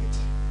money. Take it.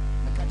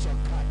 They catch your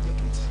car.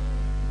 Take it.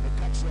 They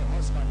catch your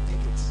husband.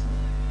 Take it.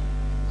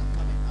 I'm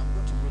coming. I'm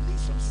going to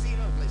release some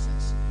serious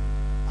blessings.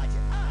 I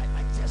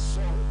just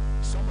saw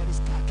somebody's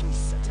car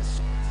keys. I just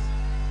saw it.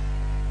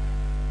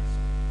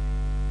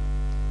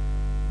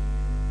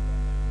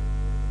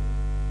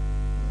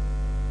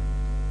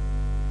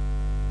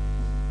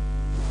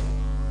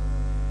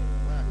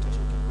 When I touch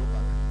you, can go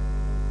back.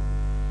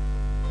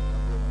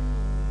 Can go back.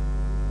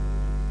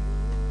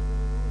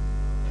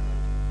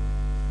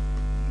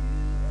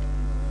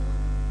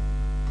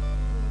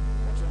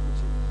 What's wrong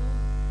with you?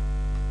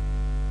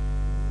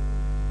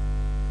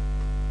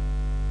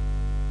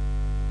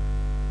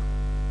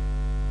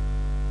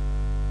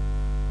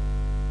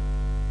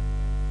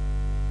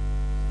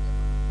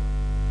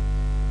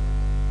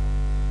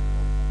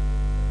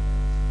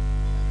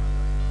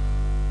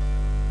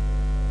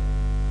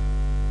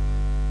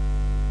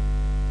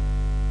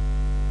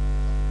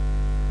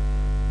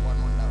 One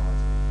more now.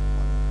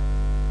 One.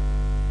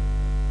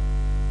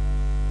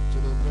 So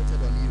they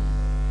operated on you.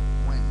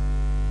 When?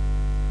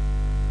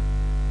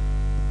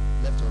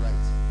 Left or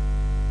right?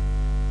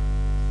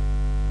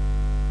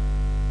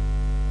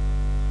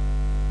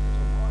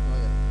 So one or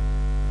yeah.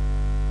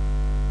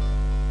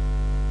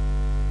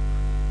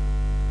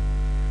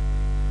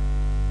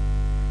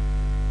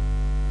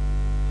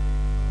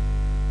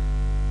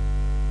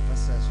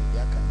 Pastor, so they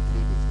can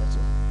play this. That's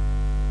all.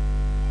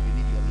 You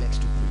need your legs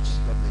to preach.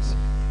 God bless you.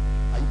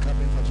 Are you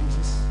clapping for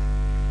Jesus?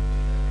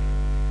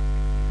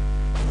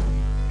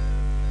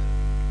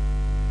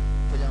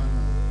 Put your hand on.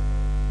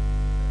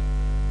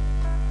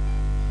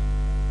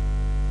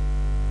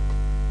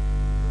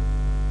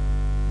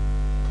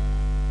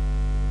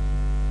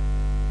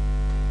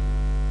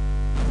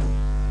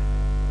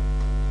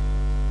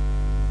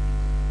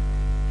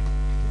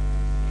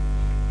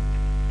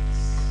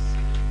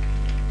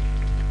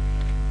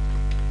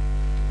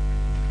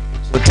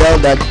 So tell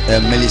that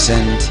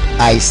Millicent,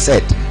 I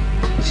said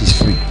she's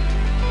free.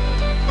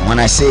 And when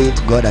I say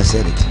it, God has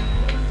said it.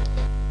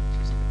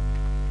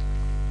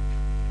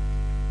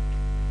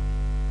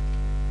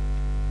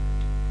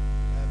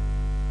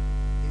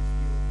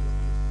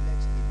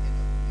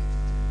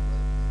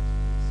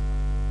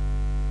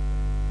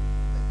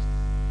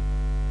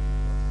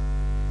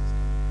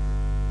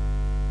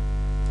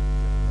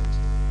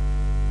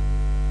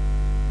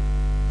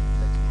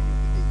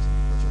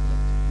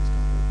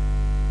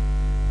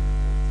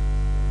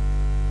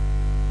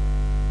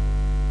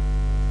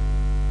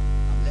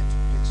 I'm led to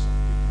pick some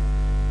people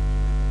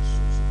and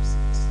sow some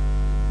seeds.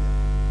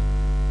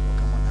 Oh,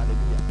 come on,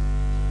 hallelujah.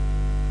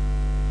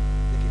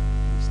 Take it,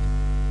 please.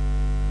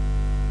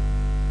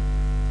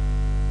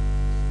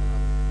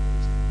 Amen.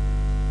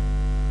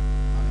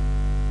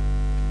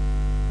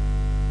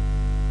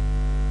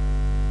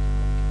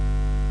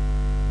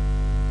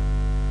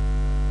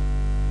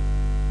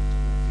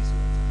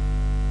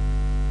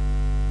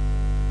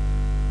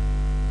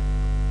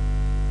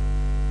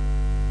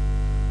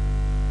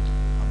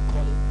 I'm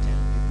calling 10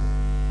 people.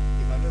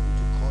 If I'm able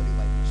to call you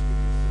by the Spirit,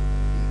 you feel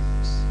my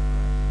feelings.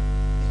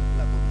 These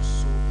people are going to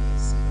sow me a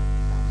seed of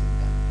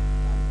 1,000 Ghana.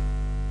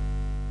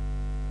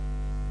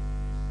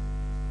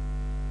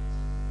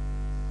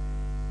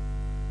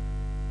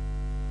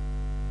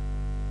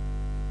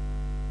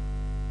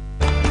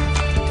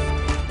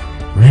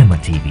 Rema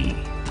TV,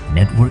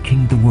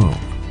 networking the world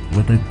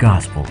with the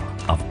gospel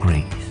of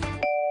grace.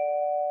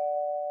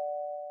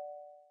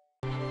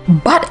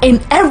 But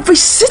in every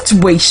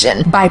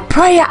situation, by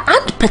prayer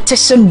and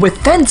petition with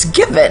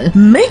thanksgiving,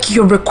 make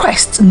your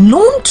requests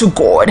known to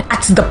God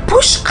at the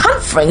Push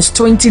Conference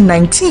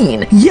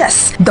 2019.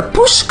 Yes, the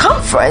Push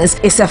Conference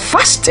is a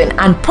fasting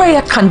and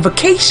prayer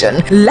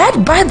convocation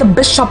led by the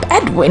Bishop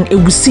Edwin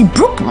Ewusie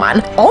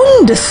Brookman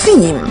on the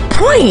theme,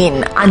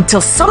 praying until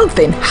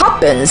something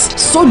happens.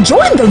 So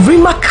join the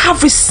Rema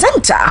Calvary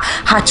Center,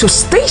 Haatso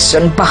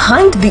Station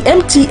behind the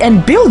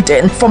MTN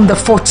building from the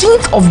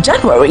 14th of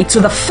January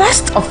to the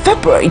 1st of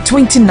February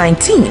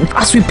 2019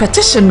 as we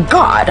petition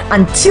God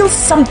until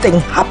something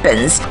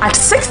happens at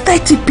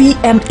 6:30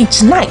 p.m.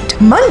 each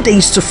night,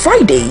 Mondays to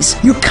Fridays.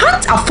 You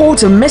can't afford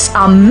to miss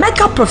our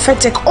mega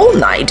prophetic all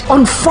night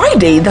on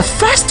Friday the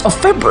 1st of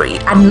February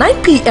at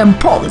 9 p.m.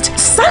 prompt,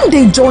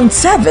 Sunday joint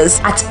service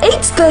at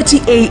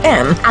 8:30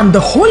 a.m. and the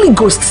Holy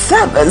Ghost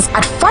service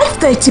at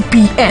 5:30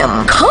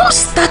 p.m. Come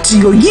start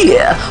your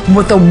year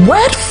with a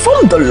word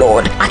from the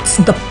Lord at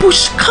the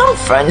Push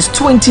Conference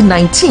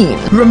 2019.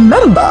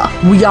 Remember,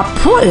 we are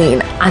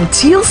praying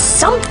until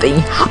something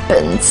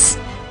happens.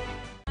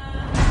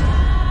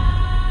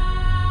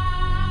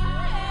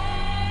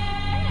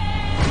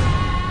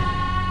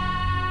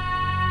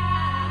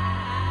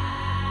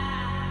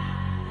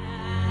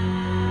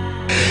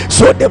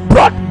 So they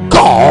brought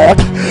God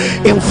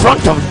in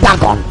front of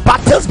Dagon,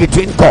 battles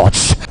between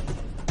gods,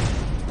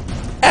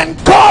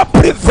 and God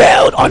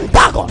prevailed on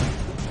Dagon.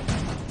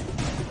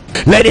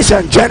 Ladies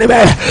and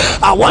gentlemen,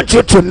 I want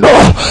you to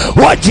know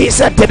what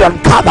Jesus did on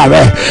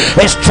Calvary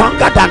is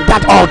stronger than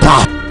that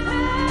altar.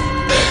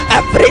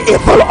 Every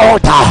evil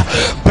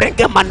altar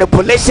bringing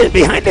manipulation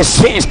behind the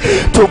scenes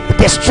to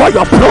destroy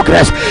your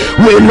progress,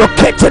 we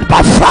locate it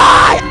by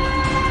fire.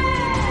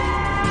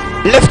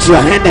 Lift your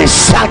hand and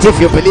shout if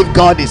you believe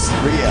God is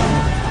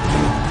real.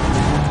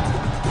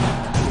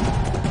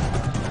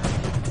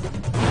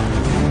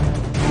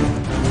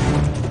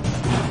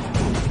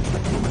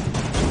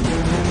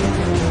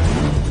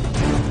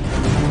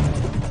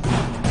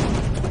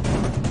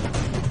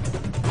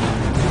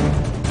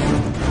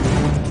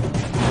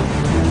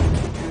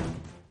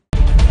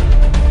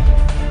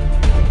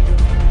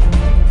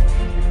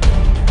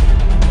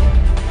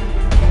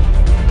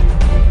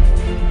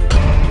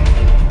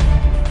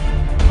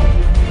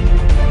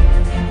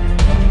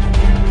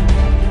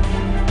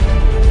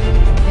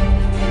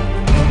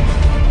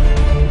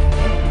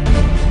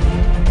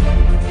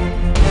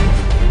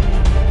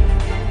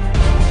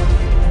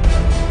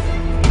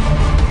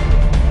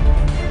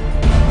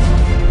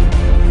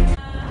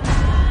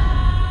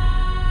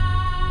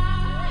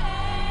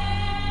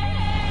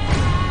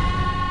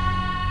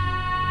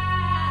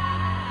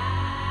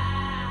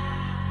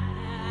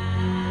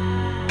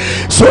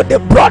 So they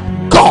brought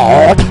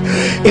God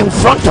in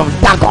front of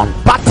Dagon,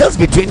 battles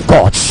between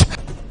gods,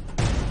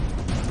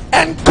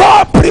 and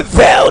God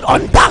prevailed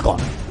on Dagon.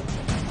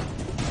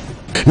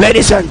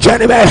 Ladies and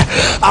gentlemen,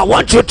 I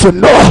want you to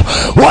know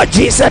what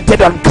Jesus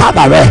did on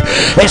Calvary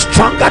is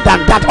stronger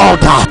than that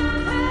altar.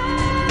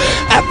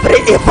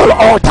 Every evil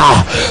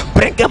altar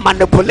bringing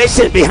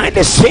manipulation behind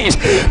the scenes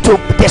to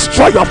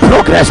destroy your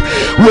progress,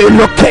 we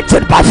locate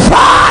it by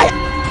fire.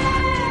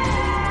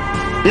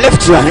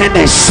 Lift your hand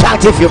and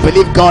shout if you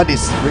believe God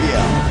is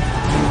real.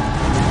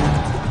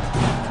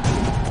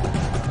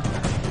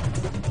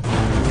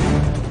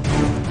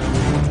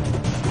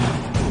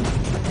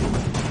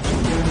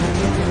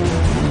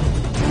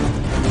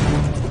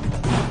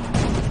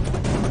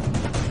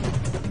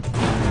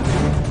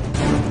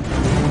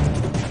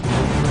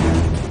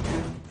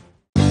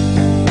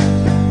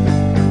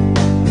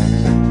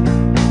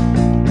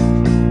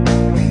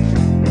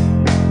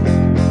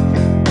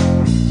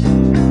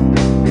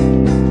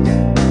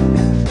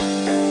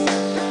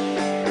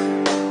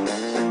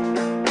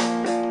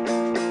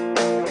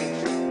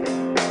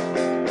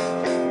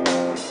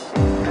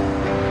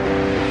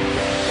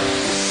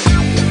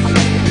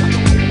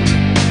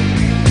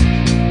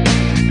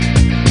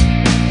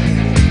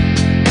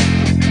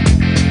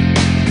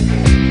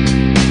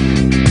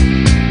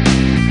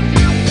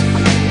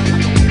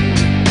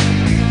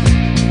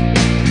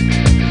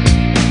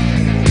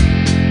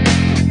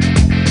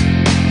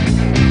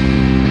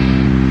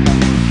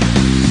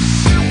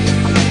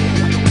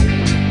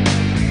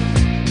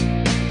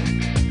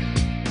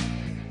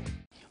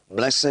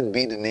 Blessed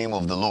be the name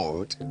of the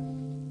Lord,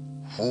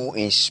 who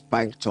in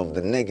spite of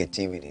the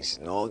negativities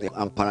and all the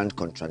apparent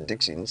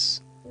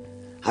contradictions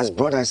has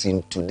brought us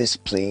into this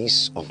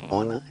place of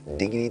honor,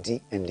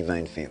 dignity, and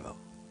divine favor.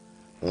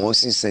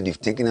 Moses said,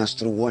 you've taken us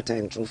through water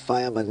and through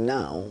fire, but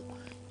now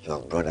you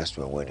have brought us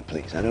to a worthy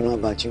place. I don't know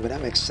about you, but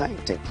I'm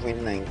excited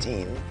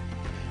 2019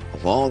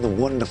 of all the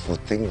wonderful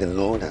things the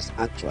Lord has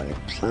actually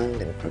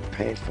planned and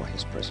prepared for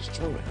his precious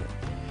children.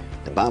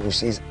 The Bible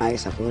says,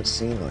 eyes have not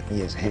seen or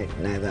ears heard,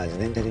 neither has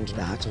it entered into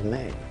the heart of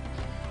man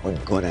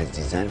what God has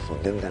designed for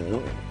them that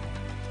love him.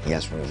 He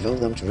has revealed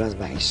them to us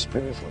by his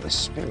Spirit, for the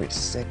Spirit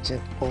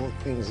searcheth all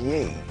things,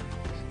 yea,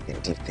 the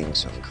deep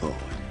things of God.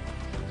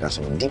 There are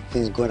some deep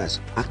things God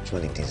has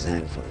actually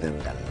designed for them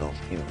that love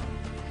him.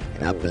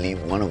 And I believe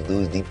one of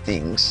those deep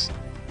things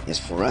is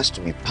for us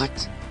to be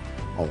part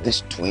of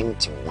this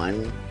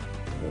 21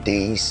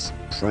 days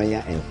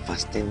prayer and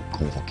fasting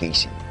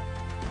convocation.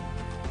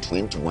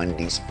 21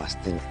 days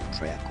fasting and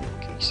prayer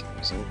convocation.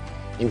 You see,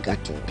 you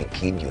got to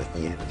begin your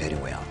year very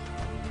well.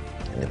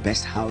 And the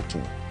best how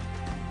to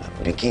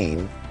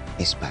begin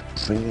is by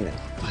praying and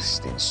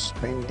fasting,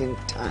 spending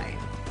time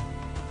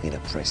in the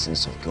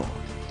presence of God.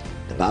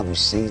 The Bible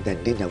says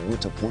that they that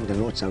wait upon the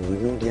Lord shall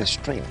renew their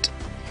strength.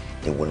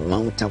 They will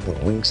mount up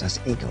with wings as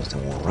eagles. They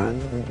will run,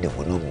 they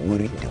will not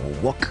worry, they will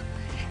walk,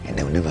 and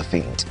they will never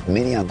faint.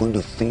 Many are going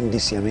to faint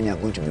this year, many are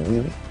going to be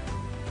weary.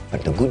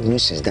 But the good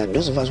news is that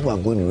those of us who are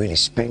going to really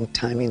spend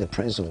time in the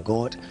presence of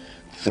God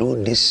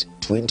through this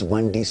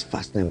 21 days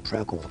fasting and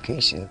prayer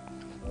convocation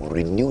will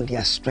renew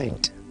their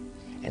strength,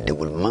 and they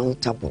will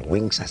mount up with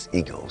wings as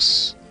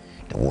eagles.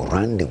 They will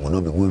run, they will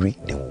not be weary,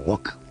 they will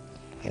walk,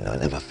 and they'll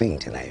never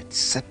faint. And I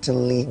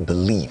certainly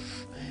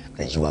believe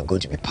that you are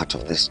going to be part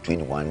of this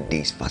 21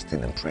 days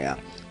fasting and prayer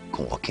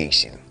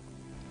convocation.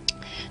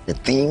 The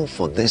theme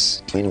for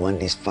this 21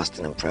 days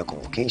fasting and prayer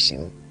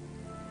convocation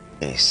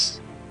is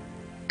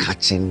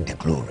catching the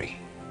glory.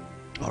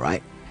 All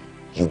right,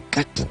 you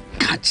got to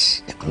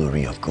catch the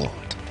glory of God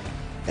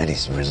that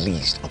is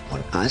released upon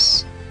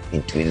us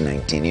in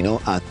 2019. You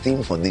know, our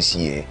theme for this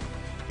year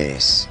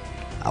is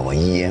our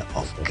year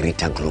of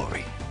greater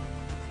glory.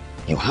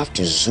 You have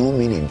to zoom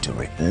in into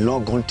it,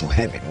 log on to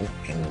heaven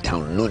and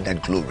download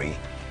that glory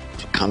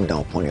to come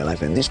down upon your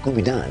life. And this could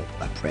be done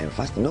by prayer and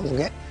fasting. Don't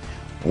forget,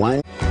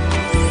 one.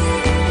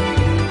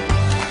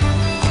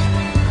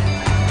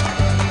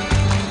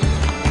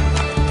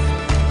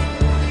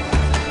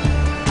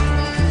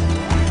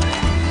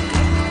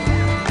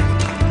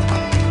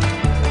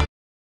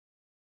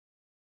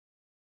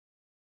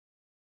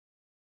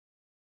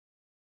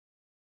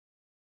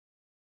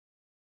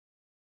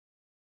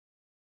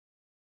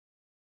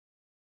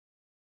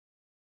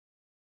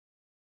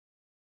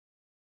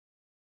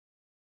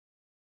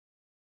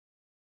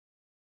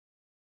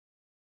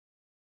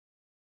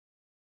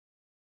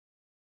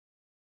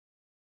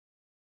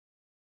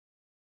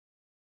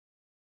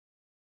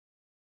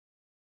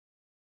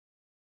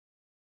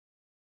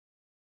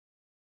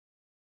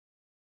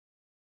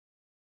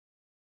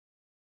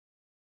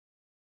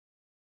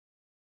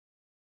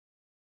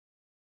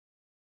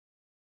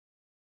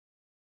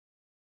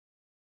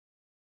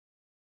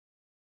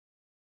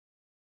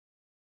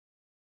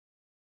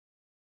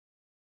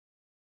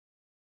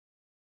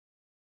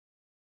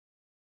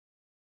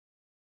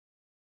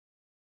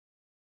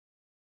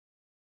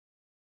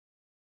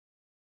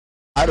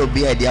 I will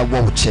be idea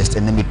wall chest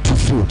and then be two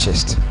full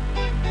chest.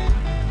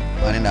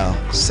 And now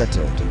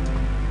settled.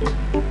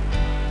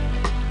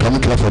 Can we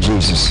clap for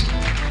Jesus?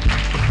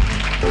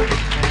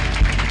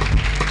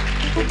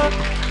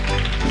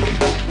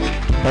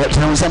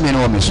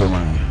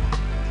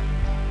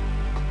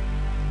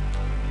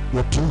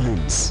 Your two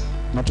hands,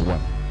 not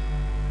one.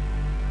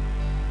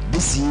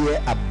 This year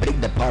I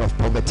break the power of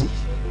poverty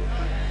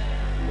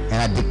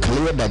and I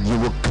declare that you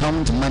will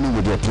count money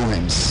with your two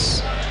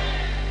hands.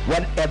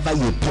 Whatever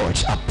you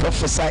touch, I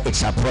prophesy it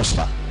shall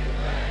prosper.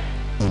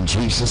 In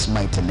Jesus'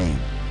 mighty name.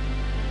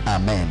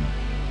 Amen.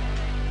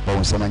 I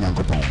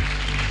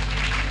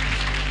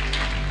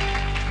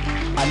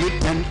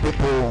need 10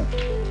 people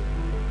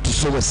to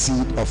sow a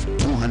seed of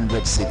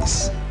 200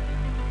 cedis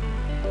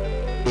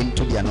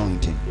into the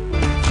anointing.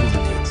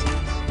 200 cedis.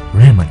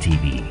 Rhema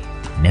TV,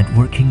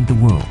 networking the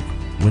world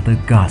with the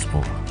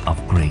gospel of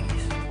grace.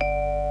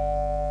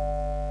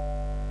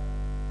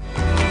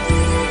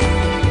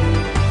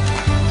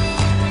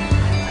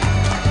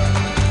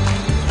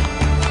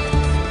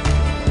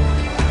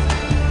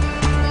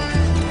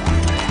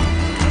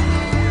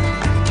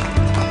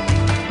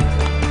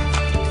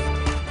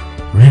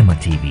 Rhema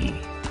TV,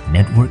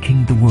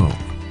 networking the world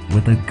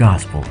with the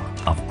gospel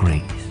of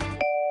grace.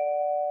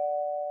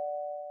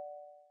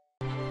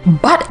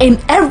 But in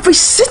every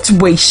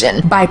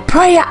situation, by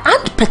prayer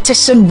and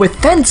petition with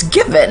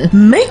thanksgiving,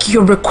 make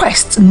your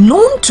requests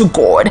known to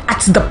God at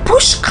the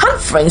Push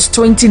Conference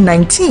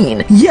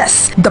 2019.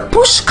 Yes, the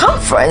Push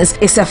Conference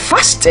is a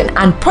fasting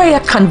and prayer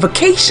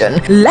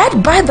convocation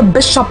led by the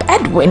Bishop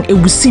Edwin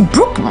Ewusie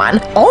Brookman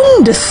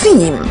on the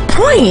theme,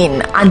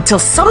 praying until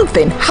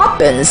something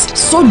happens.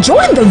 So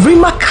join the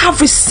Rhema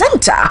Calvary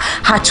Center,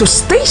 Haatso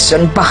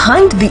Station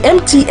behind the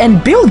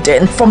MTN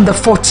building from the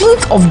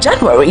 14th of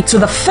January to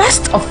the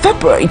 1st of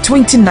February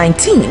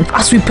 2019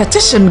 as we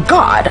petition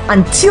God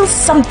until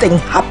something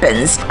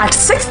happens at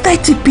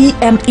 6:30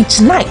 p.m.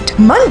 each night,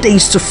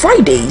 Mondays to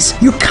Fridays.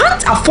 You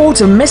can't afford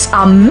to miss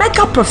our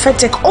mega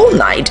prophetic all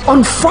night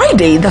on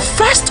Friday the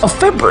 1st of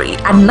February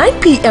at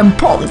 9 p.m.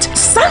 prompt,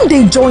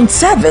 Sunday joint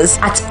service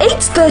at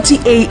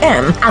 8:30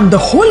 a.m. and the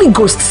Holy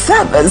Ghost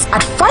service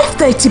at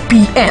 5:30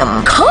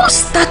 p.m. Come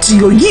start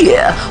your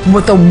year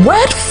with a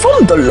word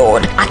from the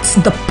Lord at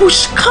the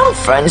Push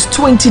Conference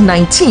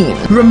 2019.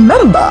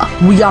 Remember,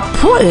 we are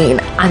praying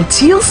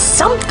until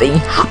something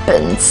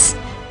happens.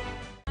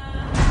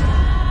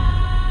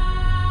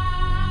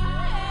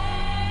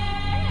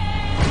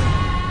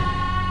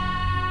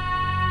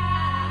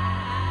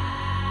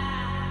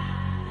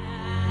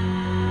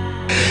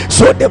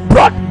 So they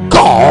brought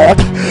God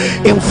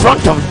in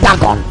front of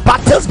Dagon,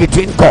 battles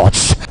between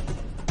gods,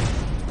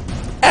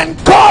 and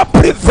God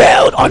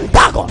prevailed on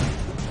Dagon.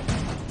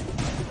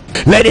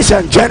 Ladies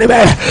and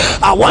gentlemen,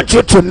 I want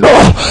you to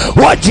know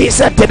what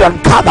Jesus did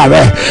on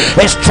Calvary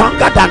is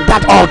stronger than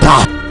that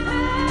altar.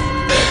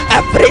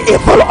 Every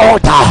evil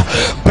altar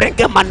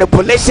bringing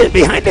manipulation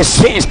behind the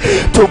scenes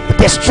to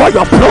destroy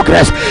your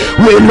progress,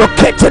 we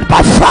locate it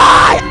by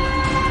fire.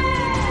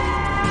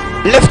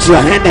 Lift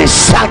your hand and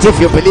shout if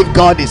you believe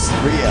God is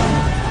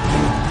real.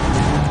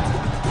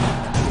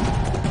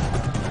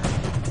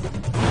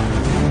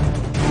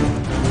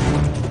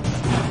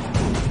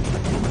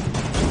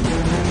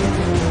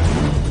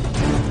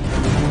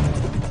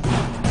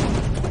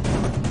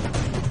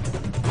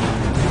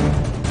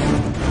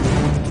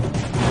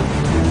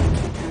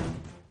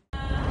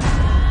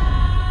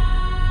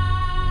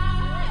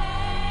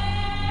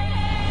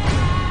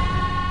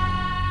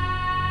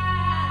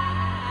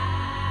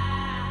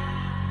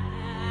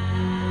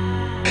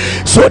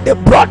 So they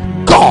brought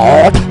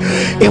God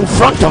in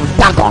front of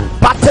Dagon,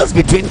 battles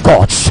between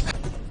gods,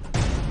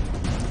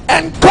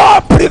 and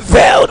God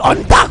prevailed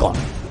on Dagon.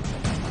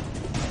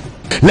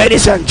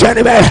 Ladies and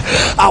gentlemen,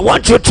 I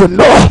want you to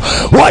know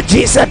what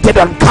Jesus did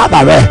on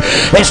Calvary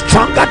is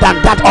stronger than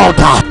that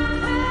altar.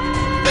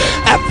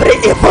 Every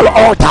evil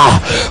altar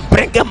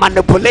bringing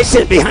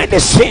manipulation behind the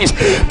scenes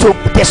to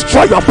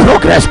destroy your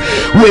progress,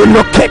 we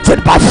locate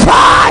it by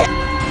fire.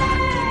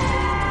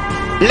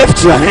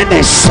 Lift your hand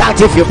and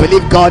shout if you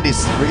believe God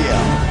is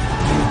real.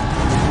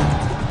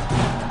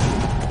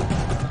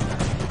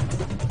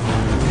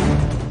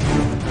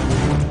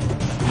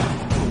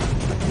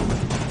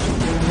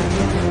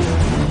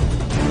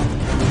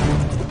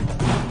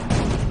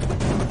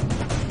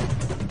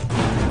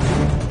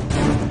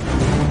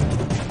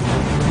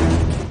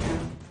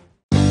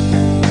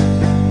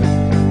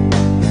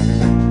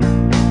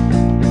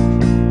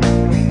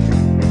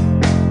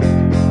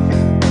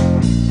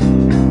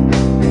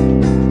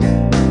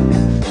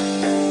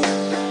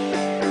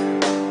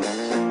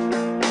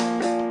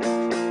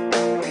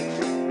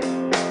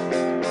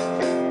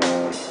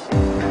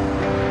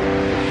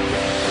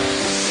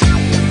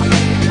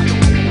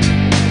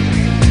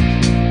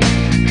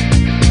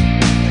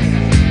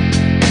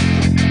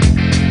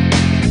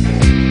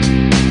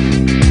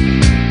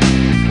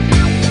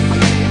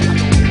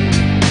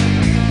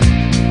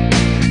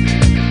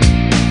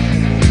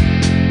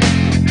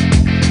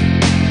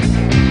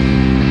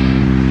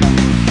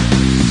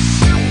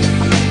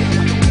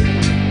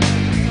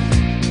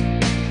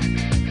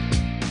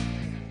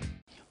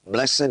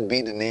 Blessed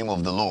be the name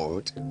of the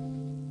Lord,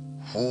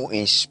 who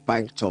in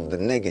spite of the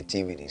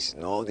negativities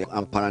and all the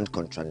apparent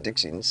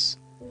contradictions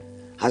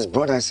has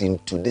brought us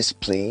into this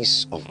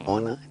place of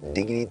honor,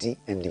 dignity,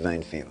 and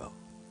divine favor.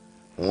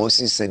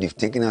 Moses said, you've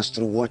taken us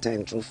through water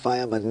and through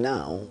fire, but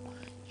now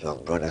you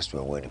have brought us to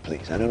a worthy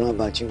place. I don't know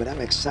about you, but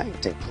I'm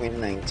excited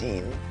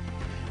 2019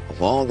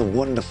 of all the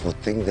wonderful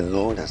things the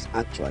Lord has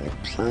actually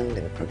planned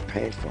and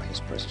prepared for his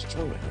precious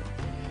children.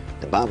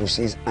 The Bible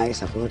says, eyes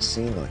have not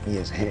seen nor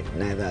ears heard,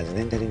 neither has it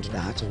entered into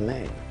the heart of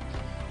man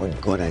what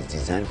God has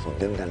designed for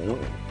them that know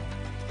him.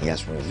 He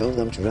has revealed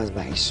them to us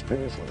by his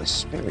Spirit, for the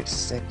Spirit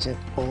searcheth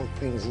all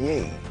things,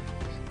 yea,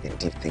 the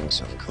deep things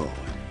of God.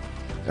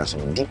 There are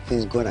some deep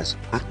things God has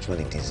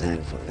actually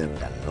designed for them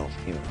that love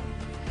him.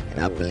 And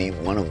I believe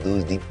one of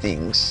those deep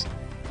things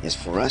is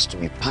for us to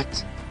be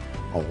part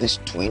of this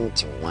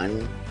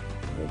 21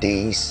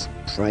 days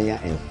prayer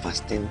and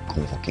fasting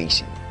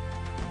convocation.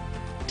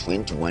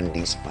 21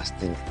 days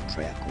fasting and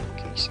prayer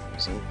convocation. You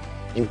see,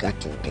 you got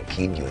to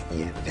begin your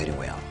year very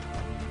well.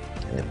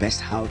 And the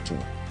best how to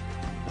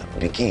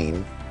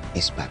begin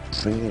is by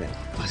praying and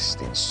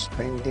fasting,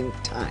 spending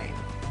time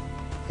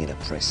in the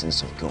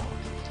presence of God.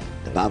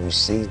 The Bible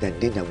says that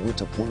they that wait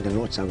upon the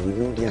Lord shall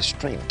renew their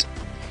strength.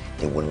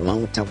 They will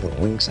mount up with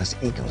wings as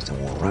eagles. They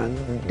will run,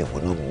 they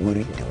will not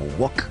worry, they will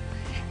walk,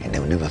 and they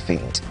will never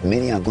faint.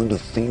 Many are going to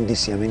faint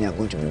this year, many are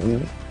going to be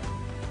weary.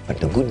 But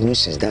the good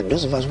news is that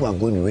those of us who are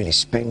going to really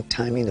spend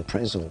time in the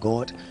presence of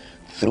God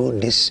through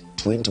this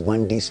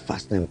 21 days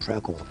fasting and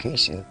prayer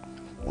convocation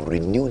will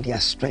renew their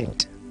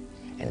strength,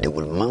 and they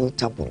will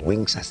mount up with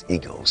wings as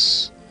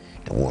eagles.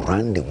 They will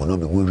run, they will not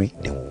be weary,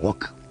 they will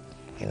walk,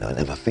 and they'll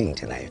never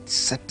faint. And I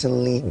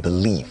certainly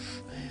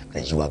believe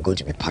that you are going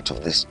to be part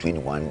of this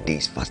 21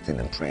 days fasting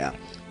and prayer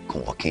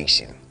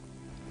convocation.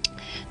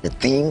 The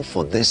theme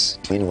for this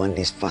 21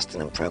 days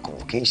fasting and prayer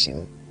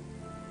convocation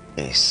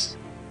is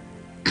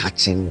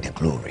catching the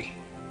glory.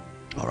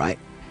 All right,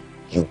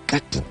 you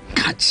got to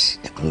catch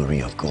the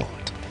glory of God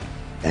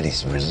that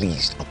is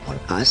released upon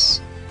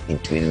us in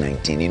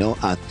 2019. You know,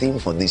 our theme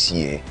for this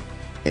year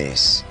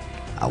is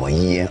our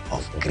year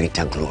of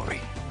greater glory.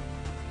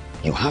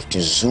 You have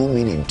to zoom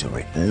in into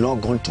it,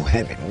 log on to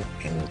heaven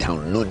and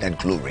download that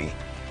glory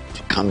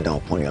to come down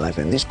upon your life.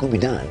 And this could be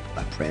done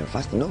by prayer and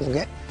fasting. Don't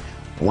forget,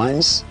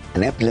 once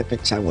an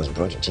epileptic child was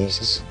brought to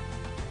Jesus,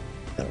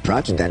 and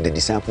prior to that, the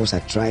disciples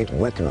had tried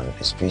working on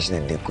the situation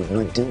and they could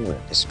not deal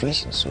with the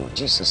situation. So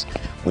Jesus,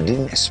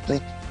 within a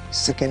split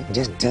second,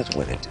 just dealt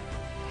with it.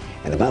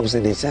 And the Bible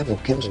said the disciple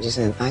came to Jesus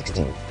and asked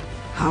him,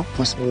 how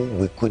possible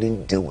we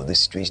couldn't deal with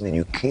this situation, and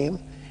you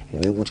came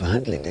and were able to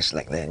handle it just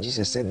like that? And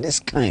Jesus said, this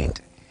kind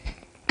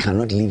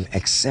cannot live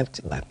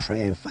except by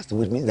prayer and fasting,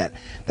 which means that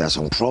there are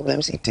some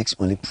problems, it takes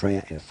only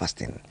prayer and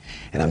fasting.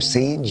 And I'm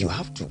saying you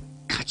have to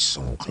catch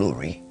some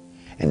glory,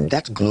 and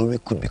that glory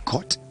could be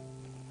caught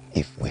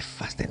if we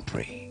fast and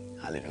pray.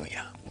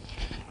 Hallelujah.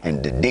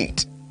 And the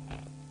date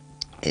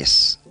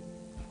is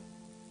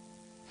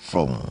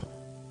from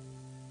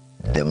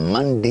the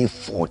Monday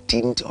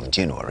 14th of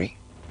January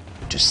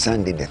to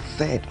Sunday the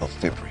 3rd of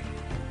February.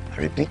 I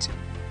repeat,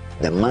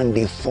 the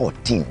Monday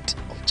 14th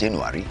of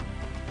January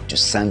to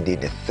Sunday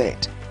the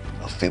 3rd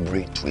of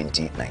February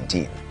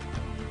 2019.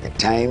 The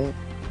time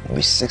will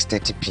be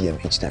 6:30 p.m.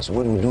 each time. So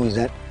what we'll do is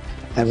that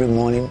every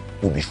morning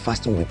we'll be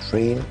fasting, we'll be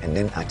praying, and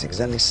then at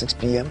exactly 6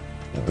 p.m.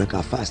 we break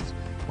our fast.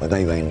 Whether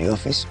you are in the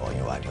office or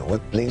you are at your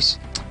workplace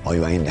or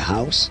you are in the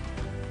house,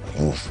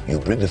 you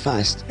break the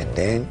fast, and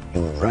then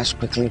you rush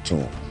quickly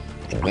to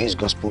the Grace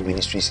Gospel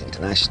Ministries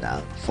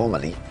International,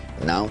 formerly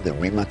now the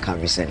Rima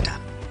Calvary Center,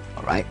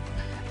 all right,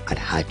 at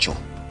Haatso.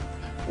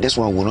 This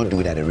one will not do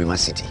it at the Rima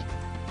City.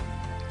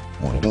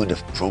 We'll do the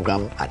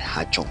program at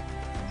Haatso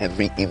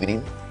every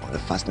evening of the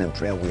fasting and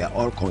prayer. We are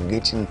all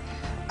congregating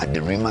at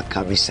the Rima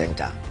Calvary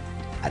Center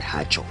at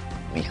Haatso,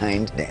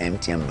 behind the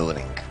MTN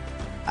building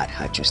at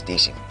Haatso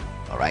Station.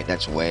 All right,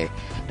 that's where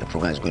the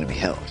program is going to be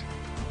held.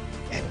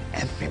 And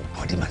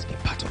everybody must be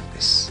part of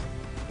this.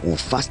 We'll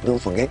fast, don't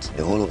forget,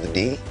 the whole of the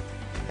day,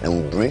 and then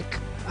we'll break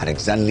at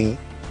exactly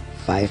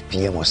 5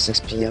 p.m. or 6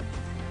 p.m.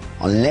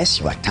 Unless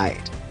you are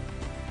tired.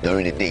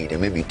 During the day, there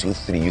may be 2,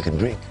 3 you can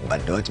break,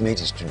 but the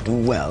ultimate is to do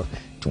well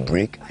to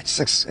break at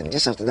 6. And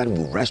just after that,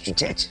 we'll rush to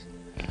church.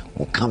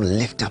 We'll come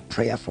lift up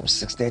prayer from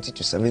 6:30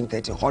 to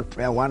 7:30, hot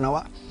prayer 1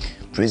 hour,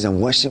 praise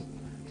and worship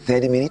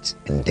 30 minutes,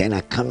 and then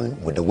I come in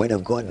with the word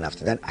of God, and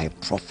after that I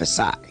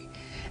prophesy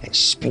and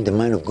speak the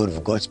mind of God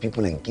for God's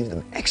people and give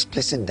them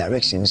explicit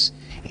directions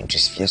into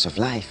spheres of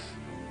life,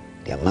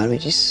 their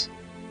marriages,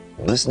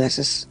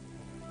 businesses,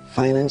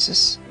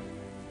 finances,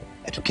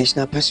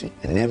 educational pursuit,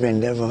 and every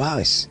endeavor of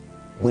ours.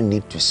 We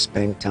need to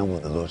spend time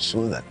with the Lord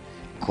so that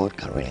God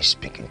can really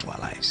speak into our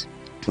lives.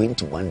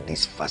 21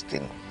 days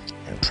fasting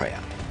and prayer.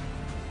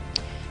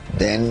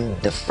 Then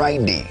the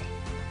Friday,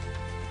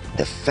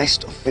 the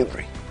 1st of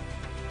February,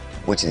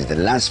 which is the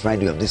last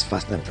Friday of this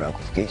fasting and prayer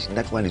convocation,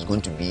 that one is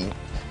going to be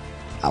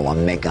our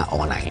mega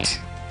all night.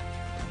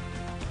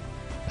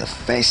 The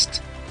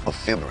 1st of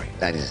February,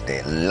 that is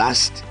the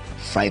last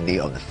Friday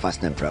of the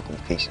fasting and prayer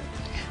convocation.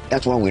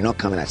 That one we're not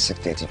coming at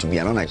 6:30 to be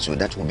an all night, so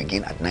that will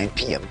begin at 9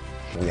 p.m.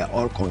 We are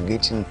all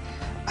congregating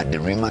at the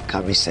Rima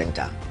Calvary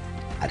Center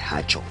at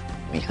Haatso,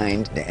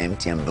 behind the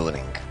MTN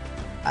building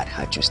at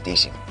Haatso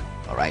Station.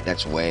 All right,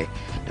 that's where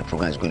the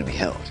program is going to be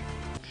held.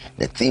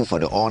 The theme for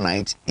the all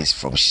night is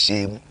from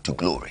shame to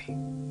glory.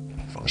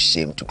 From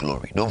shame to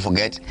glory. Don't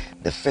forget,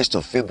 the 1st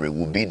of February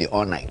will be the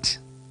all night,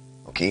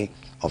 okay,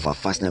 of our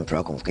fasting and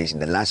prayer convocation,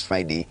 the last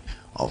Friday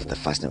of the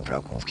fasting and prayer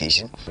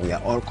convocation. We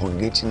are all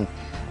congregating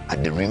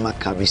at the Rima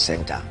Calvary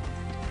Center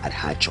at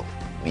Haatso,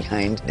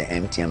 behind the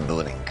MTN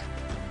building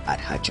at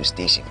Haatso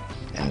Station.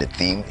 And the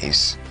theme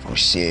is from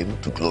shame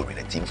to glory.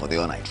 The theme for the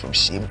all night, from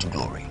shame to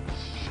glory.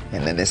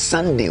 And then the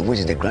Sunday, which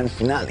is the grand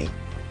finale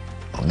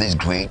of this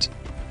great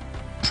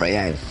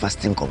prayer and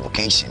fasting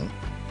convocation,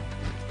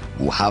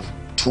 we'll have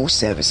 2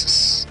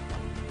 services.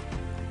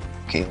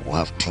 Okay, we'll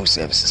have 2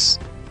 services.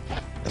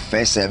 The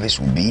first service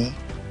will be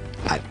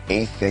at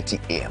 8:30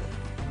 a.m.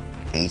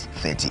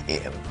 8:30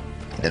 a.m.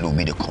 That will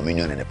be the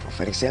communion and the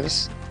prophetic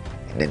service.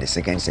 And then the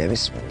second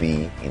service will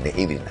be in the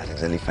evening at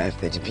exactly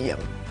 5:30 p.m.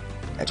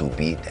 That will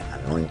be the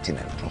anointing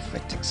and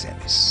prophetic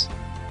service.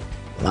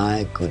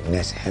 My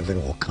goodness,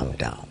 heaven will come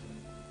down.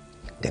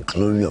 The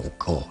glory of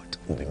God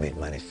will be made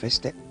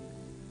manifested.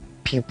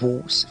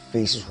 People's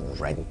faces will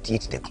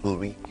radiate the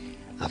glory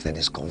after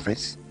this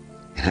conference.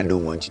 And I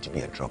don't want you to be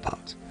a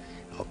dropout.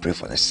 I'll pray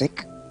for the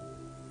sick.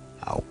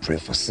 I'll pray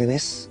for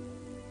sinners.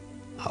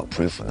 I'll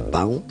pray for the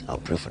bound. I'll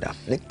pray for the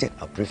afflicted.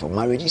 I'll pray for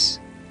marriages.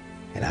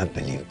 And I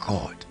believe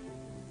God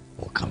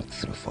will come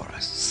through for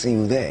us. See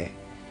you there.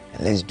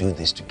 And let's do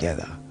this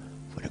together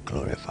for the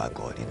glory of our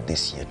God in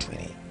this year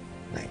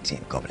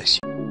 2019. God bless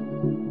you.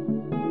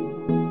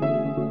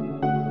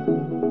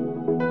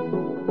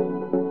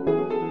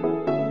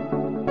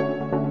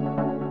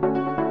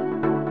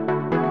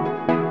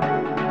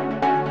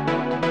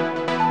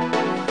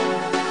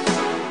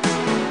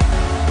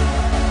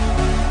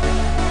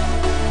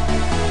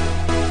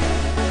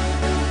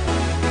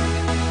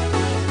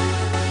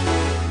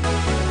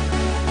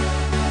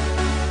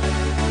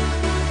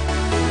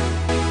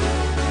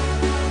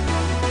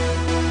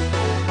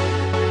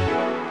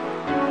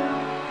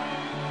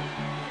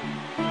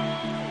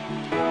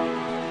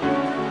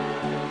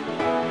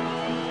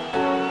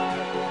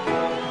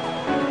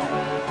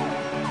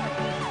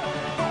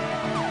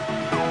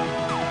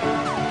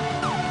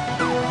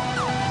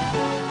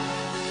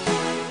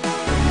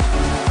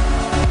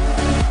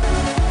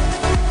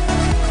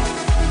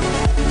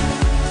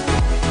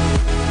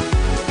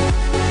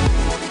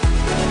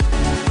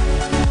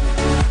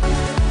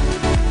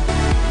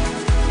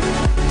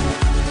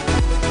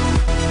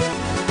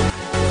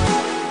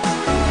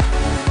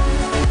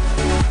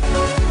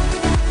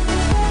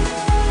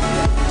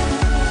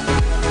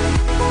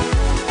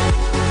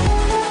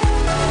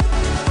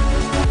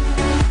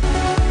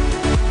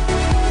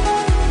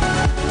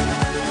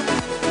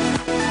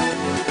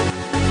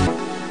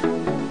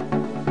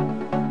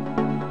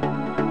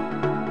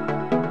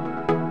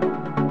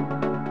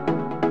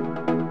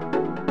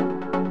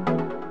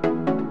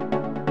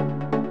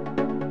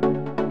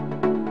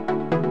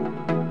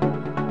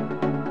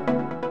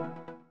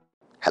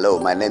 Hello,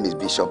 my name is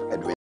Bishop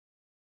Edwin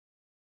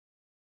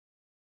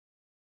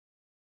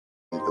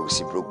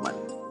Ewusie Brookman.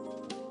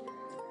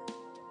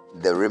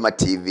 The Rima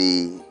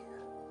TV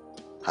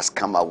has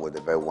come up with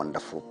a very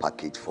wonderful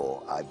package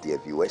for our dear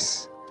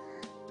viewers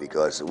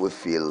because we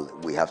feel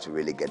we have to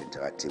really get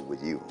interactive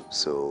with you.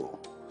 So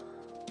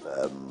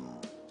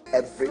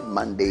every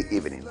Monday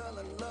evening,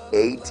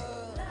 8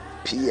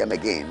 p.m.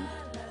 again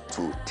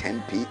to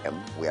 10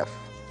 p.m. we have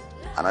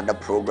another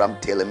program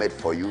tailor-made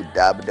for you,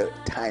 dubbed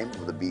Time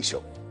with the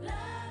Bishop.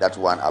 That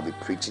one, I'll be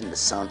preaching the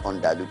sound,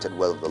 undiluted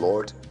word of the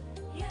Lord.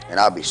 And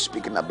I'll be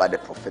speaking about the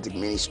prophetic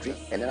ministry.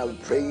 And then I'll be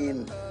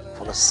praying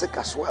for the sick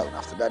as well.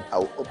 After that,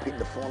 I'll open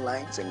the phone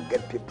lines and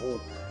get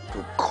people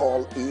to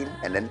call in.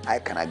 And then I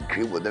can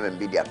agree with them and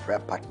be their prayer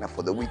partner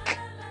for the week.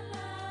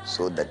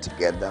 So that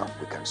together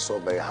we can soar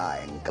very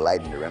high and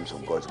glide in the realms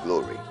of God's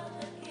glory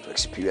to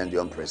experience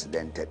the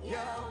unprecedented,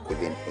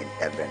 even in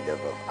every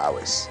endeavor of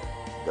ours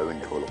during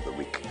the whole of the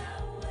week.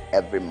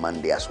 Every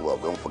Monday as well.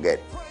 Don't forget,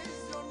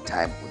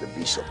 time with the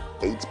Bishop,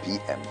 8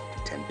 p.m.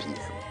 to 10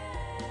 p.m.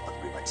 on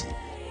Rhema TV.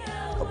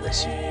 God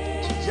bless you.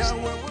 Jesus.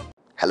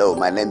 Hello,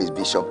 my name is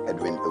Bishop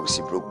Edwin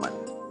Ewusie Brookman.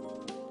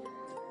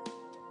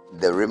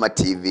 The Rhema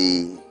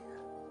TV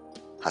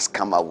has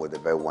come out with a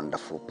very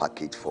wonderful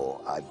package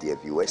for our dear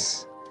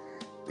viewers,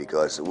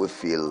 because we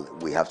feel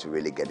we have to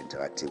really get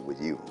interactive with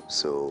you.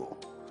 So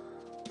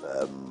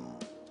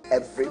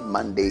every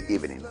Monday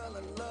evening,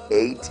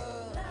 8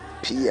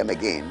 p.m.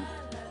 again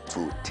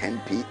to 10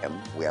 p.m.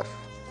 we have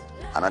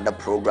another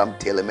program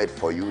tailor-made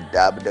for you,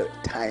 dubbed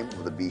Time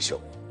with the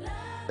Bishop.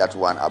 That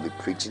one, I'll be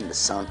preaching the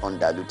sound,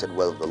 undiluted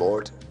word of the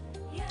Lord.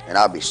 And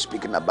I'll be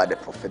speaking about the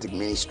prophetic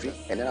ministry.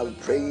 And then I'll be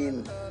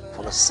praying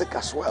for the sick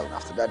as well.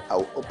 After that,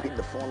 I'll open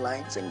the phone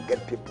lines and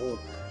get people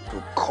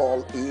to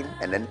call in.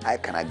 And then I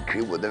can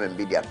agree with them and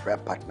be their prayer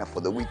partner for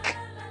the week.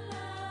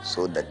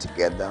 So that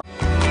together...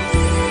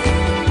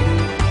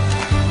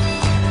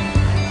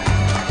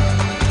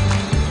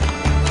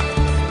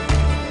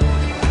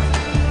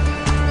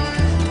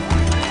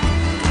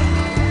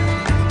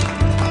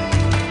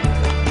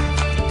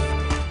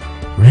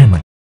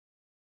 Rhema.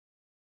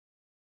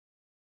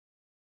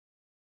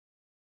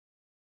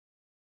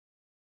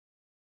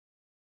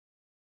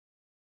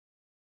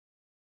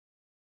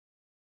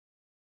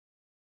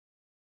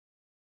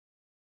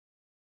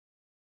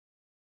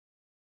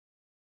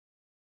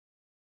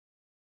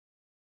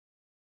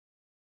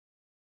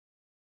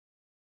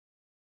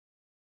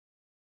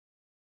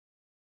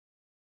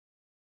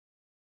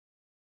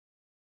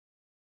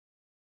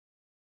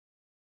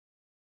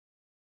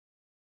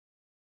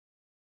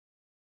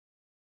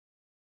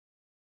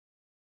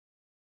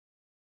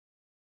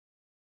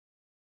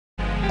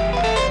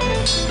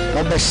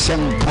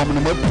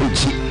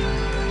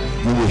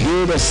 You will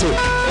heal the sick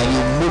and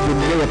you move in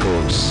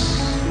miracles.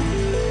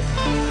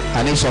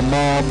 I need some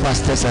more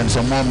pastors and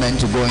some more men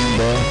to go in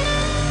there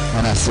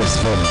and assist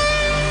for me.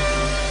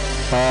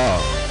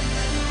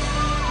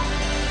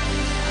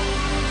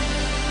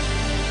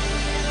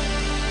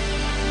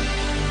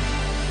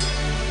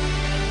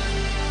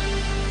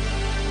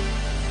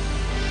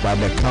 By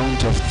the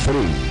count of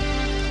 3.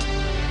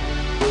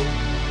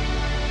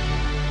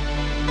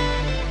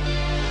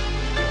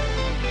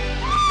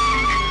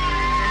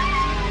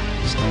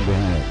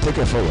 Take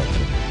her forward.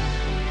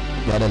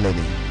 The other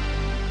lady.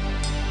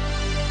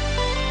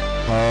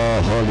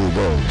 Oh, Holy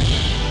Ghost.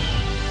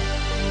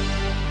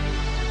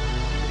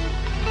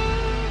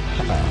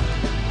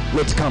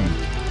 Let's come.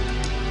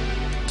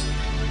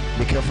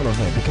 Be careful of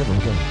her. Be careful.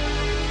 Be careful.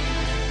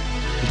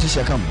 It is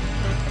come.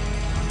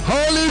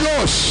 Holy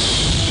Ghost.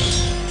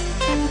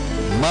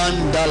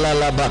 Mandala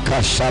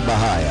labaka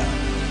shabahaya.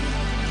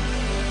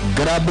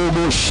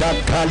 Grabugo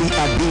shakali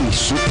adi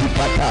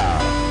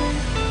supipata.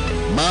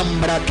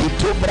 Mambra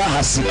kitubra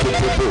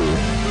hasiketebu.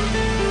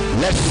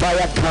 Let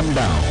fire come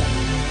down.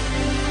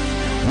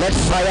 Let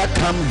fire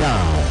come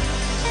down.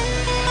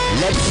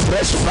 Let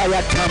fresh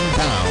fire come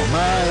down.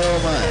 My oh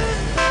my.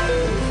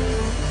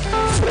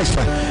 Fresh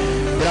fire.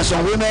 There are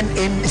some women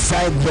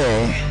inside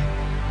there.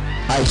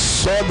 I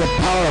saw the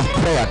power of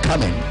prayer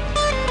coming.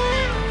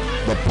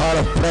 The power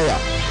of prayer.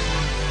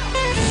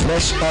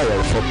 Fresh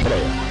oil for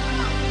prayer.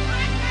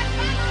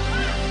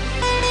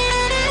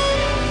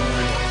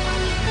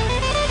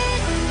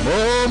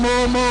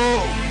 Mo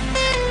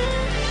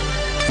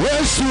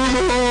Yesu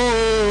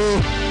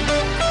mo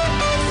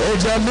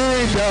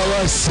Ejamika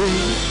wasi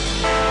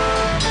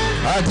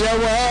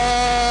Adewa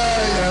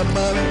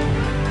yama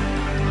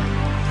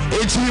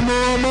Eti mo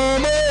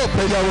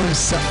Peja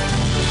wasa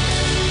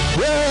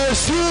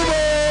Yesu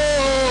mo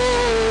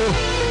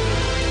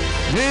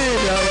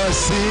Nida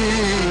wasi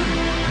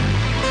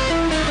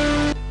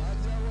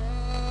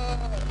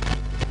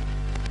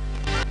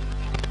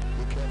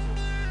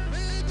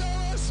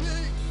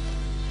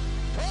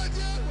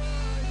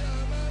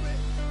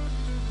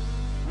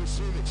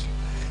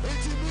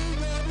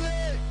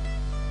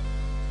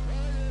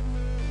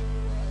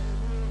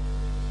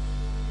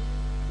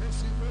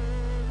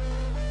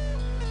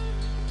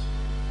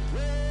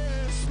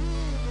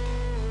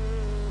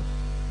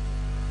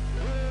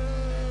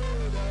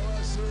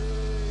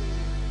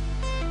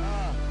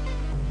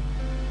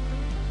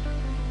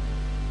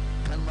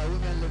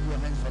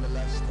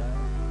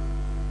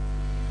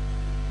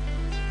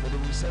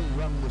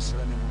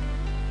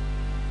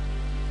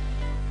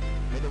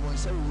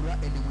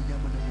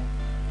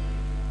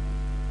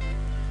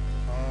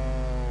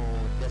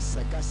The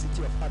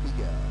sagacity of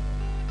Abigail,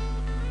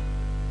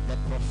 the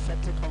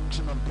prophetic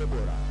unction of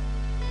Deborah,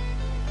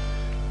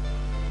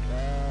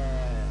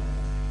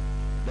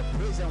 the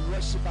praise and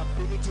worship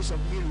abilities of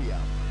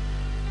Miriam,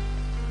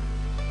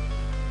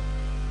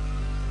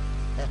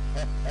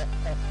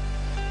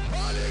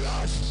 Holy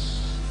Ghost.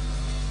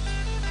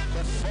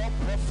 The 4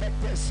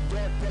 prophetess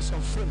daughters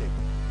of Philip.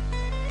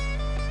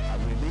 I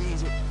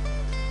release it.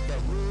 The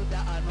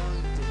Huldah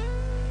anointing.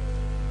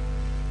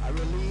 I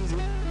release it.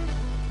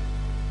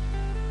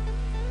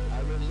 I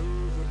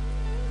release it.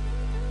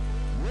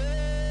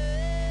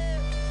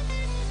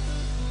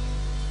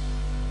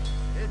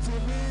 It's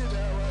me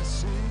that was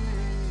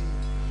seen.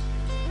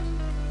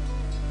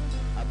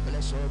 I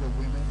bless all the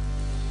women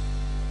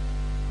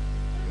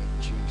in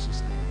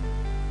Jesus' name.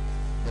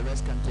 The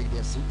rest can take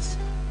their seats.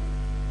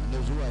 And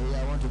those who are here,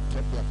 I want to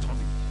touch their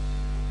tummy.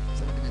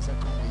 Somebody may say,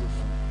 come with your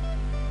food.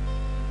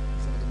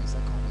 Somebody may say,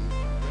 come with your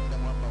food. Bring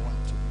them one by one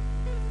to me.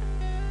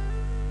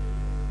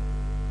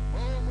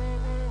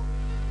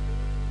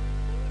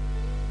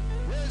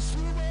 Yes,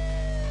 you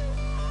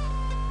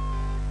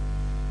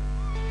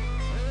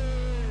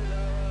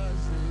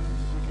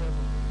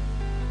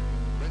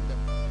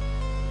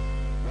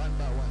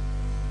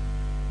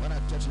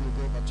touch you,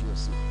 go back to your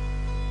seat.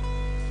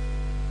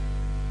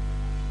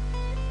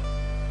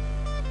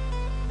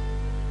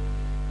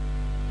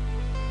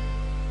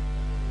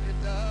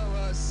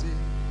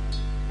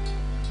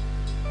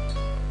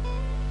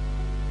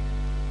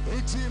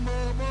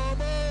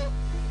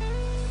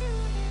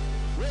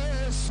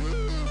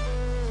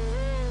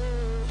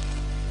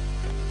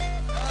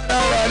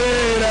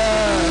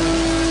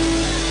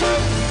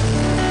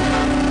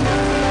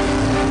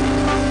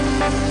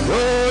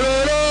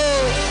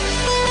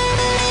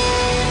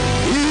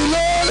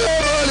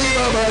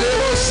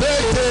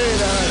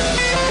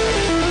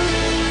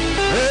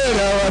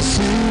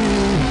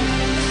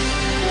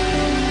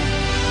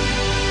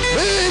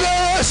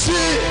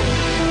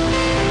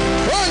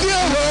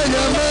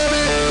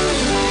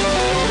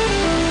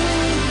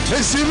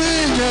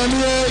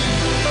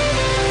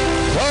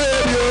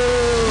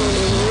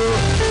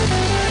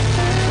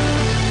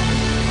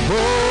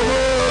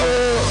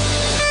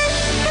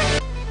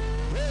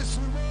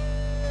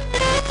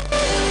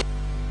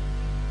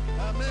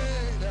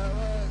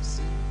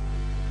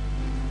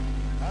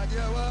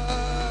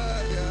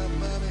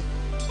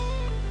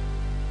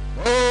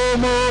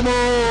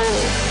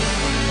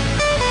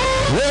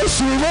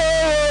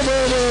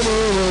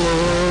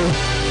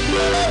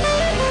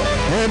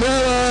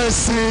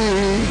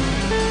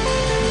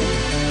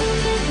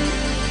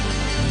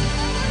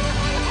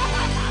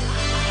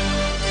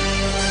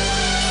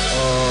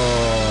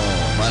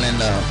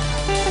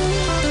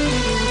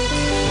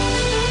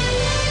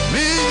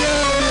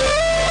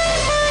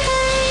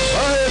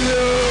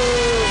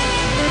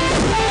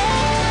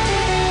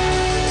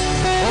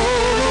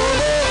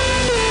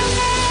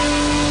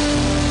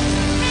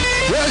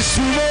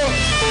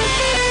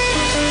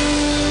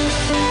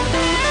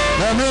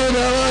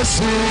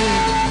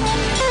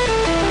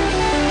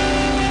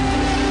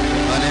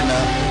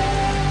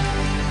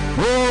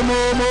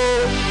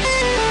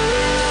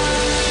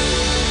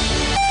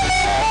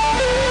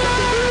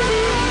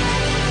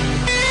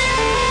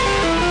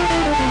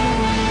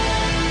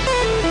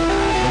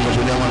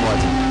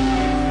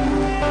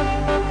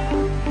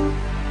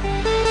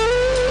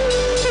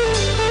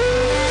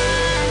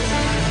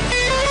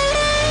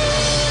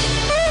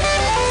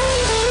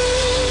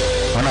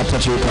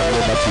 You can go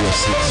back to your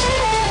seats.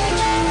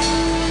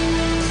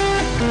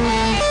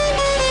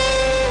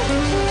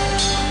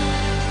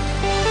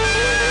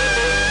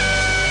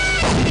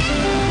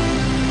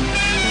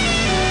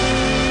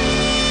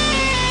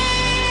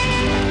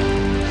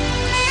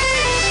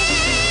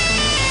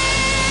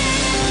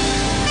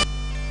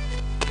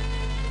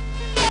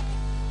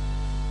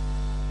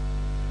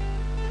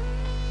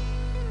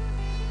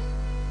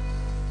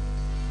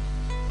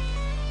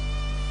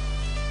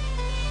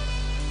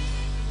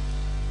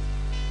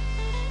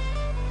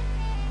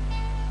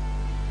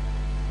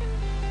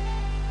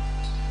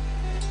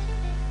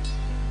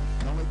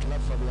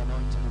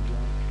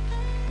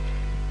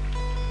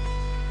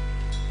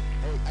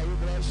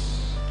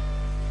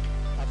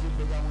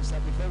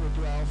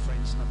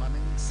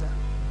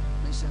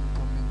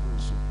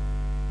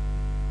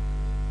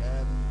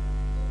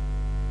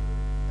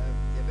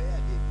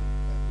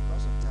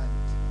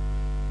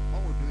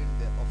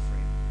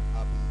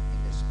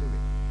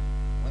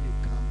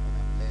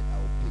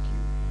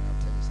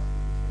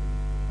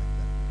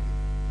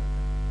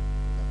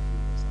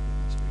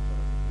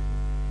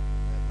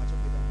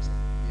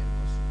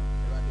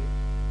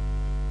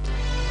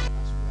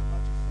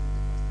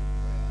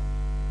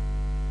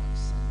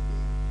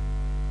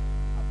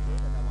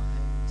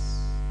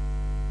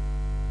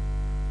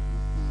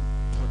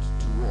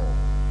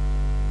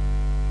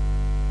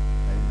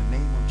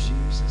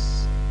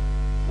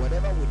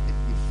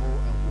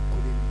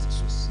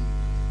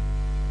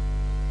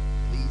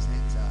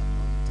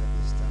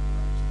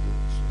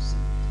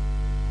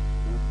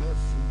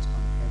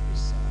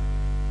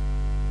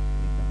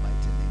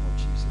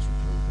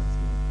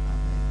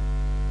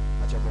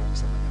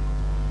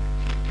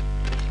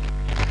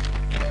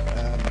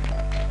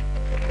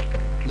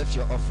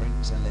 Your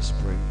offerings and let's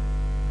pray.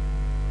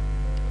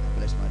 I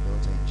bless my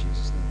daughter in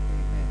Jesus' name.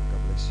 Amen.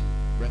 God bless you.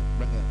 Bring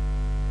her.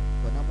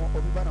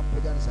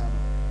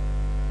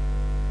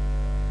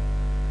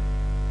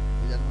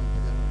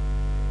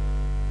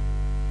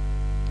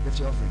 Lift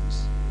your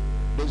offerings.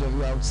 Those of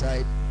you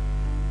outside,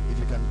 if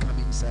you can come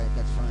inside,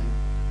 that's fine.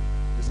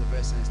 This is a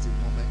very sensitive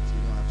moment.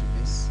 You don't have to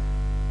miss.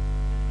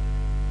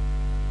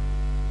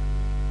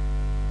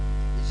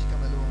 Did she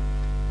come alone?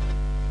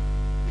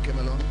 You came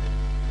alone?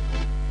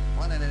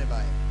 One and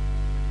anybody?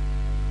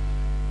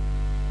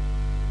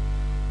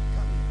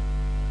 Come here.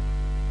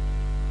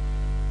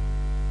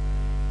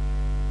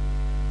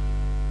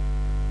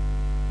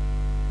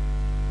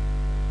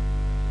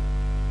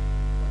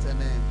 What's her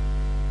name?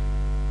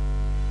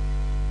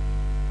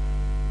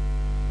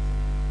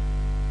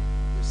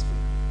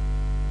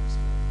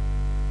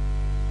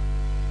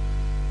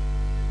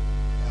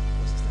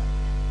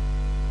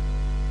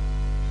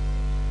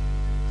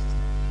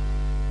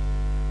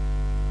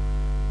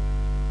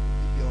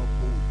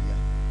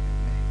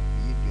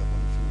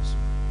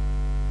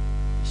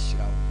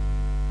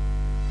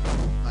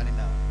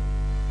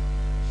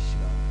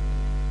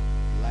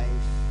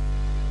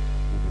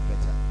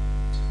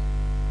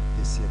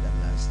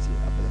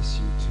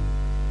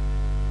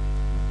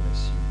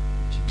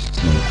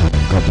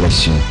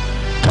 You.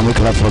 Can we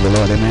clap for the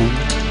Lord? Amen.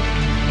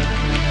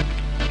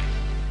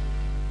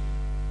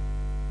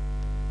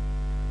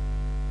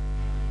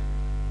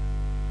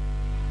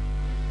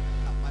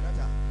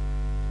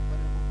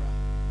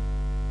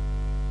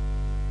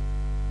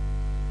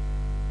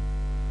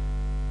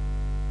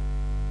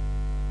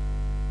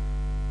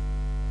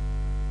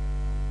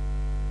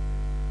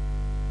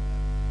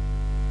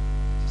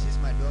 She's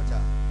my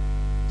daughter.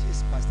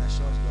 She's Pastor Shaw's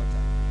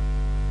daughter.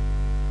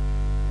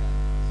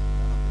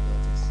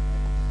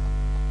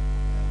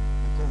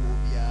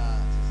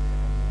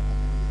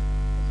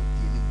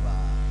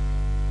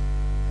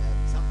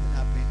 Something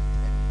happened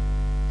and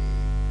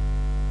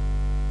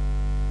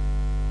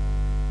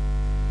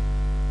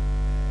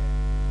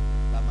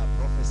by my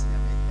prophecy, I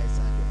mean, I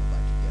signed them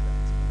back together.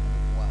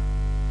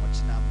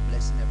 Watching, I'm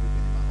blessing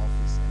everything in my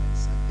office, and then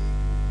Sunday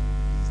we'll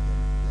release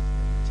them and bless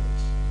them in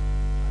church.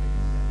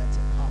 Hallelujah. That's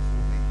a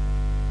powerful thing.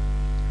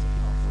 It's a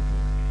powerful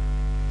thing.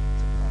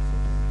 It's a powerful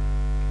thing.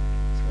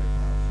 It's very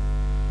powerful.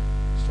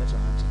 Stretch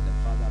your hands to the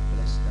Father,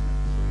 bless them and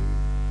pray.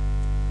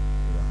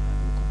 Your hand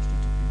will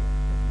continue to be on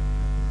them, and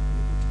nothing will be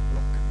able to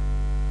block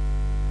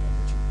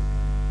what you've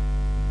begun.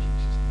 In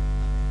Jesus'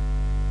 name. Amen.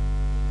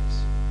 Bless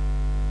you.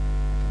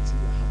 I can see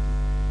you're happy.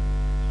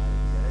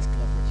 Hallelujah. Let's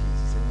clap for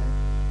Jesus. Amen.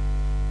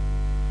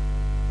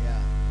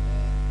 Yeah.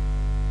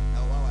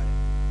 Now, what are they?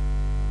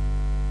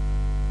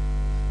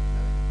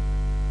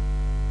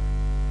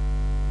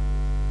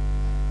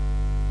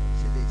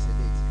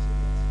 Sedate.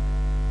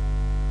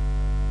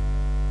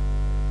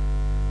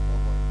 Oh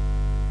boy.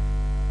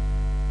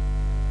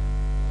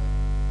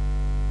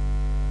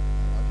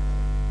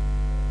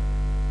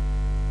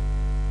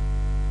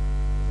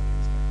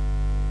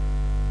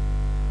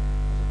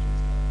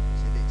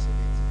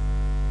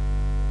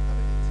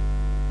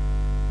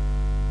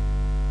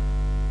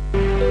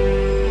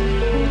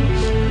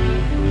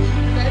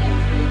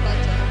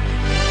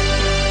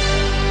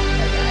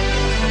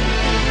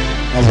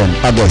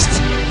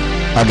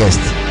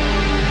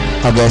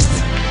 August,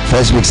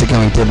 first week, second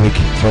week, third week,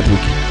 fourth week.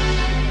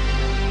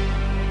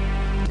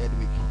 Third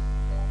week.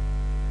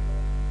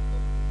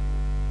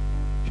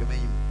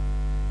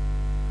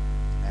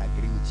 I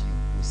agree with you.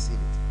 We see it.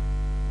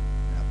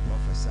 And I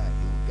prophesy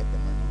he will get the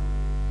money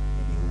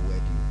and he will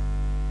wed you.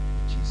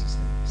 In Jesus'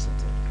 name.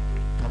 Settled.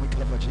 Can we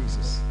clap for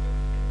Jesus?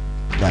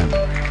 Done.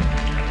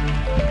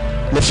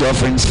 Lift your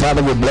offerings.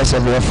 Father, we bless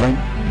every offering.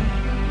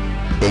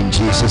 In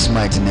Jesus'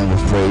 mighty name we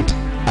prayed.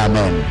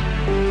 Amen.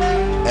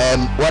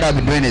 What I'll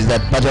be doing is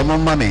that but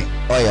mommy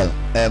oil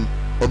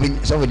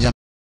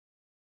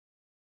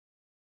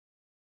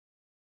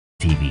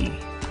TV,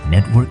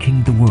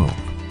 networking the world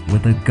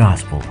with the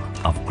gospel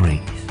of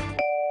grace.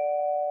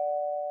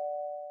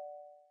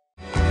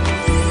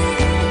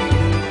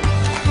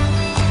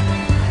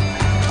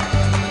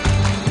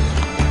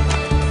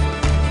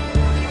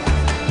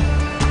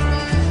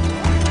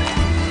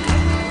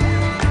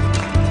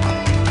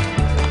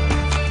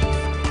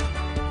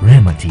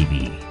 Rema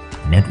TV,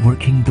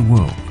 networking the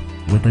world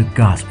with the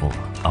gospel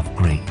of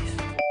grace.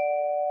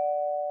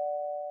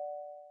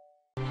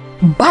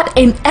 But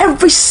in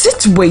every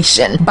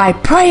situation, by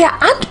prayer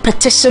and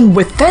petition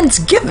with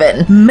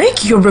thanksgiving,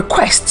 make your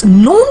requests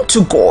known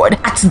to God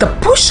at the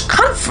Push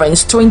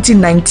Conference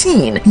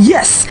 2019.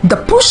 Yes, the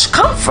Push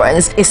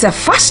Conference is a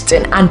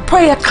fasting and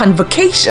prayer convocation